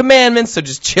 10 Commandments. So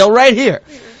just chill right here.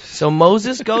 So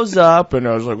Moses goes up, and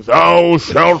I was like, thou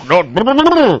shalt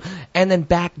not. And then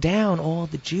back down, all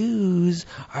the Jews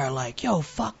are like, yo,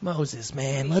 fuck Moses,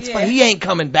 man. Let's fight. He ain't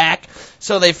coming back.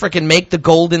 So they freaking make the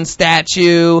golden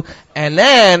statue, and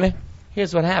then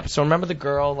here's what happens. So remember the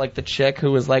girl, like the chick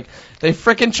who was like, they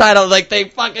freaking try to, like, they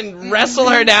fucking wrestle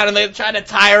her down, and they try to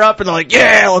tie her up, and they're like,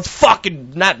 yeah, let's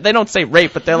fucking, not, they don't say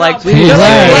rape, but they're like, grabbing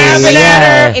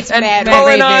at her, It's and mad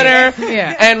pulling on raping. her,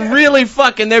 Yeah. and really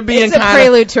fucking, they're being It's a kind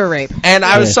prelude to a rape. and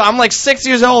I'm like 6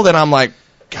 years old, and I'm like,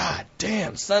 God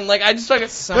damn, son. Like, I just fucking...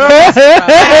 it's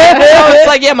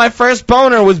like, yeah, my first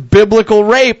boner was biblical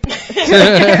rape.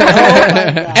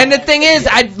 And the thing is,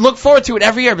 I look forward to it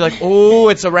every year. I'd be like, oh,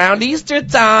 it's around Easter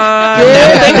time.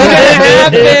 Things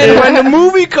are going to happen when the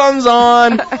movie comes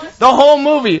on. The whole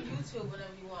movie.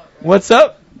 What's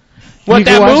up? What, You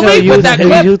can that watch movie? it Put on that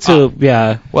clip? YouTube,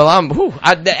 yeah. Well,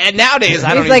 and nowadays,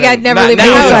 I don't He's like, even... I'd never leave the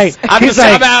now house. I'm He's just,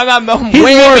 like- I'm he's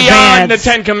way more beyond advanced.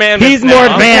 the Ten Commandments. He's more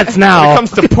now. advanced now. When it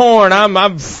comes to porn, I'm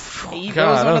He goes God,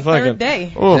 on I'm the fucking- third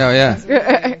day. Oh.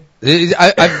 Yeah.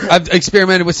 I've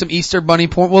experimented with some Easter bunny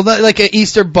porn. Well, not like an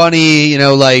Easter bunny, you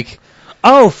know, like.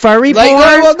 Oh, furry like,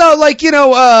 porn? well, no, like, you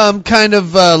know, kind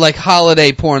of like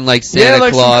holiday porn, like Santa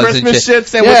like some Claus Christmas and shit.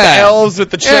 shits and with the elves,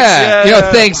 with the chicks. Yeah, you know,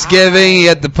 yeah. Thanksgiving, you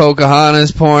get the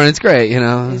Pocahontas porn. It's great, you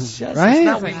know. It's just, right? it's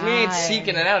not, we ain't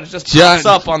seeking it out. It just John- pops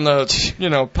up on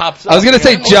the, pops up. I was gonna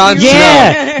say Jon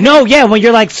Yeah. No, yeah, when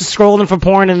you're like scrolling for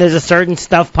porn and there's a certain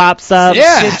stuff pops up.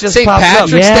 Yeah, Shit just St. pops up.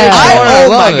 Patrick's Yeah. Day porn. I Oh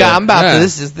love my it. god! I'm about Yeah. to.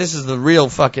 This is the real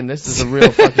fucking. This is the real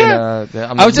fucking.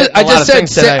 I'm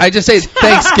I just say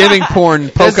Thanksgiving porn,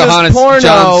 Pocahontas,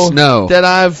 Jon Snow. that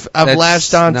I've That's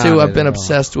latched onto. not I've it been at all.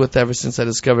 obsessed with ever since I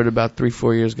discovered it about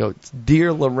 3-4 years ago. It's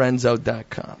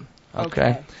DearLorenzo.com.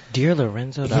 Okay.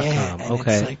 DearLorenzo.com. Yeah, and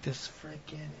okay. it's like this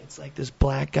freaking, it's like this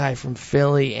black guy from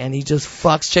Philly, and he just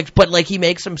fucks chicks, but like he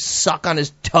makes them suck on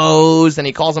his toes, and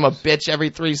he calls them a bitch every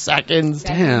 3 seconds.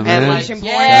 Damn, and man. like, Russian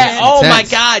yeah, porn. oh my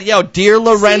intense. god, yo,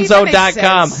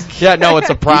 DearLorenzo.com. Yeah, no, it's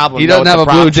a problem. He No, doesn't it's have a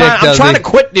problem. blue dick, I'm does trying he? to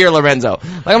quit Dear Lorenzo.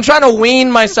 Like I'm trying to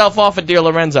wean myself off of Dear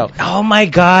Lorenzo. Oh my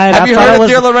god. Have I you thought heard it of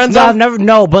was, Dear Lorenzo? No, I've never,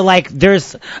 no, but like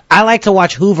I like to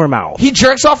watch Hoover Mouth. He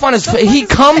jerks off on his. He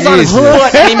comes on his Jesus.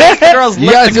 foot, and he makes girls You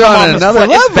lick guys to do come on off his another foot.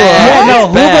 It's level. bad. No,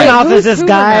 It's bad. Hoover Mouth is this Hoover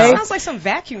guy. Mouth. Sounds like some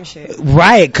vacuum shit.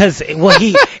 Right, because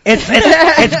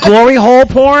it's glory hole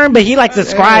porn, but he like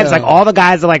describes like all the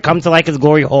guys that like come to like his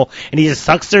glory hole, and he just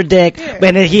sucks their dick. Yeah.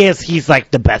 But then he's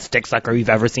like the best dick sucker you've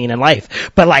ever seen in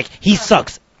life. But like he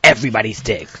sucks everybody's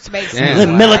dicks. Damn. The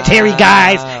military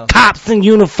guys, cops in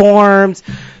uniforms.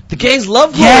 The gays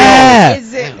love glory Yeah.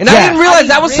 holes. And I didn't realize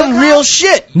that was some real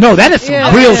shit. No, that is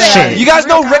some real shit. You guys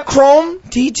know Rick Chrome?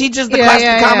 He teaches the class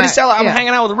yeah, for Comedy yeah. Cellar. I'm Yeah. hanging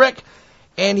out with Rick.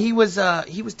 And he was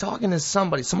talking to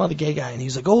somebody, some other gay guy, and he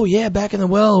was like, "Oh yeah, back in the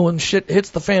well when shit hits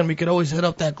the fan, we could always hit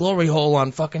up that glory hole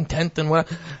on fucking 10th and what."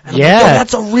 And I'm Yeah. like, yo,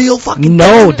 that's a real fucking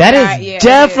No, thing. that is Yeah,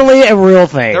 definitely a real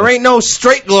thing. There ain't no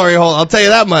straight glory hole. I'll tell you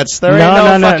that much. There ain't No,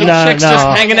 no, no, fucking no, chicks no. just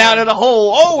hanging out in a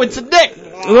hole. Oh, it's a dick.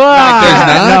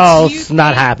 No, Do you it's not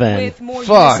think happening. With more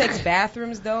Fuck. unisex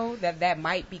bathrooms, though, that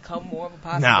might become more of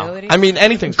a No, possibility. I mean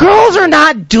anything's. Girls are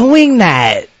not doing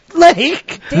that.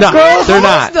 Like, No, Girls they're hoes,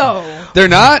 not. though. They're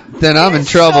not? Then I'm in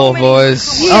trouble,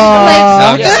 boys. Yeah, No,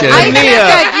 I'm like, just kidding. I think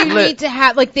that you Lit. need to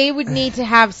have, like, they would need to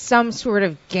have some sort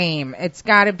of game. It's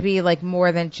got to be, like,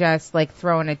 more than just, like,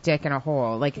 throwing a dick in a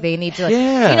hole. Like, they need to, like,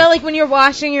 Yeah. you know, like, when you're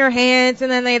washing your hands and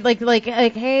then they, like,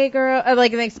 hey, girl,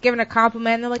 like, and they're giving a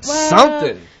compliment and they're like, well,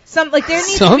 Something. there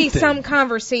needs to be Something. some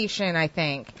conversation, I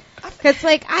think. Because,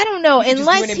 like, I don't know, You could just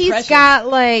do unless an he's impression. got,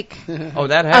 like, Oh,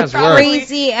 that a has worked.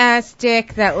 crazy ass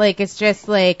dick that like it's just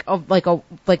like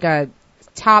a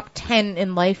top 10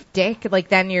 in life dick, like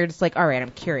then you're just like, all right,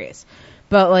 I'm curious.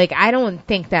 But like I don't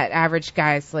think that average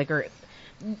guys like are,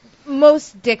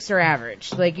 most dicks are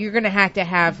average. Like you're gonna have to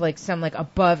have like some like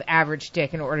above average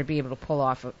dick in order to be able to pull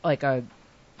off like a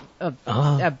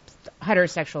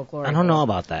heterosexual glory. I don't know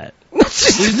about that.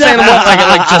 He's saying what,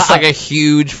 like just like a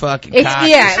huge fucking It's, cock.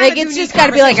 yeah, like it's just got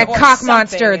to be like a cock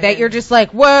monster that you're just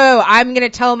like, whoa, I'm gonna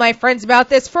tell my friends about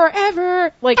this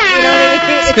forever. Like, you know, what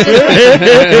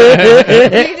I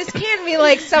mean? You just can't be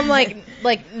like some like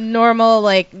normal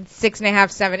like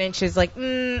 6.5, 7 inches. Like,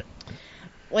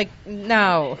 like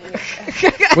no.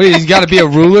 Wait, he's got to be a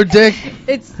ruler dick?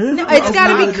 It's got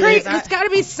to be crazy. It's got to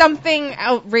be something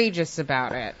outrageous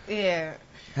about it. Yeah.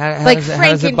 Like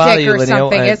Franken dick or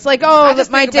something. It's like, I oh,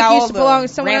 just my think dick about used all to the belong to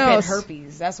someone rampant else.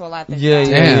 herpes. That's what I think. Yeah, about.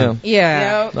 yeah, Damn.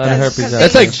 Yeah. A lot of herpes.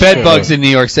 That's like bed bugs in New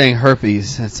York saying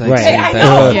herpes. That's like Right. saying I bed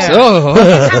know. bugs. Yeah. Oh.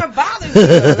 It kind of bothers me.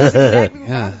 That's exactly what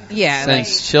Yeah. bothers me. Yeah.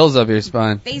 Sends chills up your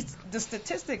spine. The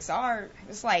statistics are,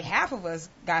 it's like half of us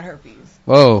got herpes.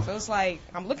 Whoa. So it's like,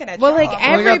 I'm looking at Well, y'all. like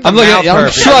every. I'm looking at you. I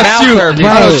don't trust you. I don't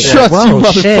trust you,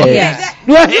 motherfucker. Yeah.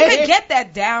 You can get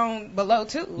that down below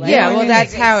too. Like, Yeah, you well, can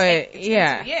that's get how it's- it. it's-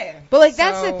 Yeah. Yeah. But like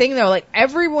that's So- the thing though. Like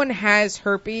everyone has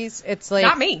herpes. It's like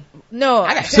Not me. No.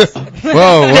 I got tested.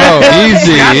 Whoa,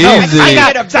 easy, easy.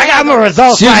 I got my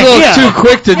results She's right a little here. too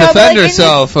quick to No, but, defend like,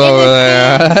 herself in over the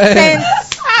there. sense,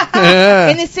 Yeah.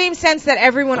 in the same sense that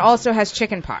everyone also has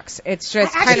chicken pox. It's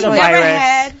just I kind actually of never like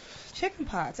had chicken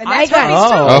pox. And I that's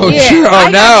got Oh, yeah, sure. Oh, I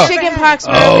no. got chicken pox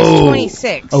when I was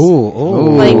 26.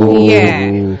 Oh, Like,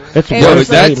 yeah. It's It Yo, was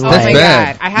that's like, oh my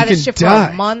bad. God. I had You this can shit for die.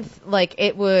 a month. Like,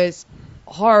 it was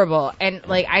horrible. And,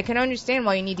 like, I can understand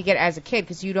why you need to get it as a kid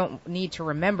because you don't need to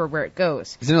remember where it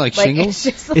goes. Isn't it like Like, shingles?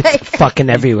 it's just like... fucking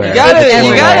everywhere. You gotta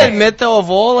everywhere. admit though, of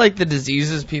all like the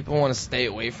diseases people want to stay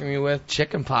away from you with,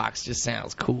 chicken pox just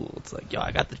sounds cool. It's like, yo,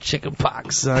 I got the chicken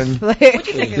pox, son. Like, Yo,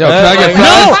 can I get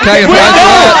fries? Can I get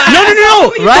fries?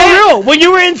 No. For real. When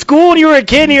you were in school and you were a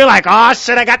kid and you were like, oh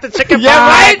shit, I got the chicken Yeah,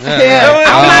 pox. right?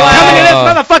 I'm not coming to this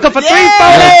motherfucker for 3 Yeah,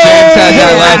 photos. James had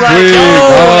that last week.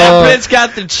 That bitch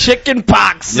got the chicken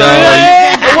pox, son.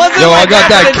 It wasn't Yo, I like got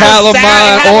that it just calamine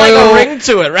sounded- it had like oil. a ring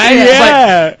to it, right? Yeah. It's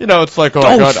like, you know, it's like, oh,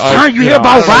 Oh, God, son, you hear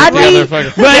about Rodney? Like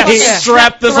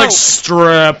strep, there's like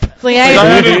strep. like, I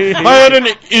had an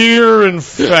ear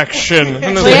infection. And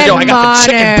it's we like, had yo, I got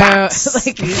the chicken mono. pox.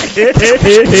 Like,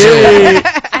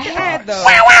 I had the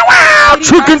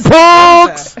Chicken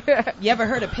pox. You ever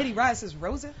heard of pityriasis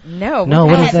rosa? no. No,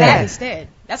 I what had is that that? instead.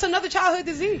 That's another childhood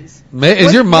disease.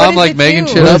 Is your mom what like does it making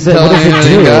do? shit What up? does it- what does it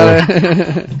telling you do? got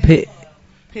it?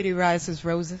 Pityriasis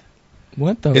rosa.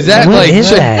 What the? Is that What like is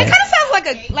chick- that? It kind of sounds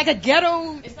like a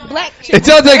ghetto black chicken. It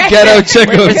sounds like ghetto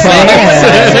chicken pox.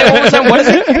 What is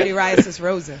it? Pityriasis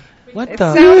rosa. What It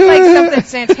the? sounds like something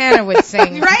Santana would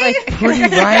sing. Right? Like,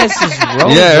 Pityriasis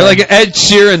rosa. Yeah, or like an Ed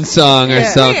Sheeran song or Yeah.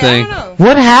 something. Yeah, I don't know.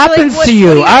 What happens what- to you?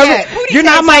 what do you I- get? Hootie You're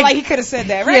not sounds my. like he could have said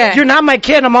that, right? Yeah. You're not my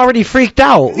kid. I'm already freaked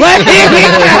out. At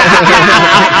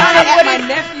my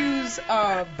nephew's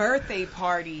birthday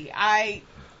party,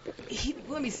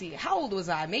 let me see, how old was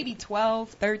I? Maybe 12,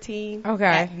 13. Okay.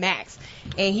 At max.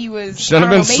 And he was. Should have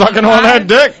I been don't know, sucking maybe on that 5.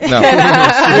 dick. No.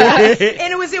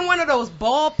 And it was in one of those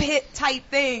ball pit type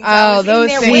things. I oh, was in those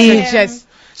there things with are him. just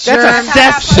That's a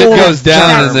that's Shit full goes of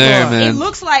down germs. in there, It man.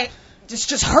 looks like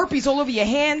just herpes all over your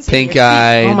hands. and Pink your feet.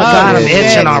 eye. Oh my god, I'm shit.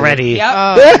 itching already. Yep.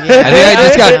 Oh, I think I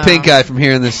just got No. pink eye from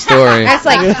hearing this story. That's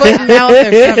like foot and mouth or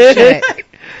some shit.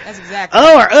 That's exactly.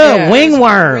 Oh, Yeah.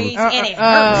 wingworm. And it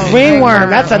Oh. hurts. Ringworm,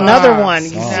 that's another Oh, one.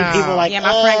 You no. see people like, Yeah,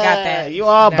 my friend got that. You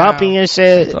all No. bumping and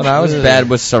shit. Thought I was bad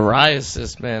with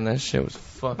psoriasis, man. That shit was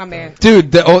fucked. My man.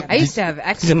 Dude, I used to have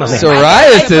eczema.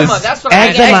 psoriasis. That's what I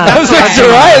Eczema. I was like,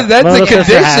 psoriasis, that's Well, a the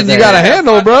sister has condition you it. gotta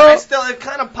handle, bro. Still, it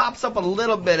kind of pops up a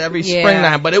little bit every Yeah. spring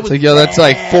now, but it was. It's like, yo, that's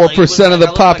like bad. 4% of the I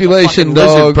looked like a population, fucking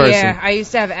lizard dog. person. Yeah, I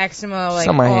used to have eczema like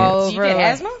Some of my all hands. Do you over. get like-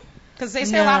 asthma? Because they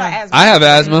say a lot of asthma. I have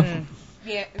asthma.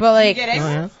 Yeah. But, like- You get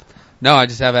asthma? No, I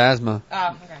just have asthma.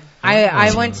 Oh, okay.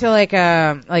 I went to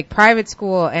like private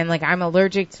school and like I'm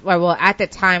allergic to, well at the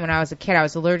time when I was a kid I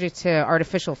was allergic to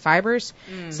artificial fibers.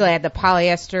 So I had the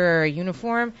polyester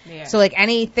uniform. Yeah. So like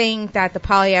anything that the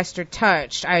polyester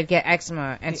touched I would get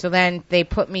eczema. And so then they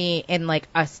put me in like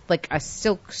a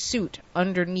silk suit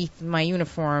underneath my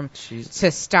uniform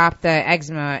to stop the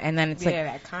eczema and then it's like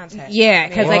that contact. yeah,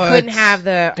 cuz I What? couldn't have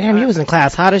the Damn, you was in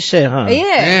class hot as shit, huh? yeah.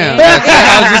 Damn. Yeah.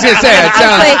 I was just gonna say, it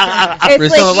sounds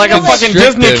It's like Like you a know, fucking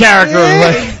restrictive. Disney character.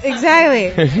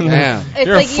 exactly. Damn. It's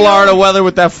You're like, in Florida weather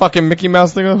with that fucking Mickey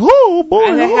Mouse thing. Like, oh boy.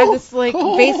 And I had oh. this like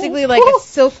basically like a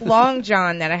silk long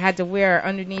john that I had to wear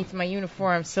underneath my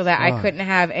uniform so that I couldn't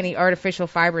have any artificial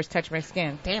fibers touch my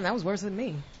skin. Damn, that was worse than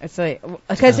me. It's like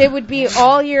because it would be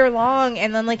all year long,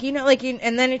 and then like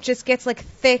and then it just gets like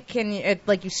thick, and it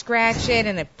like you scratch it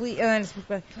and it bleeds.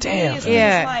 Damn.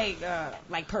 Yeah. It's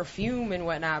like perfume and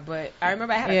whatnot. But I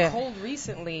remember I had Yeah. a cold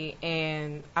recently,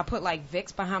 and I put like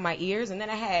Vicks behind my ears, and then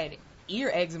I had ear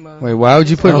eczema. Wait, why would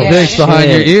you put Yeah. Vicks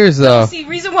behind your ears, though? See,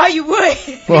 reason why you would.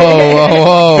 Whoa,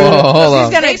 hold She's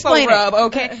on. gonna Explain explain it. rub,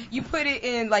 okay? You put it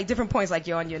in like different points, like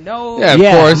you're on your nose. Yeah, of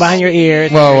Yeah, course. behind your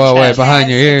ears. Whoa, wait, chest. behind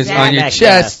your ears, on your Exactly.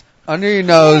 chest, under your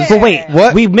nose. But wait,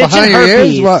 What? we mentioned Behind your ears?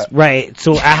 herpes, What? right?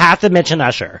 So I have to mention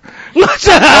Usher. Oh,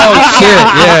 shit,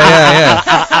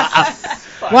 yeah.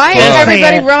 Why is Well,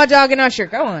 everybody man. raw dogging Usher?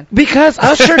 Go on. Because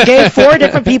Usher gave 4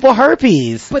 different people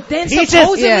herpes. But then He just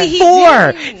supposedly he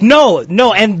 4. didn't.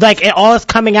 No, and like it all is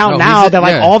coming out No, now he's a- that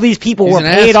like yeah. all these people He's were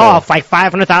an paid asshole. off like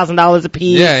 $500,000 a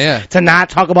piece. Yeah. To not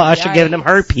talk about Usher Yikes. giving them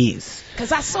herpes.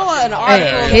 Because I saw an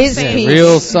article. his saying- piece.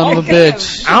 Real son of a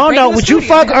bitch. I don't know. Would you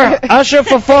fuck Usher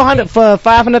for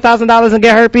 $500,000 and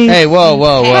get herpes? Hey, whoa.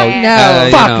 No.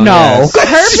 you Fuck know, no. yes.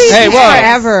 Herpes Hey, is whoa.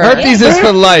 forever. Herpes is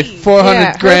for life. 400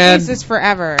 yeah, grand. Herpes is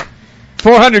forever.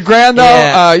 400 grand though.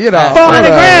 Yeah. You know. 400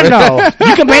 grand whatever. though.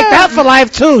 You can make that for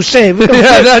life too. Shit. We can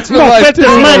Yeah, that's for life flip this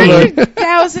too. money.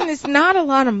 1,000 is not a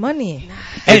lot of money.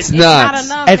 It's Not not.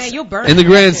 enough, It's- man. You'll burn In the it.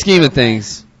 grand scheme of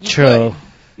things. True.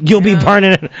 You'll be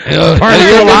burning through a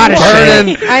You'll lot be of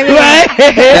burning. shit. I mean,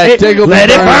 That dick will be Let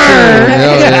it burned,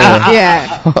 burn. too.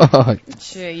 yeah.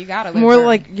 Shit, you gotta live More burn.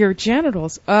 like your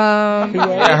genitals. Yeah,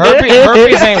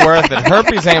 herpes ain't worth it.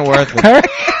 Herpes ain't worth it.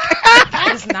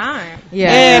 It's not.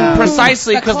 Yeah. And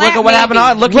precisely because look at what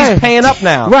happened. Look, he's paying up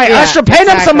now. Right, Yeah, Usher, pay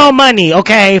them some more money,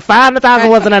 okay? 500,000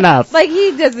 wasn't enough. Like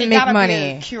he doesn't It make gotta be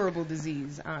a money. curable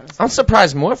disease, honestly. I'm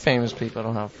surprised more famous people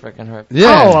don't have freaking herpes.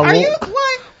 Yeah. Oh, Are you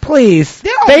what? please.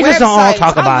 There are They just don't all websites.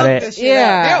 talk I about looked it. this shit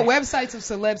Yeah. up. There are websites of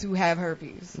celebs who have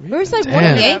herpes. There's like one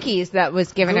Damn. of the Yankees that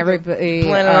was giving everybody.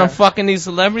 Planning on fucking these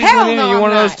celebrities? Hell With you? no, You I'm one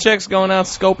of those not. chicks going out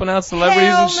scoping out celebrities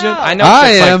Hell and shit? no. I know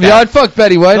I chicks am. like Yeah, that. I'd fuck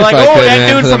Betty White They're if like, I oh, could, that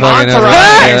man, dude for the from fucking Entourage. Yeah,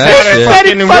 Yeah, that that shit.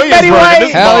 fucking in Fuck Betty Williamsburg. White.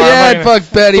 This Hell bar, yeah, I'm I'd fuck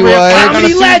Betty Come here, White. fuck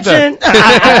Comedy legend.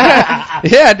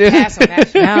 Yeah, dude. Pass on that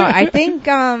shit. No, I think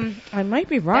I might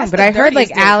be wrong, That's but the I heard like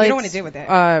dirtiest dick. You Alex don't wanna deal with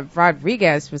that.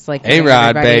 Rodriguez was like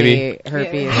A-Rod, giving everybody baby.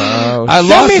 herpes. Oh, I Show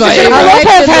lost me my the Jennifer A-Rod.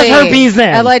 Lopez has herpes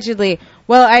then. Allegedly.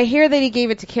 Well, I hear that he gave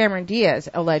it to Cameron Diaz,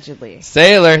 allegedly.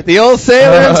 Sailor. The old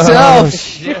sailor himself. Of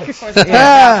course,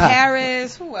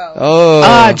 Paris. Who else?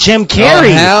 Oh. Jim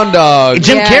Carrey. Oh, hound dog.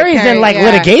 Jim Yeah, Carrey's Carrey, in like yeah.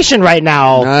 litigation right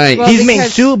now. Nice. Well, He's being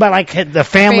because- sued by like the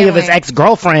family of his Family.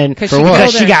 ex-girlfriend 'Cause For she what?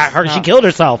 because killed she got her. herself. She killed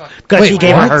herself because Wait, he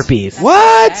gave what? her herpes.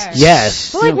 What?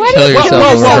 Yes. But like, why Kill do you yourself kill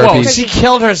with yourself? herpes. She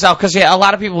killed herself because a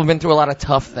lot of people have been through a lot of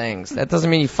tough things. That doesn't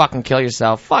mean you fucking kill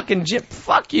yourself. Fuck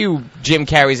you, Jim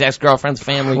Carrey's ex-girlfriend's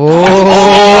family. Oh.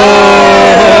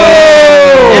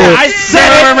 I said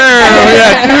it.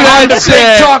 Yeah, do that Big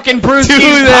shit. talking Bruce Do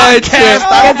Keys that podcast. shit.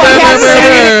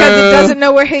 Because it doesn't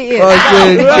know where he is.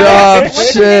 Fucking job Wasn't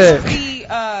shit. this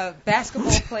the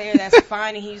basketball player that's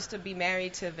fine and he used to be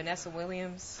married to Vanessa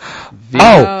Williams? shit.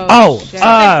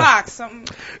 Fox, something.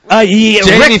 Yeah,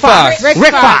 Jamie Rick Fox. Fox.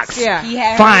 Rick Fox. Yeah. He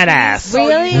had Fine herpes, ass. so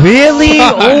Really? you- Really?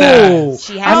 Ooh.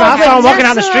 She I had know. I saw him walking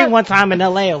down the that's street a- one time in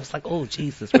L.A. I was like, oh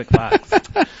Jesus, Rick Fox.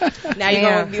 Now you're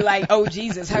Yeah. gonna be like, oh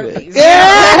Jesus, herpes.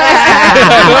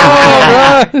 Yeah.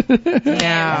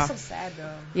 That's so sad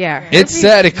though. Yeah. It's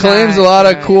sad. It claims a lot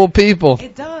of cool people.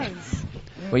 It does.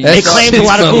 Well, It you claims a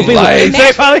lot of cool people. Life.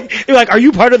 They probably, you're like, are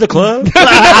you part of the club?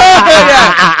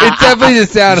 Yeah, it's definitely the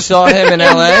sound. You saw him in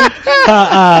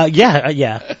L.A.?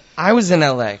 Yeah. I was in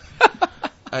L.A.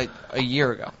 a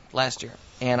year ago, last year,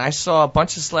 and I saw a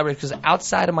bunch of celebrities because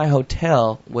outside of my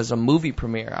hotel was a movie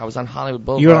premiere. I was on Hollywood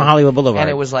Boulevard. You were on Hollywood Boulevard. And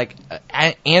it was like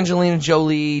Angelina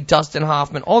Jolie, Dustin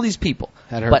Hoffman, all these people.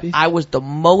 Had But herpes? I was the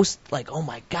most like, oh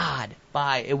my god,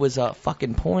 bye. It was a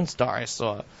fucking porn star I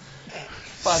saw.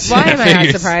 Why am I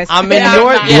not surprised? I'm in Yeah,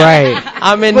 North. I'm Yeah. Right.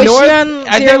 I'm in Was she North. on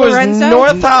I think Zero it was Lorenzo?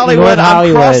 North Hollywood. North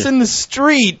Hollywood. I'm crossing the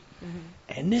street.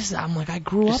 And this, I'm like, I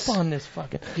grew up on this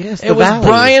fucking. Yes, It the was Valley.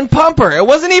 Brian Pumper. It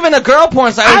wasn't even a girl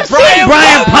porn star. It was I've Brian seen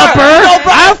Brian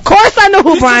Pumper. Of course I know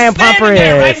who Brian Pumper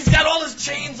Right? is. He's got all his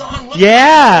chains on. looking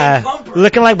Yeah. like Brian Pumper.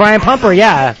 Looking like Brian Pumper,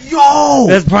 yeah. Yo.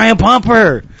 That's Brian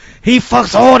Pumper. He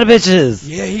fucks all the bitches.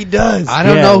 Yeah, he does. I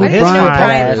don't know who I didn't know Brian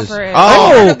Brian Pumper is. Pumper is.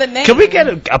 Oh, the name. can we get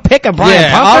a pic of Brian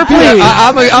Yeah, Pumper, I'll put it- please?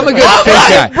 I'm a good face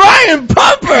guy. Brian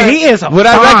Pumper. He is Would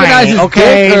I fine, recognize his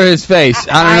okay? dick or his face?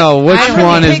 I don't know. Which I'm really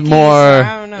one is picky, more? so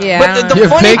I don't know. Yeah. But the You're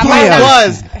funny picky? part Yeah.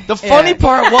 was, the funny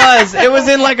part was, it was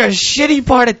in like a shitty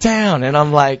part of town, and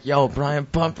I'm like, yo, Brian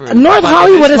Pumper. is North fucking-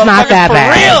 Hollywood this is not motherfucker's that for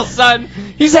bad. real, son.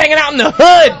 He's hanging out in the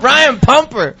hood. Brian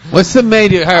Pumper. What's the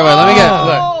major? All right, well, let me get.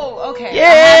 Look. Oh, okay.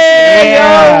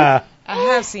 Yeah. I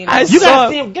have seen I it. You saw gotta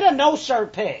see him. Get a no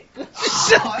shirt pic.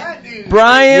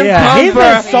 Brian Yeah, he's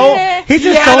Pumper. in so he's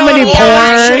in He had so many on all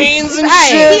porns. chains and Hey,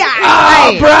 shit.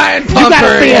 hey, Brian You gotta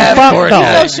Pumper. see him yeah, fuck poor though.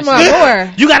 guy. Shamar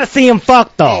Moore. You gotta see him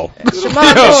fuck though.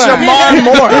 Shamar Yo, Moore. Shamar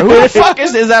Moore. Who the fuck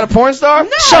is that? A porn star?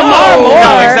 Shamar Moore.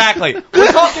 No, exactly.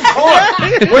 We're talking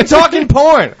porn. We're talking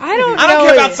porn. I don't I know. don't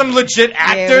care about some legit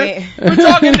actor. Yeah, We're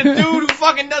talking the dude who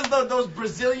fucking does those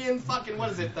Brazilian fucking, what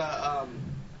is it, the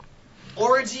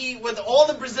orgy with all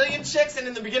the Brazilian chicks, and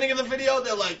in the beginning of the video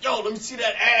they're like, yo, let me see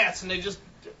that ass, and they just,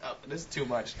 this is too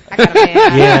much. I got a man.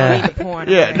 I Yeah. don't read the porn.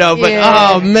 Yeah, no, but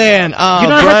Yeah. oh man, You know how to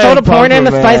Brian throw the porn in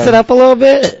to Pumper, spice man. it up a little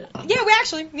bit? Yeah, we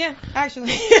actually.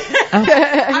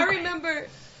 I remember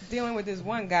dealing with this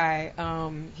one guy.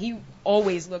 He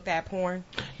always looked at porn.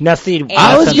 Now see, And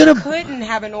I was he gonna. couldn't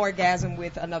have an orgasm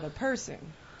with another person.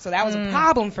 So that was a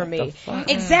problem for me. fuck?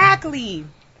 Exactly.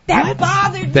 That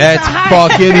bothered me. That's so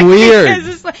fucking weird. Because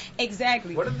it's like,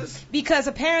 exactly. Because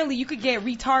apparently you could get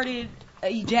retarded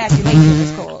ejaculation,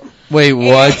 it's called. Wait,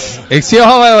 what? Excuse.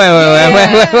 Hold on,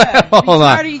 wait. Hold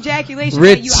on. Retarded ejaculation.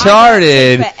 where you either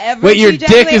Retarded. take forever Wait, to your dick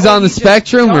ejaculate is or on the you just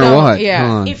spectrum or don't. what? Yeah.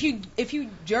 Hold on. If you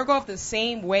jerk off the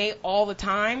same way all the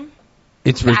time,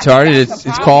 It's that's retarded. the It's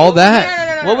problem. called No,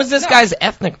 that. no, What was this no. guy's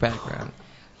ethnic background?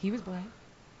 He was black.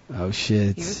 Oh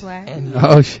shit. He was black.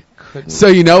 Oh shit. So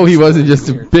you know he wasn't just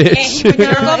a bitch. And he would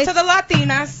jerk off to the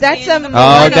Latinas. That's a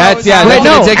that's yeah. Wait,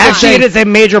 that's no, actually, it is a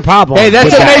major problem. Hey,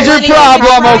 that's a major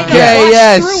problem. Okay,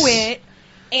 yes. Through it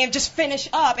and just finish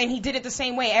up, and he did it the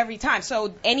same way every time.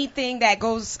 So anything that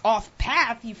goes off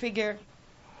path, you figure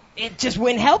it just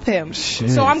wouldn't help him.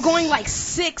 Shit. So I'm going like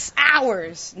 6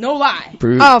 hours, no lie.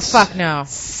 Brutes. Oh fuck no.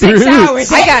 6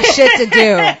 hours. I got shit to do.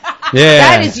 Yeah.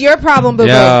 That is your problem, boo boo.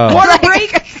 Yo. Water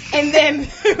break, and then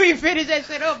we finish that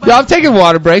shit up. Yo, I'm taking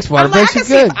water breaks. Water I'm like, breaks I are can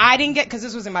see good. if I didn't get, because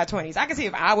this was in my 20s. I can see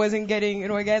if I wasn't getting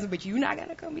an orgasm, but you not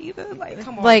gonna come either. Like,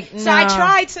 come on. Like, so no. I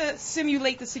tried to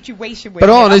simulate the situation with But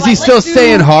him. hold on, I'm is he like, still let's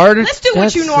staying hard? Let's do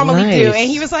what you That's normally do. nice. And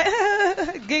he was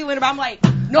like, giggling about. I'm like,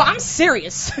 no, I'm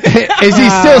serious. Is he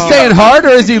still staying hard, or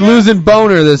is he losing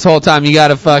boner this whole time? You got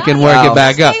to fucking work it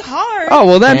back up. Stay hard. Oh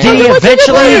well, then Did he what you eventually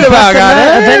complaining bust about, the nut?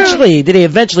 goddamn? Eventually, did he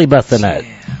eventually bust the nut?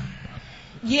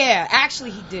 Yeah,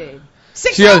 actually he did.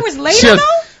 6 She goes- hours she later goes-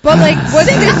 though? But like, was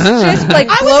this just like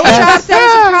I was- blowjobs that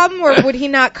was a problem, or would he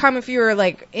not come if you were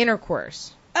like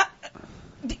intercourse?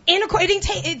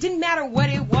 It didn't matter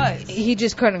what it was. He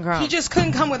just couldn't come. He just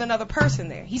couldn't come with another person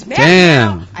there. He's married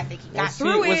Damn. now. I think he got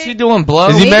through it. Was he doing blow?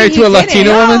 Is he married to a didn't. Latina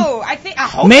woman? No, I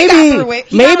hope he got through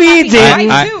it. Maybe he did.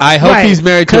 I hope Right. he's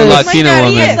married to a Cause- Latina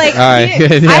He woman. is, like, all right, he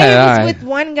good. is. Yeah, I all was right. with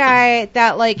one guy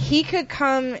that like he could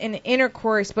come in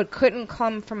intercourse, but couldn't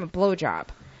come from a blowjob.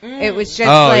 It was just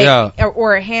Oh, like, yeah.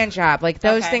 or a hand job, like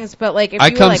those things. But like, if I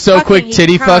you were, come like, so fucking, quick he'd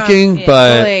titty come. fucking, Yeah.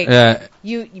 but like, yeah.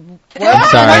 you I'm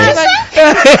sorry.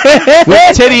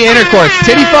 With titty intercourse,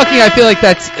 titty fucking. I feel like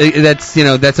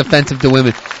that's offensive to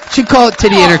women. Should call it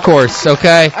titty intercourse,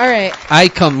 okay? All right. I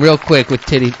come real quick with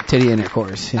titty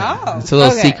intercourse. You know. Oh. It's a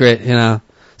little Okay. secret, you know.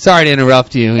 Sorry to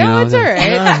interrupt you. You No, know. it's all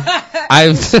right.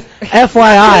 I've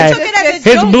FYI, He took it as a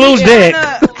his joke. blue He dick.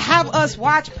 trying to have us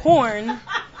watch porn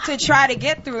to try to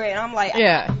get through it. And I'm like,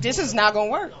 Yeah. this is not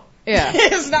gonna work. Yeah.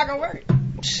 It's not gonna work.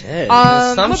 Shit.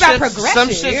 I'm some about shit's, progression, some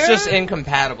shit's yeah. just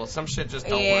incompatible. Some shit just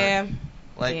don't Yeah. work.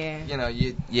 Like, Yeah. you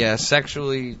know,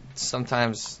 sexually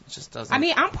sometimes it just doesn't. I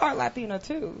mean, I'm part Latina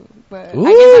too, but I guess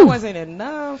Ooh. that wasn't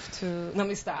enough to. Let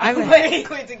me stop.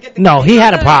 No, he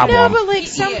had a problem. No, but like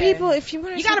some Yeah. people, if you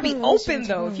want to, You gotta be open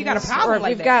though. If you got a problem or like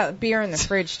we've that. got beer in the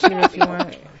fridge too, if you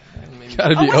want.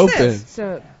 gotta be what's open. this?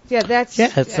 So yeah, that's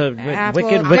it's a apple.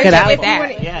 wicked Drink it apple. with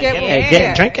that.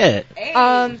 Yeah, drink it.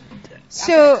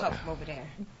 So,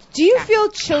 do you feel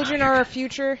children are our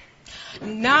future?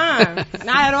 Nah, not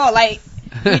at all. Like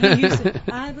when you used to,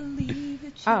 I believe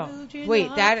the children. Oh, wait,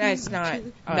 are that is future.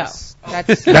 not No. us.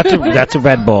 That's That's a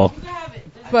Red Bull.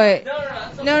 But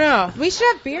no, we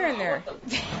should have beer in there.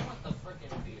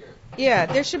 Yeah,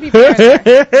 there should be beer in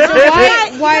there.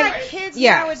 So why? You got kids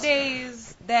Yeah.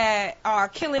 nowadays that are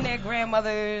killing their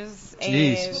grandmothers and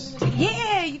Jeez.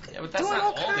 yeah, you but that's doing not all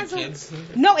all the kinds kids.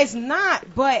 of. No, it's not.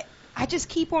 But I just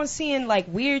keep on seeing like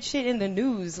weird shit in the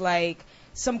news, like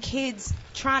some kids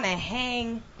trying to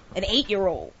hang an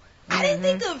 8-year-old. I didn't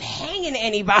think of hanging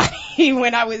anybody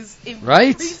when I was in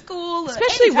Right? preschool, or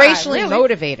Especially anytime, racially really.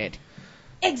 motivated.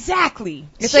 Exactly.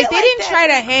 It's Shit like they didn't that. try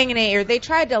to hang an 8-year-old. They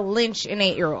tried to lynch an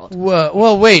 8-year-old.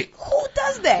 Well, wait. Who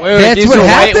does that? That's these what are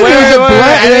happened? White, It was a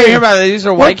black- I didn't hear about it. These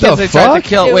are What white kids the they tried fuck? to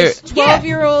kill. It Wait, was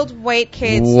 12-year-old white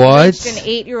kids What? lynched an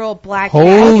 8-year-old black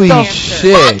Holy cat in New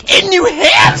Hampshire. shit. in New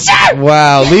Hampshire.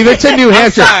 Wow, leave it to New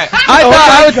Hampshire. sorry. I thought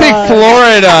I would think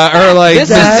Florida or like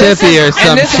Mississippi or some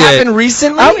and this shit. happened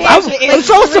recently. I'm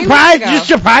so surprised. You're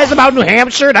surprised about New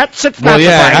Hampshire? That shit's Well, not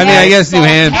yeah, I surprising. mean, I guess New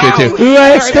Hampshire too.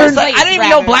 I didn't even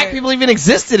know black people even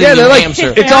existed Yeah, in New they're like,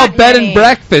 Hampshire. it's all Not bed many. and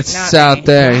breakfasts Not out many.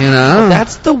 there, you know.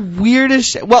 That's the weirdest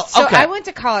shit. Well, So okay. I went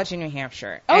to college in New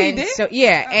Hampshire. Oh, you and did? So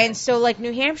yeah, and so like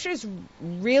New Hampshire's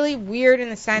really weird in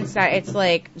the sense that it's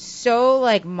like so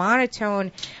like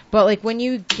monotone, but like when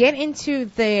you get into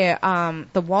the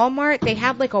Walmart, they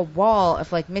have like a wall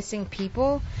of like missing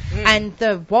people, and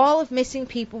the wall of missing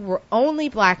people were only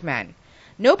black men.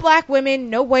 No black women,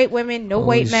 no white women, no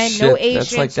white men, no Shit, Asians,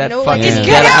 That's like that no fucking like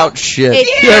Get Out shit.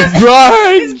 It's Yeah,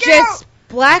 right. it's just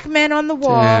black men on the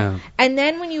wall. Damn. And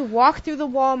then when you walk through the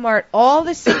Walmart, all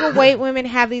the single white women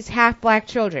have these half black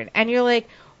children. And you're like,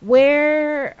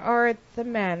 where are the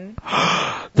men?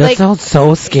 That Like, sounds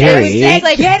so scary. It was,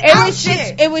 like, Get it Out was just,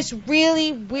 shit. it was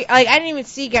really weird. Like, I didn't even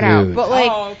see Get Out. Dude. But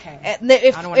like, Oh, okay.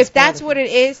 if I don't wanna if spoil that's it. what it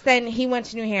is, then he went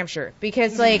to New Hampshire.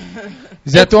 Because like,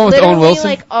 Is that the one with literally Owen Wilson?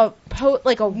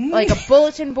 like a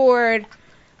bulletin board,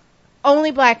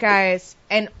 only black guys,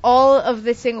 and all of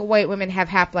the single white women have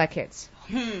half black kids.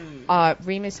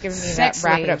 Remus giving me Sex that.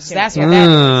 Wrap it up. slaves. Soon.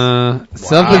 That's what that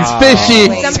Something's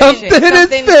fishy.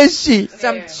 Something is fishy.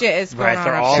 Some shit is going Right,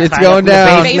 they're on. all Shit's tied going up in the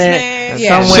down. basement,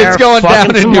 Yeah. somewhere Shit's going fucking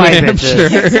down in some New white Hampshire.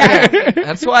 bitches.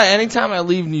 That's why anytime I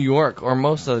leave New York, or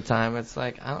most of the time, it's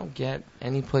like I don't get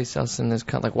any place else in this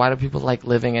country. Like, why do people like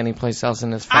living any place else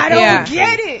in this? I fucking don't country?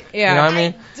 get it. You know what I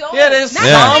mean? don't. Yeah, there's Not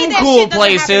only some that cool shit doesn't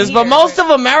places, happen but here, most of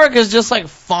America is just like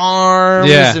farms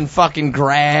Yeah. and fucking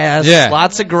grass. Yeah.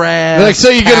 Lots of grass. They're like, so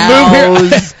you're gonna move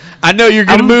here? cows. I know you're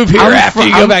gonna move here I'm after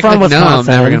you go I'm back. from Like, no, I'm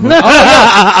Wisconsin. never gonna move. Oh,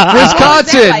 yeah.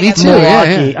 Wisconsin, me too.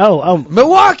 Milwaukee. Yeah. Oh,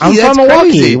 Milwaukee. I'm that's from Milwaukee.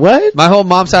 Crazy. What? My whole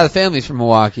mom's side of the family's from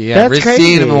Milwaukee. Yeah, That's Racine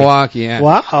crazy. and Milwaukee. Yeah.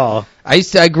 Wow. I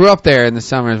grew up there in the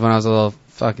summers when I was a little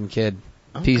fucking kid.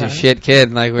 Piece of shit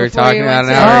kid, like we were Before talking you about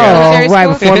went an to- hour ago. Oh, right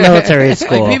before military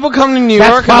school. Like people come to New That's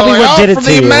York and probably they're like, what did oh, it for to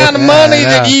the you." amount of money Yeah.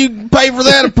 that you pay for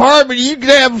that apartment, you could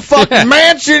have a fucking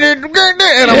mansion. And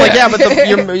I'm like, yeah, but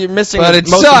you're missing But the it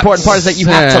most sucks. important part is that you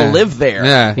have to Yeah. live there.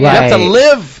 Yeah. You have to Right.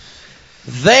 live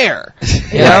there.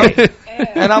 You know?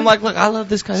 And I'm like, look, I love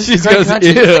this country. It's a great country.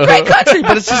 It's a great country,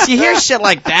 but it's just you hear shit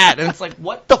like that, and it's like,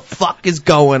 what the fuck is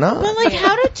going on? But like,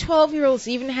 how do 12-year-olds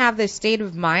even have this state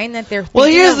of mind that they're? Well,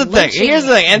 thinking here's the of thing. lynching Here's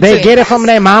the thing. And They to- get it from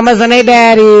their mamas and their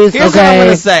daddies. Here's what I'm Okay.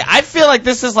 gonna say. I feel like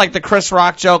this is like the Chris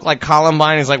Rock joke, like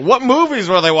Columbine. He's like, what movies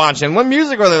were they watching? What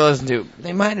music were they listening to?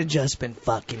 They might have just been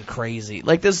fucking crazy.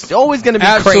 Like, there's always gonna be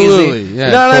Absolutely. crazy. Yeah,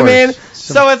 you know of what I course. mean?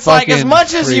 Some So it's like, as fucking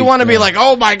much as you freak, want to be yeah. like,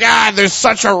 oh my god, there's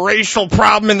such a racial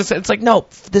problem in this. It's like, no,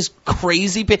 this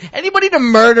crazy. Anybody to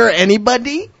murder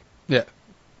anybody? Yeah.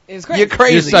 It's crazy. You're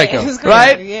crazy. You're psycho. It's crazy,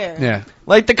 Right? Yeah. Yeah.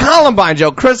 Like the Columbine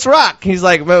joke, Chris Rock. He's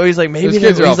like maybe Those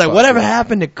kids are all he's like, fucked whatever up.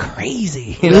 happened to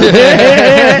crazy? You know?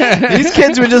 These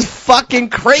kids were just fucking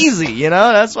crazy. You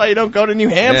know, that's why you don't go to New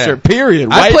Hampshire. Yeah.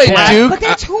 Period. I White, played black. Duke. But there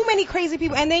are too many crazy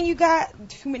people, and then you got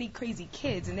too many crazy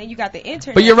kids, and then you got the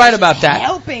internet. But you're right that's about just that.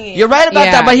 Helping it. You're right about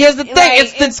Yeah. that. But here's the thing: Like,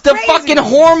 it's it's the crazy. fucking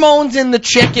hormones in the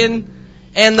chicken.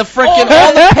 And the frickin'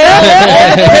 Oh,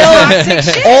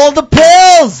 all the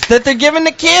pills that they're giving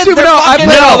the kids. Dude, They're no, I fucking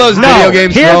played all those video No,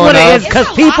 games here's what growing it up. is, because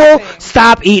It's a people lot of things.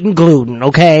 stop eating gluten,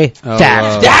 okay? Oh,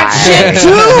 That's that shit too.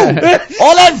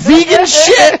 All that vegan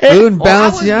shit. Food I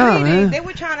balance was you out, reading, man. they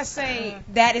were trying to say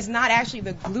that it's not actually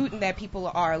the gluten that people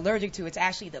are allergic to, it's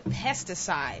actually the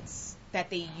pesticides that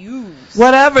they use.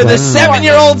 Whatever. The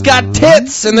 7-year-olds got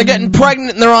tits and they're getting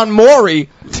pregnant and they're on Maury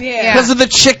Yeah. because of the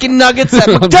chicken nuggets at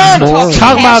McDonald's.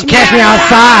 Talk about catch me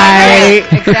outside.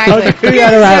 Exactly. We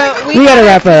gotta wrap. So We gotta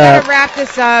wrap it We up. gotta wrap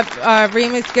this up.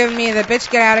 Remus giving me the bitch.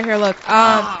 Get out of here. Look.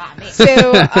 man.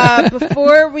 So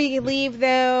before we leave,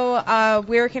 though,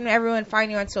 where can everyone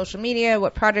find you on social media?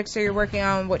 What projects are you working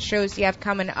on? What shows do you have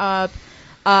coming up?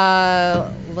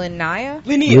 Linnea?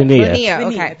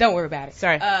 Linnea. Okay. Don't worry about it.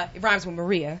 Sorry. It rhymes with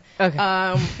Maria.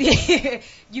 Okay.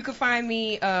 You can find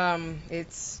me,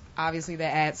 it's obviously the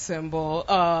 @ symbol,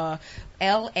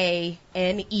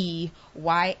 LANEYA,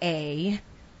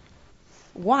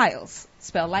 Wiles,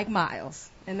 spelled like Miles.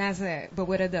 And that's it, but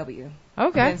with a W.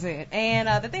 Okay. That's it.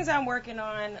 And the things I'm working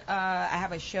on, I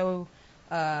have a show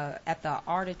at the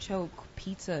Artichoke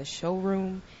Pizza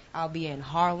Showroom. I'll be in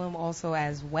Harlem also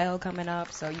as well coming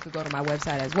up. So you could go to my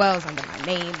website as well. It's under my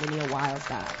name,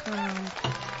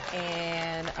 LineaWiles.com.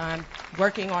 And I'm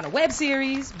working on a web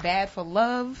series, Bad for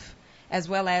Love, as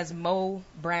well as Mo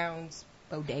Brown's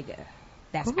Bodega.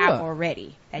 That's Cool. out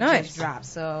already. That Nice. just dropped.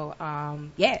 So,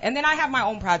 yeah. And then I have my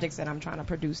own projects that I'm trying to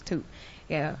produce too.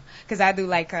 Yeah. Because I do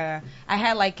like, I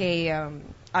had like a,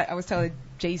 I was telling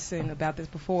Jason about this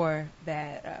before,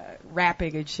 that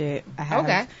rapping and shit.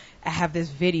 I have this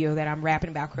video that I'm rapping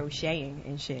about crocheting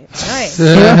and shit. Nice.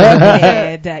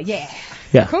 And,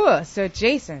 yeah. Cool. So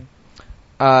Jason.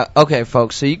 Okay,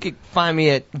 folks. So you can find me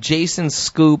at Jason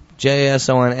Scoop,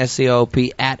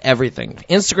 JSONSCOP, at everything.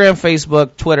 Instagram,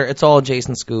 Facebook, Twitter. It's all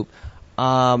Jason Scoop.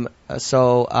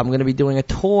 So I'm going to be doing a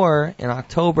tour in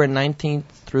October 19th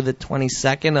through the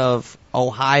 22nd of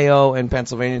Ohio and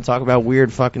Pennsylvania. Talk about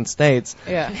weird fucking states.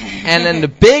 Yeah. And then the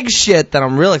big shit that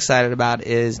I'm real excited about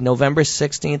is November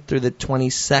 16th through the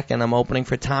 22nd. I'm opening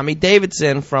for Tommy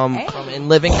Davidson from In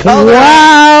Living Color.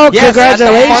 Wow! Yes,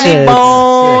 Congratulations. at the Funny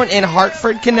Bone in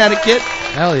Hartford, Connecticut.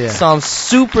 Hell yeah. So I'm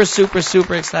super, super,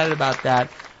 super excited about that.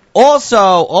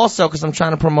 Also, because I'm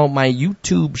trying to promote my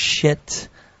YouTube shit,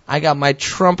 I got my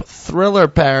Trump Thriller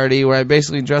parody where I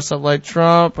basically dress up like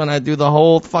Trump and I do the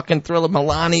whole fucking Thriller.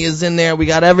 Melania's in there. We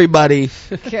got everybody.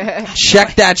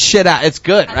 Check that shit out. It's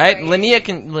good, right?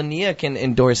 Linnea can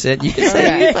endorse it. You can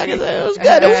say it was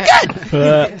good. It was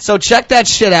good. So check that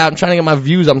shit out. I'm trying to get my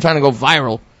views. I'm trying to go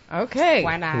viral. Okay.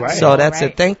 Why not? Right. So that's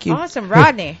it. Thank you. Awesome.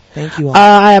 Rodney. Thank you all.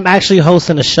 I am actually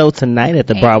hosting a show tonight at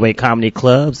the Broadway Comedy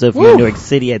Club. So if you're in New York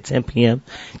City at 10 p.m.,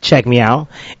 check me out.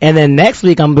 And then next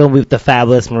week, I'm going to be with the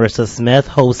fabulous Marissa Smith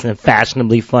hosting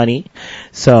Fashionably Funny.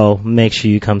 So make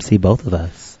sure you come see both of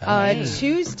us.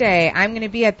 Tuesday, I'm going to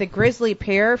be at the Grizzly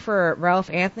Pear for Ralph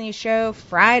Anthony's show.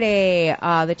 Friday,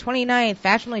 the 29th,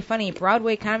 Fashionably Funny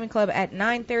Broadway Comedy Club at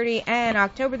 9:30. And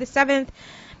October the 7th,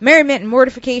 Merriment and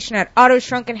Mortification at Otto's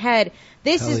Shrunken Head.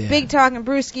 This is Big Talk and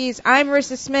Brewskis. I'm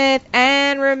Marissa Smith.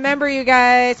 And remember, you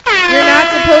guys, you're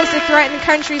not supposed to threaten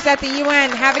countries at the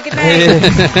UN. Have a good night.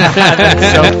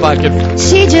 That's so fucking...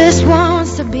 She just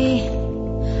wants to be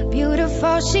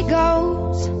beautiful. She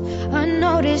goes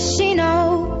unnoticed. She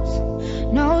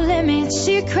knows no limits.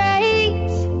 She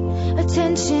craves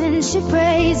attention. She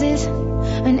praises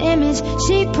an image.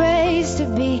 She prays to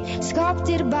be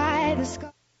sculpted by the sculptor.